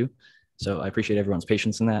allowing me to do. So I appreciate everyone's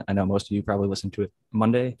patience in that. I know most of you probably listen to it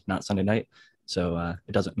Monday, not Sunday night. So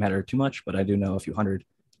it doesn't matter too much, but I do know a few hundred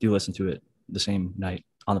do listen to it the same night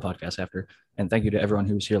on the podcast after. And thank you to everyone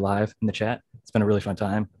who's here live in the chat. It's been a really fun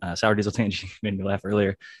time. Sour Diesel Tangy made me laugh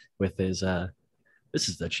earlier with his, this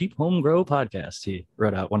is the Cheap Home Grow podcast. He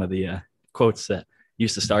wrote out one of the quotes that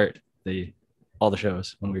used to start all the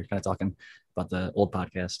shows when we were kind of talking about the old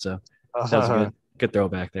podcast. So that was a good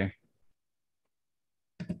throwback there.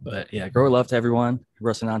 But yeah, grow love to everyone.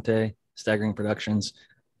 Rocinante, Staggering Productions,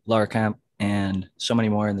 Laura Kemp, and so many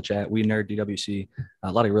more in the chat. We Nerd DWC,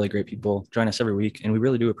 a lot of really great people join us every week, and we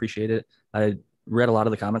really do appreciate it. I read a lot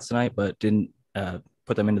of the comments tonight, but didn't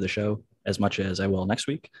put them into the show as much as I will next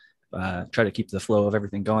week. Try to keep the flow of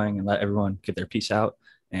everything going and let everyone get their piece out,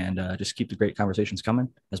 and just keep the great conversations coming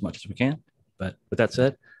as much as we can. But with that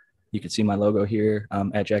said, you can see my logo here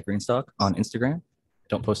at Jack Greenstock on Instagram.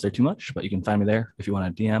 Don't post there too much, but you can find me there if you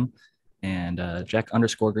want to DM. And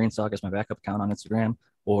Jack_Greenstock is my backup account on Instagram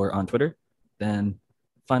or on Twitter. Then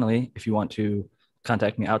finally, if you want to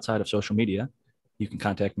contact me outside of social media, you can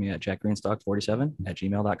contact me at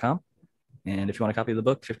jackgreenstock47@gmail.com. And if you want a copy of the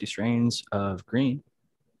book, 50 Strains of Green,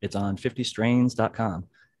 it's on 50strains.com.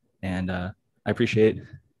 And I appreciate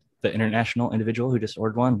the international individual who just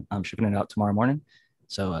ordered one. I'm shipping it out tomorrow morning.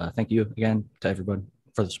 So thank you again to everyone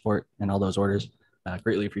for the support and all those orders.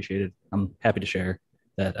 Greatly appreciated. I'm happy to share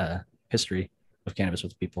that history of cannabis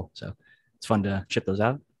with people. So it's fun to ship those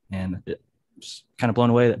out, and it's kind of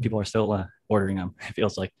blown away that people are still ordering them. It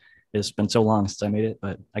feels like it's been so long since I made it,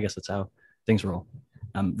 but I guess that's how things roll.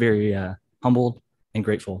 I'm very humbled and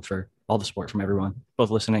grateful for all the support from everyone,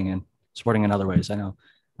 both listening and supporting in other ways. I know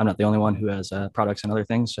I'm not the only one who has products and other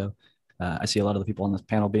things. So I see a lot of the people on this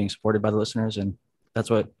panel being supported by the listeners, and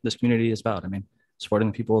that's what this community is about. I mean,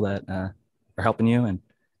 supporting the people that are helping you. And,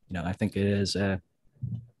 you know, I think it is a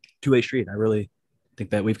two-way street. I really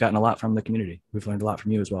think that we've gotten a lot from the community. We've learned a lot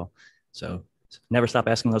from you as well. So never stop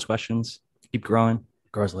asking those questions. Keep growing.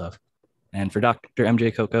 Growers love. And for Dr.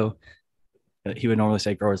 MJ Coco, he would normally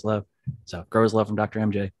say growers love. So growers love from Dr.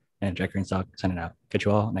 MJ and Jack Greenstock signing out. Catch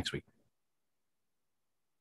you all next week.